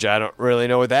 which I don't really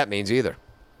know what that means either.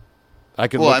 I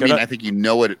think you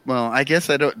know what. Well, I guess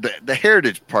I don't. The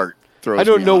heritage part throws me I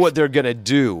don't know off. what they're going to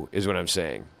do, is what I'm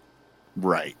saying.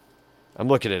 Right. I'm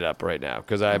looking it up right now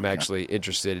because I'm actually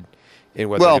interested in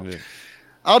what they're going to do.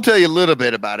 I'll tell you a little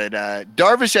bit about it.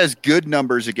 Darvish has good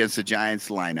numbers against the Giants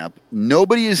lineup.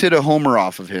 Nobody has hit a homer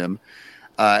off of him.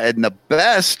 And the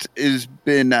best has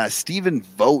been Stephen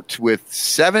Vogt with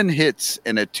 7 hits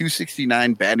and a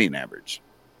 .269 batting average.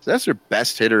 So that's their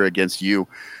best hitter against you.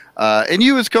 And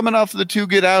you is coming off of the 2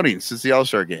 good outings since the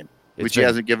All-Star game, which he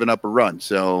hasn't given up a run.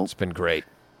 So it's been great.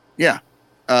 Yeah.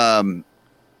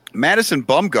 Madison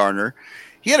Bumgarner,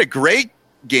 he had a great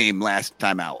game last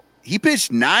time out. He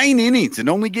pitched 9 innings and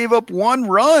only gave up 1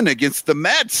 run against the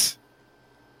Mets.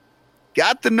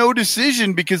 Got the no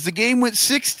decision because the game went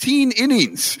 16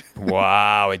 innings.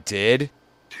 Wow, it did?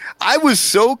 I was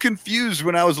so confused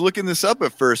when I was looking this up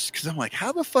at first because I'm like,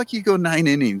 how the fuck you go 9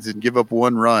 innings and give up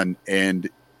 1 run and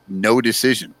no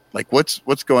decision? Like, what's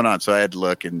going on? So I had to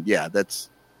look, and yeah,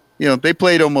 that's, they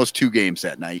played almost 2 games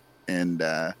that night, and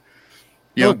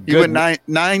he went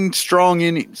 9 strong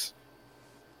innings.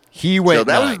 He went. So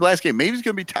that was his last game. Maybe he's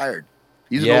gonna be tired.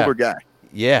 He's an older guy.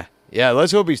 Yeah.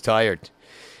 Let's hope he's tired.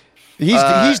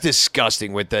 He's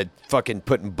disgusting with the fucking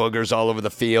putting boogers all over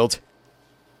the field.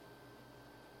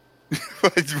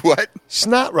 What?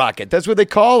 Snot rocket. That's what they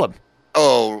call him.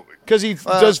 Oh, because he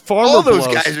does farmer all those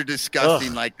blows. Guys are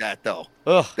disgusting like that, though.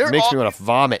 Ugh, it makes me want to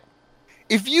vomit.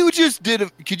 If you just did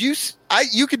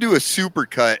you could do a super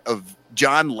cut of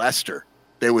John Lester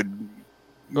that would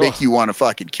make you want to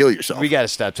fucking kill yourself. We got to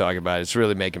stop talking about it. It's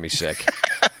really making me sick.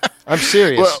 I'm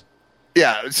serious. Well,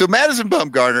 yeah. So Madison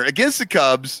Bumgarner against the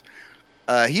Cubs,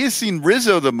 he has seen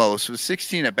Rizzo the most with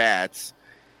 16 at bats.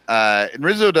 And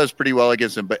Rizzo does pretty well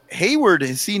against him, but Hayward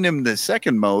has seen him the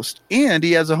second most, and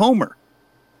he has a homer.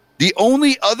 The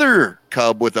only other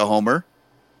Cub with a homer,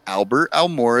 Albert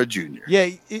Almora Jr. Yeah,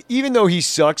 even though he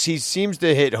sucks, he seems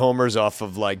to hit homers off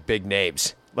of, like, big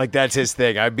names. Like, that's his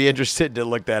thing. I'd be interested to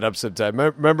look that up sometime.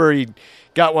 Remember he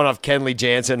got one off Kenley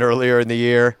Jansen earlier in the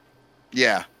year?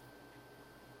 Yeah.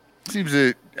 Seems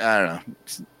to, I don't know.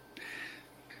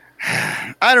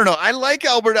 I don't know. I like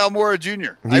Albert Almora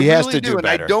Jr. He has to do better. And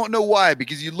I don't know why,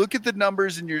 because you look at the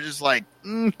numbers and you're just like,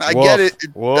 I get it.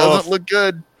 It doesn't look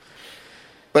good.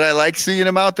 But I like seeing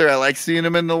him out there. I like seeing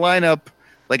him in the lineup.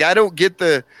 Like, I don't get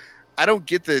the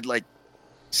like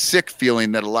sick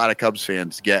feeling that a lot of Cubs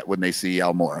fans get when they see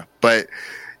Almora. But,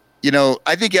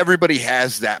 I think everybody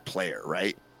has that player,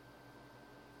 right?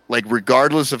 Like,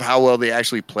 regardless of how well they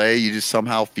actually play, you just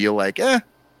somehow feel like, I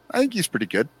think he's pretty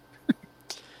good.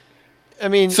 I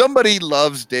mean, somebody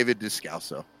loves David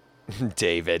Descalso.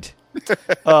 David.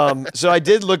 So I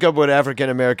did look up what African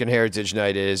American Heritage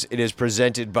Night is. It is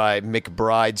presented by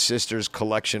McBride Sisters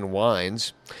Collection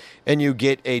Wines, and you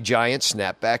get a giant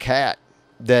snapback hat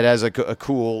that has a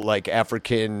cool, like,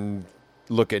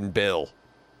 African-looking bill.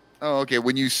 Oh, okay.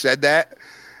 When you said that,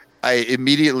 I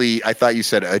thought you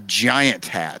said a giant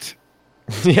hat.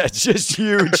 Yeah, it's just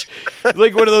huge.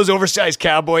 Like one of those oversized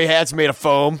cowboy hats made of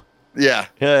foam.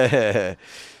 Yeah.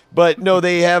 But no,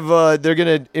 they have. They're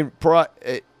gonna.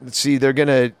 Let's see. They're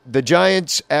gonna. The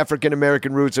Giants' African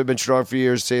American roots have been strong for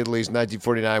years, to say the least.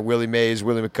 1949, Willie Mays,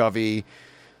 Willie McCovey.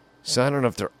 So I don't know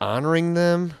if they're honoring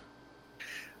them.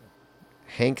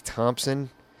 Hank Thompson.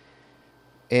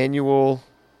 Annual.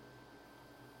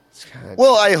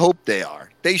 Well, I hope they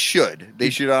are. They should. They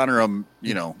should honor them.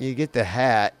 You know. You get the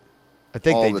hat. I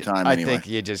think all the time. Anyway. I think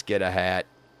you just get a hat.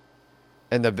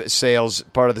 And the sales,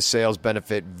 part of the sales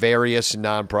benefit various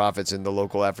nonprofits in the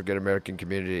local African American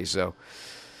community. So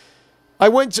I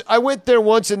went there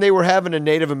once and they were having a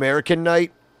Native American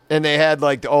night and they had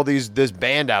like all this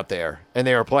band out there and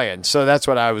they were playing. So that's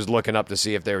what I was looking up to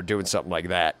see if they were doing something like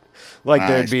that. Like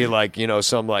there'd be like,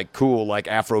 some like cool like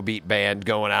Afrobeat band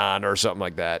going on or something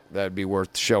like that. That'd be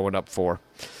worth showing up for.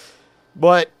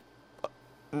 But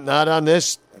not on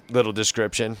this little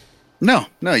description. No,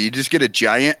 you just get a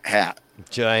giant hat.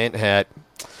 Giant hat.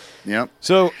 Yep.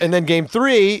 So, and then game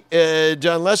 3,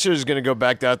 John Lester is going to go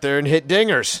back out there and hit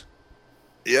dingers.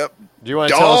 Yep. Do you want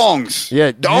to tell us?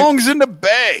 Yeah. Dongs in the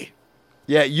bay.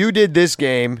 Yeah, you did this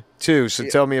game too, so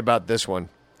tell me about this one.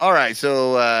 All right,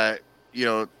 so,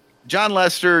 John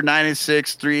Lester,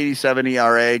 9-6, 387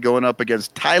 ERA, going up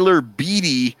against Tyler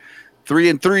Beatty,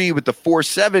 3-3 with the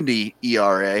 470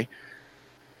 ERA.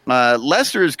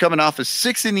 Lester is coming off a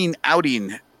 6-inning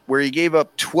outing where he gave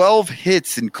up 12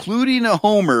 hits, including a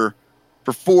homer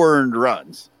for 4 earned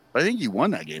runs. But I think he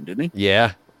won that game, didn't he?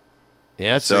 Yeah.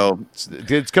 Yeah. So it's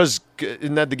because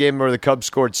isn't that the game where the Cubs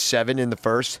scored 7 in the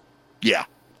first? Yeah.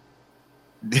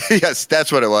 Yes, that's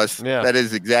what it was. Yeah. That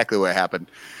is exactly what happened.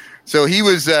 So he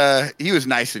was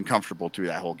nice and comfortable through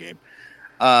that whole game.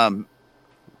 And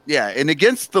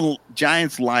against the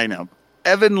Giants lineup,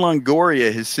 Evan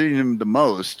Longoria has seen him the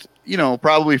most,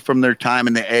 probably from their time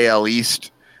in the AL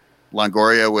East.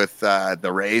 Longoria with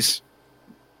the Rays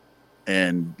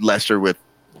and Lester with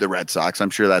the Red Sox. I'm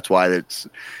sure that's why it's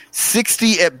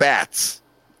 60 at-bats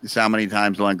is how many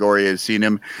times Longoria has seen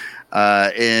him.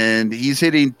 And he's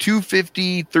hitting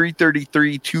 250,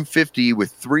 333, 250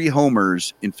 with 3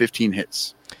 homers in 15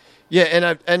 hits.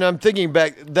 Yeah, and I'm thinking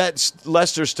back, that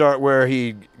Lester start where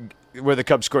the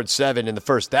Cubs scored 7 in the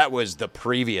first, that was the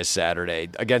previous Saturday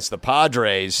against the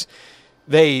Padres.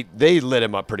 They lit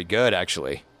him up pretty good,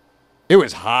 actually. It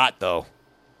was hot though.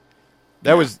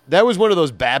 That was one of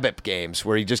those BABIP games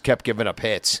where he just kept giving up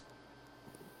hits.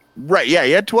 Right. Yeah,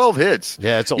 he had 12 hits.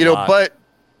 Yeah, it's a lot. But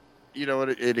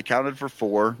it accounted for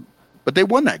 4, but they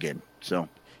won that game. So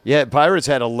yeah, Pirates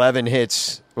had 11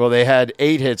 hits. Well, they had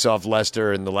 8 hits off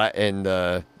Lester in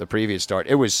the previous start.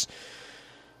 It was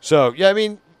so. Yeah, I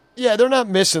mean, yeah, they're not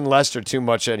missing Lester too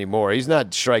much anymore. He's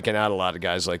not striking out a lot of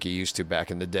guys like he used to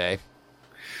back in the day.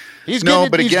 He's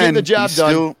getting the job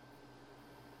done.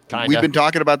 We've been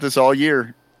talking about this all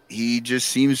year. He just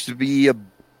seems to be a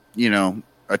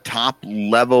top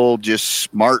level, just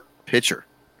smart pitcher.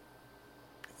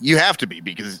 You have to be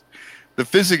because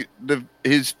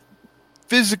his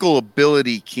physical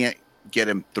ability can't get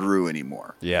him through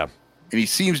anymore. Yeah. And he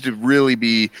seems to really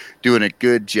be doing a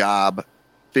good job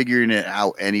figuring it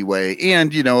out anyway.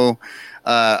 And,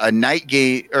 a night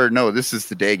game – or no, this is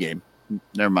the day game.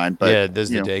 Never mind. But, yeah, this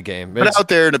is the day game. But out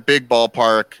there in a big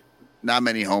ballpark, not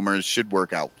many homers, should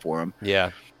work out for him.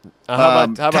 Yeah. How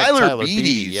about Tyler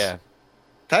Beatty's? Yeah.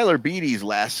 Tyler Beatty's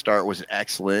last start was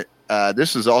excellent.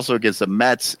 This was also against the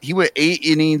Mets. He went 8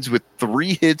 innings with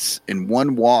 3 hits and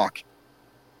 1 walk.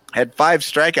 Had 5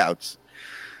 strikeouts.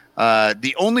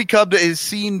 The only Cub that has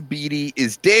seen Beatty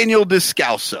is Daniel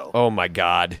Descalso. Oh, my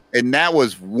God. And that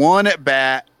was 1 at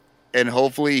bat, and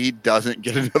hopefully he doesn't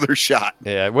get another shot.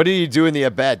 Yeah. What did he do in the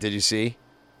at bat? Did you see?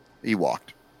 He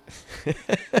walked. He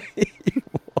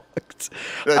walked.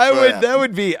 That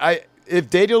would be if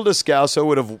Daniel Descalso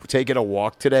would have taken a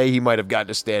walk today, he might have gotten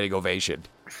a standing ovation.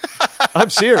 I'm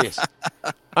serious.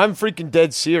 I'm freaking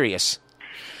dead serious.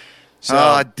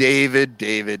 So, David.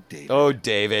 Oh,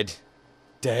 David.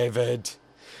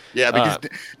 Yeah, because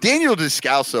Daniel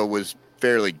Descalso was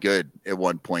fairly good at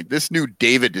one point. This new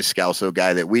David Descalso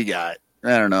guy that we got,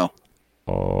 I don't know.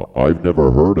 I've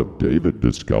never heard of David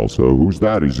Descalso. Who's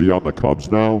that? Is he on the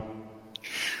Cubs now?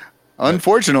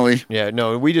 Unfortunately. Yeah,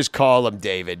 no, we just call him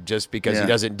David just because he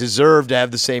doesn't deserve to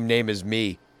have the same name as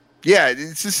me. Yeah,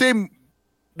 it's the same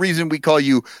reason we call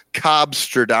you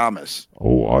Cobstradamus.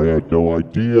 Oh, I had no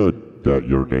idea that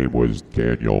your name was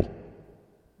Danny.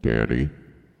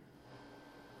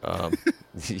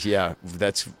 Yeah,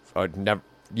 that's never.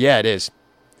 Yeah, it is.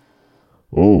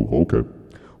 Oh, okay.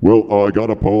 Well, I got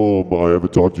a poem. I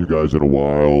haven't talked to you guys in a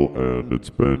while, and it's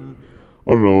been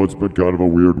kind of a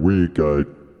weird week. I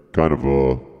kind of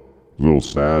a little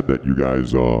sad that you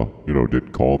guys,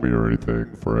 didn't call me or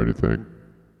anything for anything.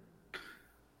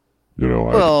 I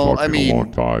haven't talked to you in a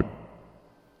long time.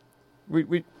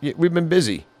 We've been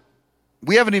busy.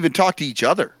 We haven't even talked to each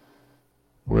other.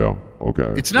 Well,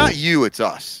 okay. It's not you, it's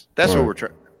us. That's what we're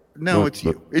trying. No, it's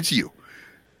you. It's you.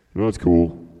 No, that's cool.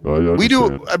 We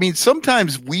do. I mean,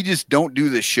 sometimes we just don't do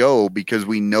the show because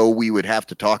we know we would have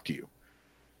to talk to you.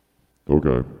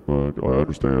 Okay, I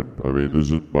understand. I mean,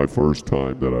 this is my first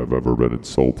time that I've ever been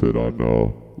insulted on a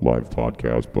live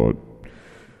podcast, but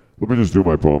let me just do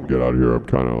my poem and get out of here. I'm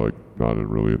kind of not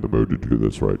really in the mood to do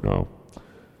this right now.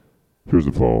 Here's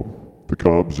the poem. The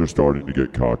Cubs are starting to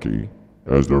get cocky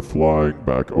as they're flying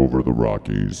back over the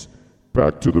Rockies,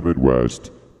 back to the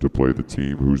Midwest to play the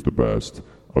team who's the best,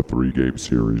 a 3-game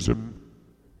series, and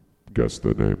guess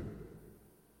the name.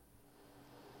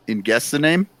 And guess the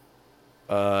name?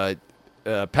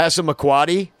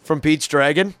 Passamaquoddy from Pete's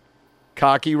Dragon.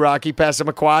 Cocky Rocky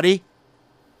Passamaquoddy.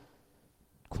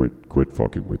 Quit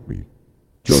fucking with me.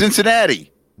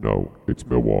 Cincinnati. No, it's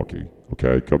Milwaukee.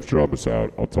 Okay, Cubs drop us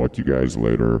out. I'll talk to you guys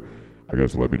later. I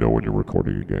guess let me know when you're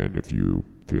recording again if you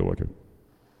feel like it.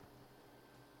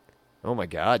 Oh my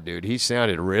God, dude, he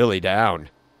sounded really down.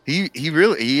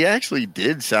 He actually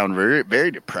did sound very,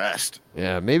 very depressed.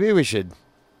 Yeah, maybe we should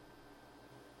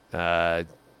get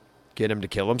him to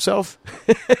kill himself.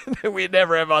 We'd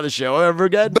never have on the show ever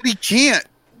again. But he can't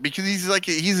because he's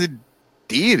a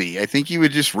deity. I think he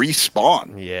would just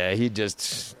respawn. Yeah, he'd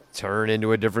just turn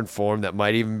into a different form that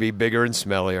might even be bigger and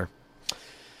smellier.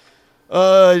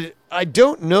 I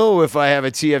don't know if I have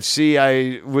a TFC.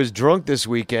 I was drunk this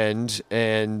weekend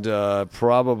and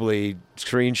probably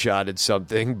screenshotted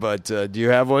something, but do you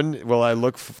have one? Will I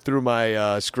look through my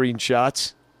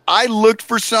screenshots? I looked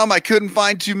for some. I couldn't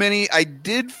find too many. I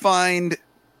did find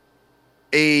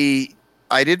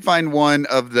one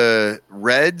of the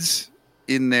Reds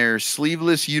in their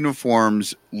sleeveless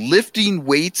uniforms lifting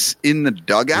weights in the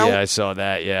dugout. Yeah, I saw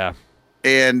that, yeah.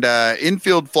 And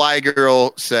infield fly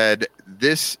girl said,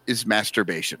 "This is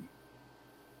masturbation."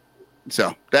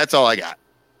 So that's all I got.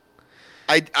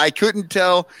 I couldn't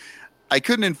tell. I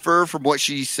couldn't infer from what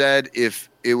she said if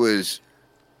it was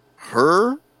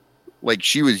her, like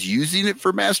she was using it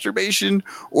for masturbation,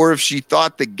 or if she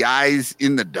thought the guys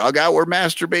in the dugout were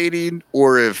masturbating,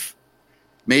 or if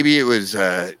maybe it was,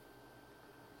 I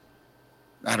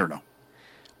don't know.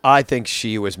 I think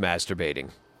she was masturbating.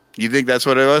 You think that's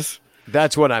what it was?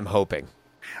 That's what I'm hoping.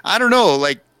 I don't know.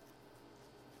 Like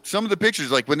some of the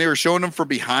pictures, like when they were showing them from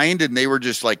behind and they were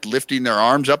just like lifting their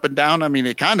arms up and down. I mean,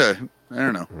 it kind of, I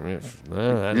don't know.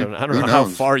 I don't know how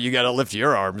far you got to lift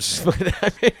your arms.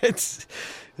 I mean, it's.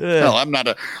 Well, I'm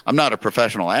not a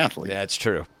professional athlete. That's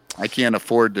true. I can't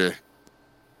afford to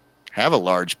have a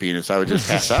large penis. I would just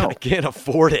pass out. I can't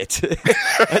afford it.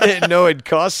 I didn't know it'd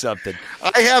cost something.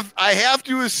 I have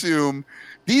to assume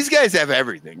these guys have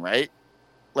everything, right?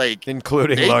 Like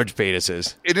including large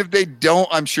penises. And if they don't,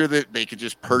 I'm sure that they could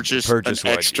just purchase an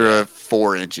extra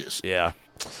 4 inches. Yeah.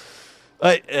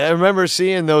 I remember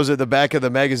seeing those at the back of the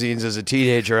magazines as a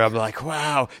teenager. I'm like,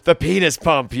 wow, the penis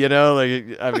pump, you know?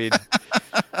 Like, I mean,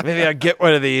 maybe I'll get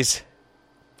one of these.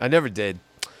 I never did.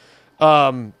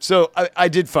 So I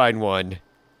did find one,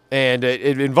 and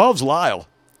it involves Lyle.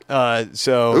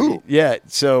 So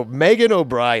Megan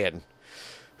O'Brien,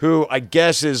 who I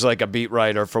guess is like a beat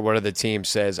writer for one of the teams,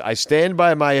 says, "I stand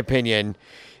by my opinion.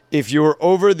 If you're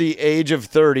over the age of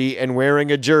 30 and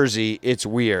wearing a jersey, it's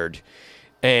weird."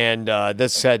 And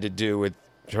this had to do with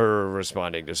her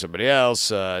responding to somebody else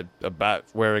about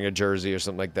wearing a jersey or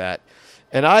something like that.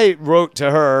 And I wrote to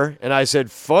her and I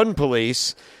said, "Fun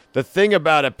police. The thing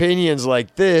about opinions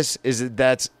like this is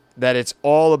that it's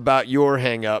all about your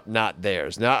hang up, not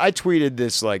theirs." Now I tweeted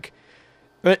this like,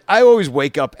 I always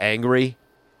wake up angry,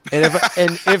 and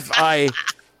if I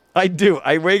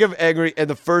wake up angry, and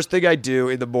the first thing I do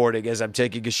in the morning as I'm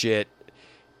taking a shit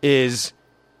is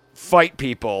fight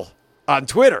people on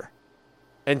Twitter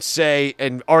and say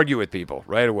and argue with people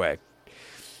right away.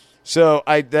 So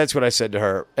that's what I said to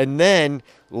her. And then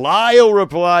Lyle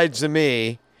replied to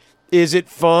me, "Is it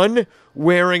fun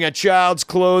wearing a child's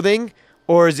clothing,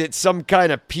 or is it some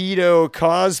kind of pedo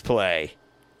cosplay?"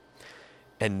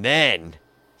 And then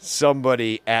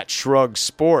somebody at Shrug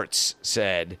Sports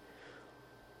said,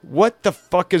 "What the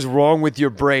fuck is wrong with your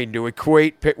brain to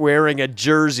equate wearing a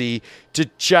jersey to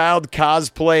child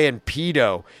cosplay and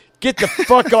pedo? Get the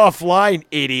fuck offline,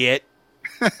 idiot."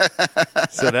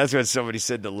 So that's what somebody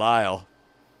said to Lyle.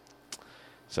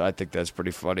 So I think that's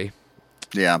pretty funny.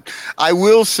 Yeah. I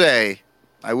will say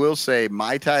I will say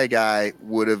my tie guy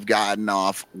would have gotten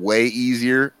off way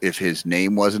easier if his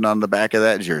name wasn't on the back of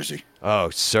that jersey. Oh,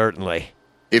 certainly.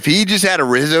 If he just had a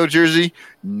Rizzo jersey,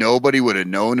 nobody would have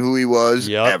known who he was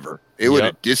ever. It would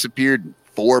have disappeared in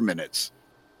 4 minutes.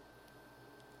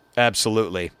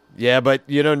 Absolutely. Yeah, but,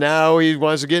 now he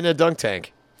wants to get in a dunk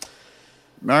tank.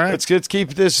 All right. Let's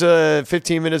keep this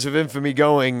 15 minutes of infamy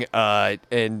going.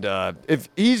 And if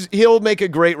he'll make a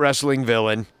great wrestling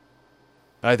villain.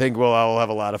 I think I'll have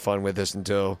a lot of fun with this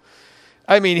until...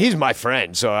 I mean, he's my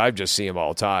friend, so I just see him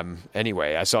all the time.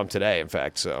 Anyway, I saw him today, in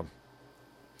fact, so...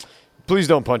 Please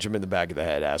don't punch him in the back of the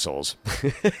head, assholes.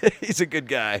 He's a good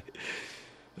guy.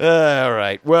 All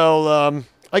right. Well,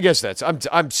 I guess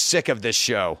I'm sick of this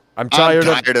show. I'm tired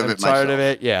of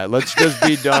it. Yeah, let's just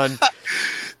be done.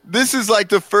 This is like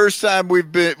the first time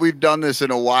we've done this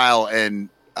in a while, and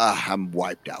I'm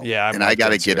wiped out. Yeah, and I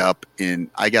got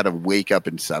to wake up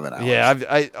in 7 hours.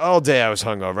 Yeah, all day I was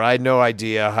hungover. I had no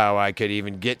idea how I could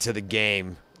even get to the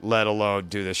game, let alone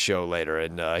do this show later.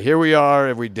 And here we are,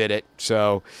 and we did it.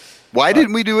 So. Why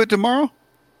didn't we do it tomorrow?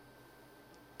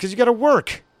 Because you got to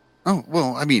work. Oh,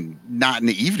 well, I mean, not in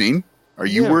the evening. Are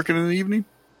you working in the evening?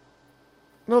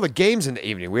 No, the game's in the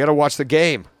evening. We got to watch the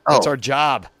game. That's our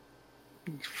job.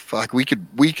 Fuck, we could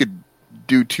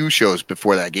do 2 shows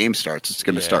before that game starts. It's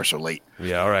going to start so late.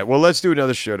 Yeah, all right. Well, let's do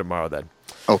another show tomorrow then.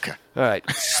 Okay. All right.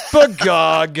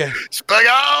 Spagog.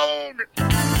 Spagog!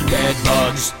 Bed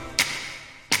bugs.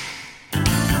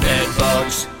 Bed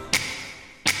bugs.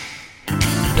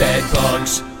 Bed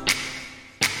bugs.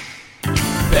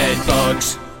 Bed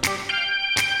bugs.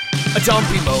 A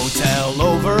dumpy motel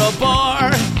over a bar.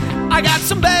 I got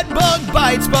some bed bug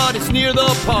bites, but it's near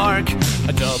the park.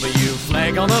 A W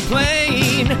flag on the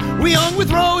plane. We hung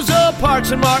with Rosa Parks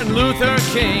and Martin Luther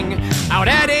King. Out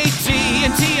at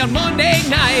AT&T on Monday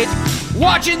night.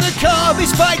 Watching the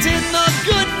Cubbies fight in the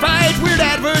good fight. Weird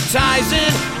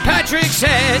advertising. Patrick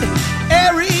said,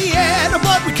 Arietta,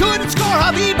 but we couldn't score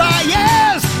Javi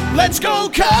Baez. Let's go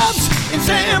Cubs in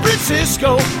San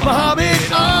Francisco.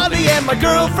 Muhammad Ali and my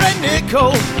girlfriend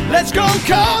Nicole. Let's go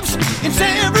Cubs in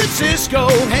San Francisco.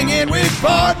 Hanging with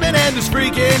Bartman and this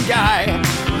freaking guy.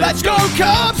 Let's go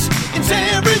Cubs in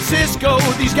San Francisco.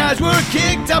 These guys were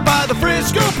kicked out by the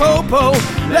Frisco Popo.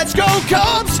 Let's go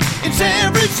Cubs in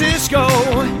San Francisco.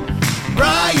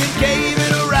 Bryant gave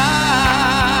it a ride.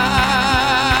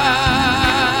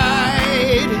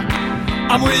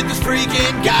 I'm with this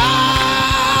freaking guy.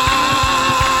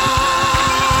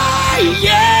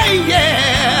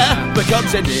 Yeah. The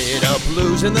Cubs ended up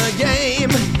losing the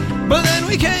game, but then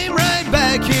we came right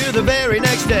back here the very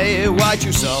next day. Why'd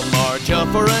you some march up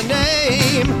for a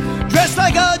name? Dressed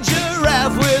like a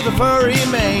giraffe with a furry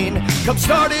mane. Cubs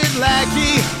started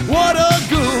lackey, what a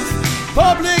goof.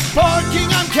 Public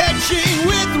parking I'm catching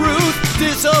with Ruth.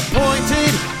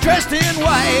 Disappointed, dressed in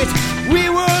white. We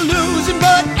were losing,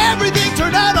 but everything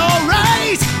turned out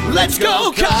alright. Let's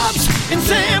go Cubs in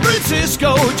San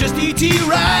Francisco. Just E.T.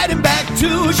 riding back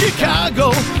to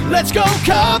Chicago. Let's go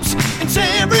Cubs in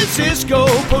San Francisco.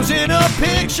 Posing a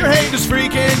picture, hey, this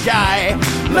freaking guy.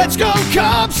 Let's go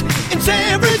Cubs in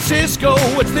San Francisco.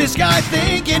 What's this guy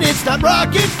thinking? It's not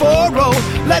Rocket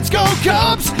 4-0. Let's go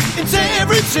Cubs in San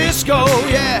Francisco,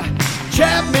 yeah.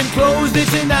 Chapman closed it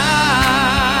tonight.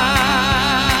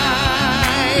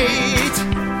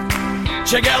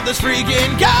 Check out this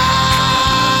freaking guy.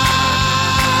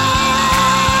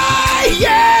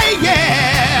 Yeah.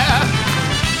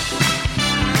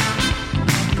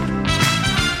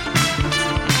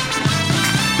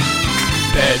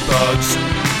 Bed bugs.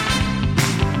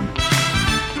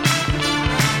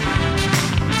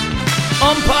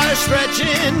 Umpire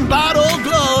stretching, bottle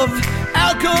glove.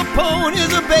 Al Capone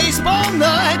is a baseball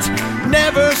nut.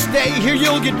 Never stay here,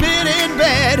 you'll get bit in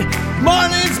bed.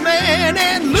 Marlin's man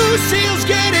and Lucille's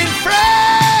getting fresh.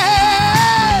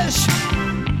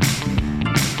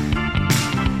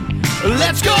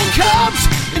 Let's go Cubs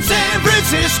in San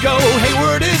Francisco.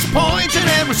 Hayward is pointing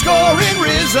and we're scoring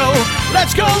Rizzo.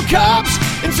 Let's go Cubs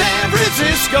in San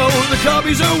Francisco. The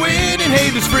Cubbies are winning,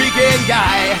 hey, this freaking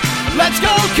guy. Let's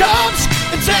go Cubs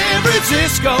in San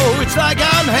Francisco. It's like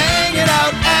I'm hanging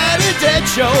out at a dead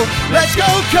show. Let's go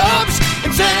Cubs in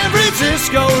San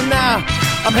Francisco. Now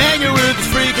I'm hanging with this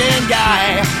freaking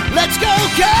guy. Let's go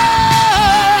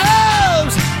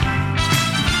Cubs.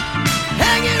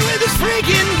 Hanging with this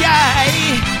freaking guy.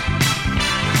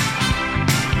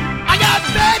 I got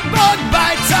bed bug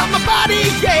bites on my body,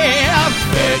 yeah.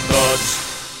 Bed bugs.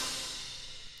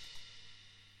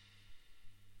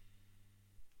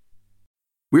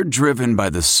 We're driven by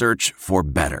the search for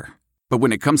better. But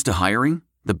when it comes to hiring,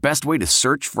 the best way to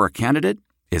search for a candidate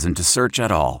isn't to search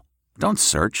at all. Don't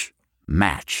search.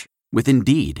 Match with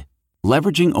Indeed.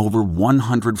 Leveraging over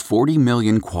 140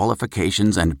 million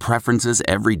qualifications and preferences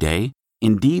every day,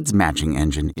 Indeed's matching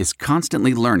engine is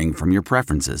constantly learning from your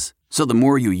preferences. So the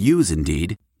more you use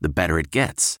Indeed, the better it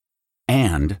gets.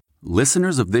 And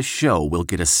listeners of this show will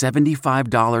get a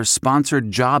 $75 sponsored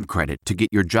job credit to get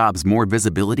your jobs more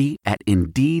visibility at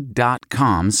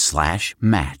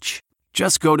Indeed.com/match.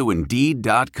 Just go to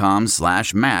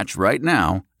Indeed.com/match right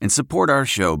now and support our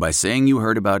show by saying you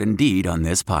heard about Indeed on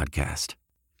this podcast.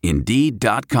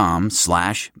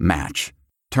 Indeed.com/match.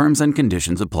 Terms and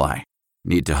conditions apply.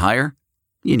 Need to hire?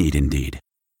 You need Indeed.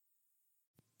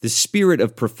 The spirit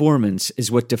of performance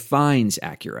is what defines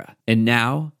Acura, and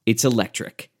now it's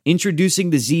electric. Introducing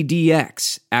the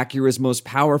ZDX, Acura's most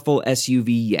powerful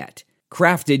SUV yet.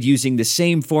 Crafted using the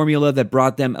same formula that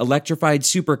brought them electrified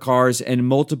supercars and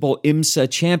multiple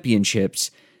IMSA championships,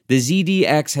 the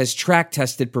ZDX has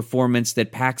track-tested performance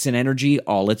that packs an energy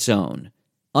all its own.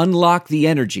 Unlock the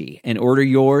energy and order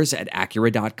yours at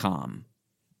Acura.com.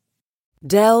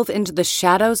 Delve into the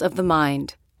shadows of the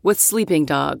mind with Sleeping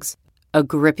Dogs, a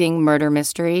gripping murder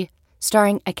mystery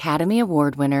starring Academy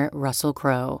Award winner Russell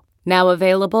Crowe. Now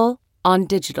available on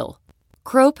digital.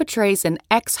 Crowe portrays an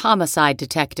ex-homicide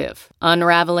detective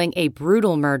unraveling a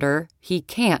brutal murder he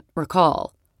can't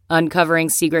recall. Uncovering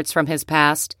secrets from his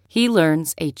past, he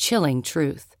learns a chilling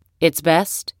truth. It's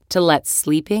best to let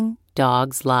sleeping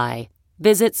dogs lie.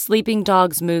 Visit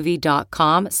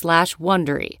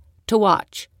sleepingdogsmovie.com/Wondery to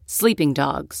watch Sleeping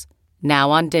Dogs, now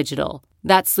on digital.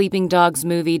 That's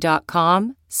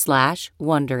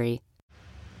sleepingdogsmovie.com/Wondery.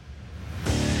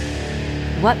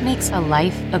 What makes a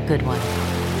life a good one?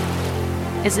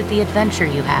 Is it the adventure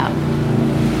you have?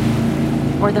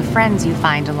 Or the friends you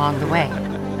find along the way?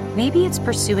 Maybe it's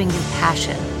pursuing your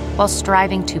passion while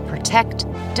striving to protect,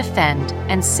 defend,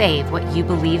 and save what you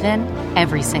believe in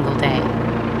every single day.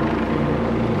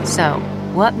 So,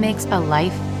 what makes a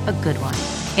life a good one?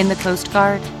 In the Coast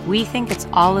Guard, we think it's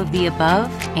all of the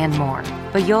above and more,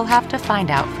 but you'll have to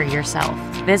find out for yourself.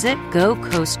 Visit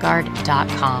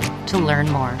gocoastguard.com to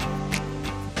learn more.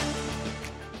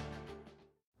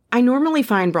 I normally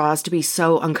find bras to be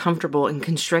so uncomfortable and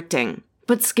constricting,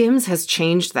 but Skims has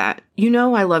changed that. You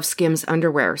know I love Skims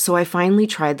underwear, so I finally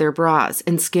tried their bras,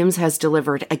 and Skims has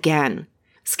delivered again.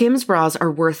 Skims bras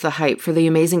are worth the hype for the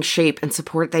amazing shape and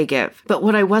support they give, but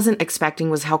what I wasn't expecting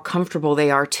was how comfortable they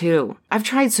are too. I've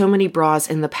tried so many bras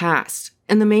in the past,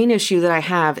 and the main issue that I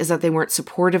have is that they weren't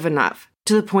supportive enough,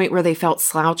 to the point where they felt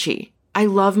slouchy. I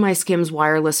love my Skims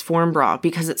wireless form bra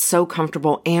because it's so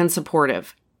comfortable and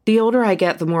supportive. The older I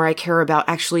get, the more I care about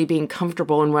actually being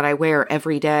comfortable in what I wear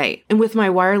every day. And with my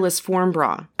wireless form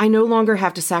bra, I no longer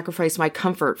have to sacrifice my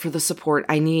comfort for the support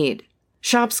I need.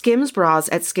 Shop Skims bras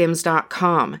at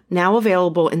skims.com, now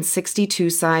available in 62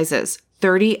 sizes,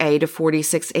 30A to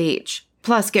 46H.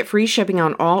 Plus, get free shipping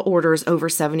on all orders over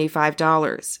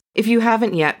 $75. If you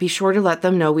haven't yet, be sure to let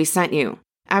them know we sent you.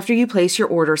 After you place your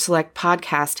order, select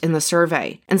podcast in the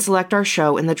survey and select our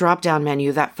show in the drop-down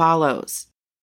menu that follows.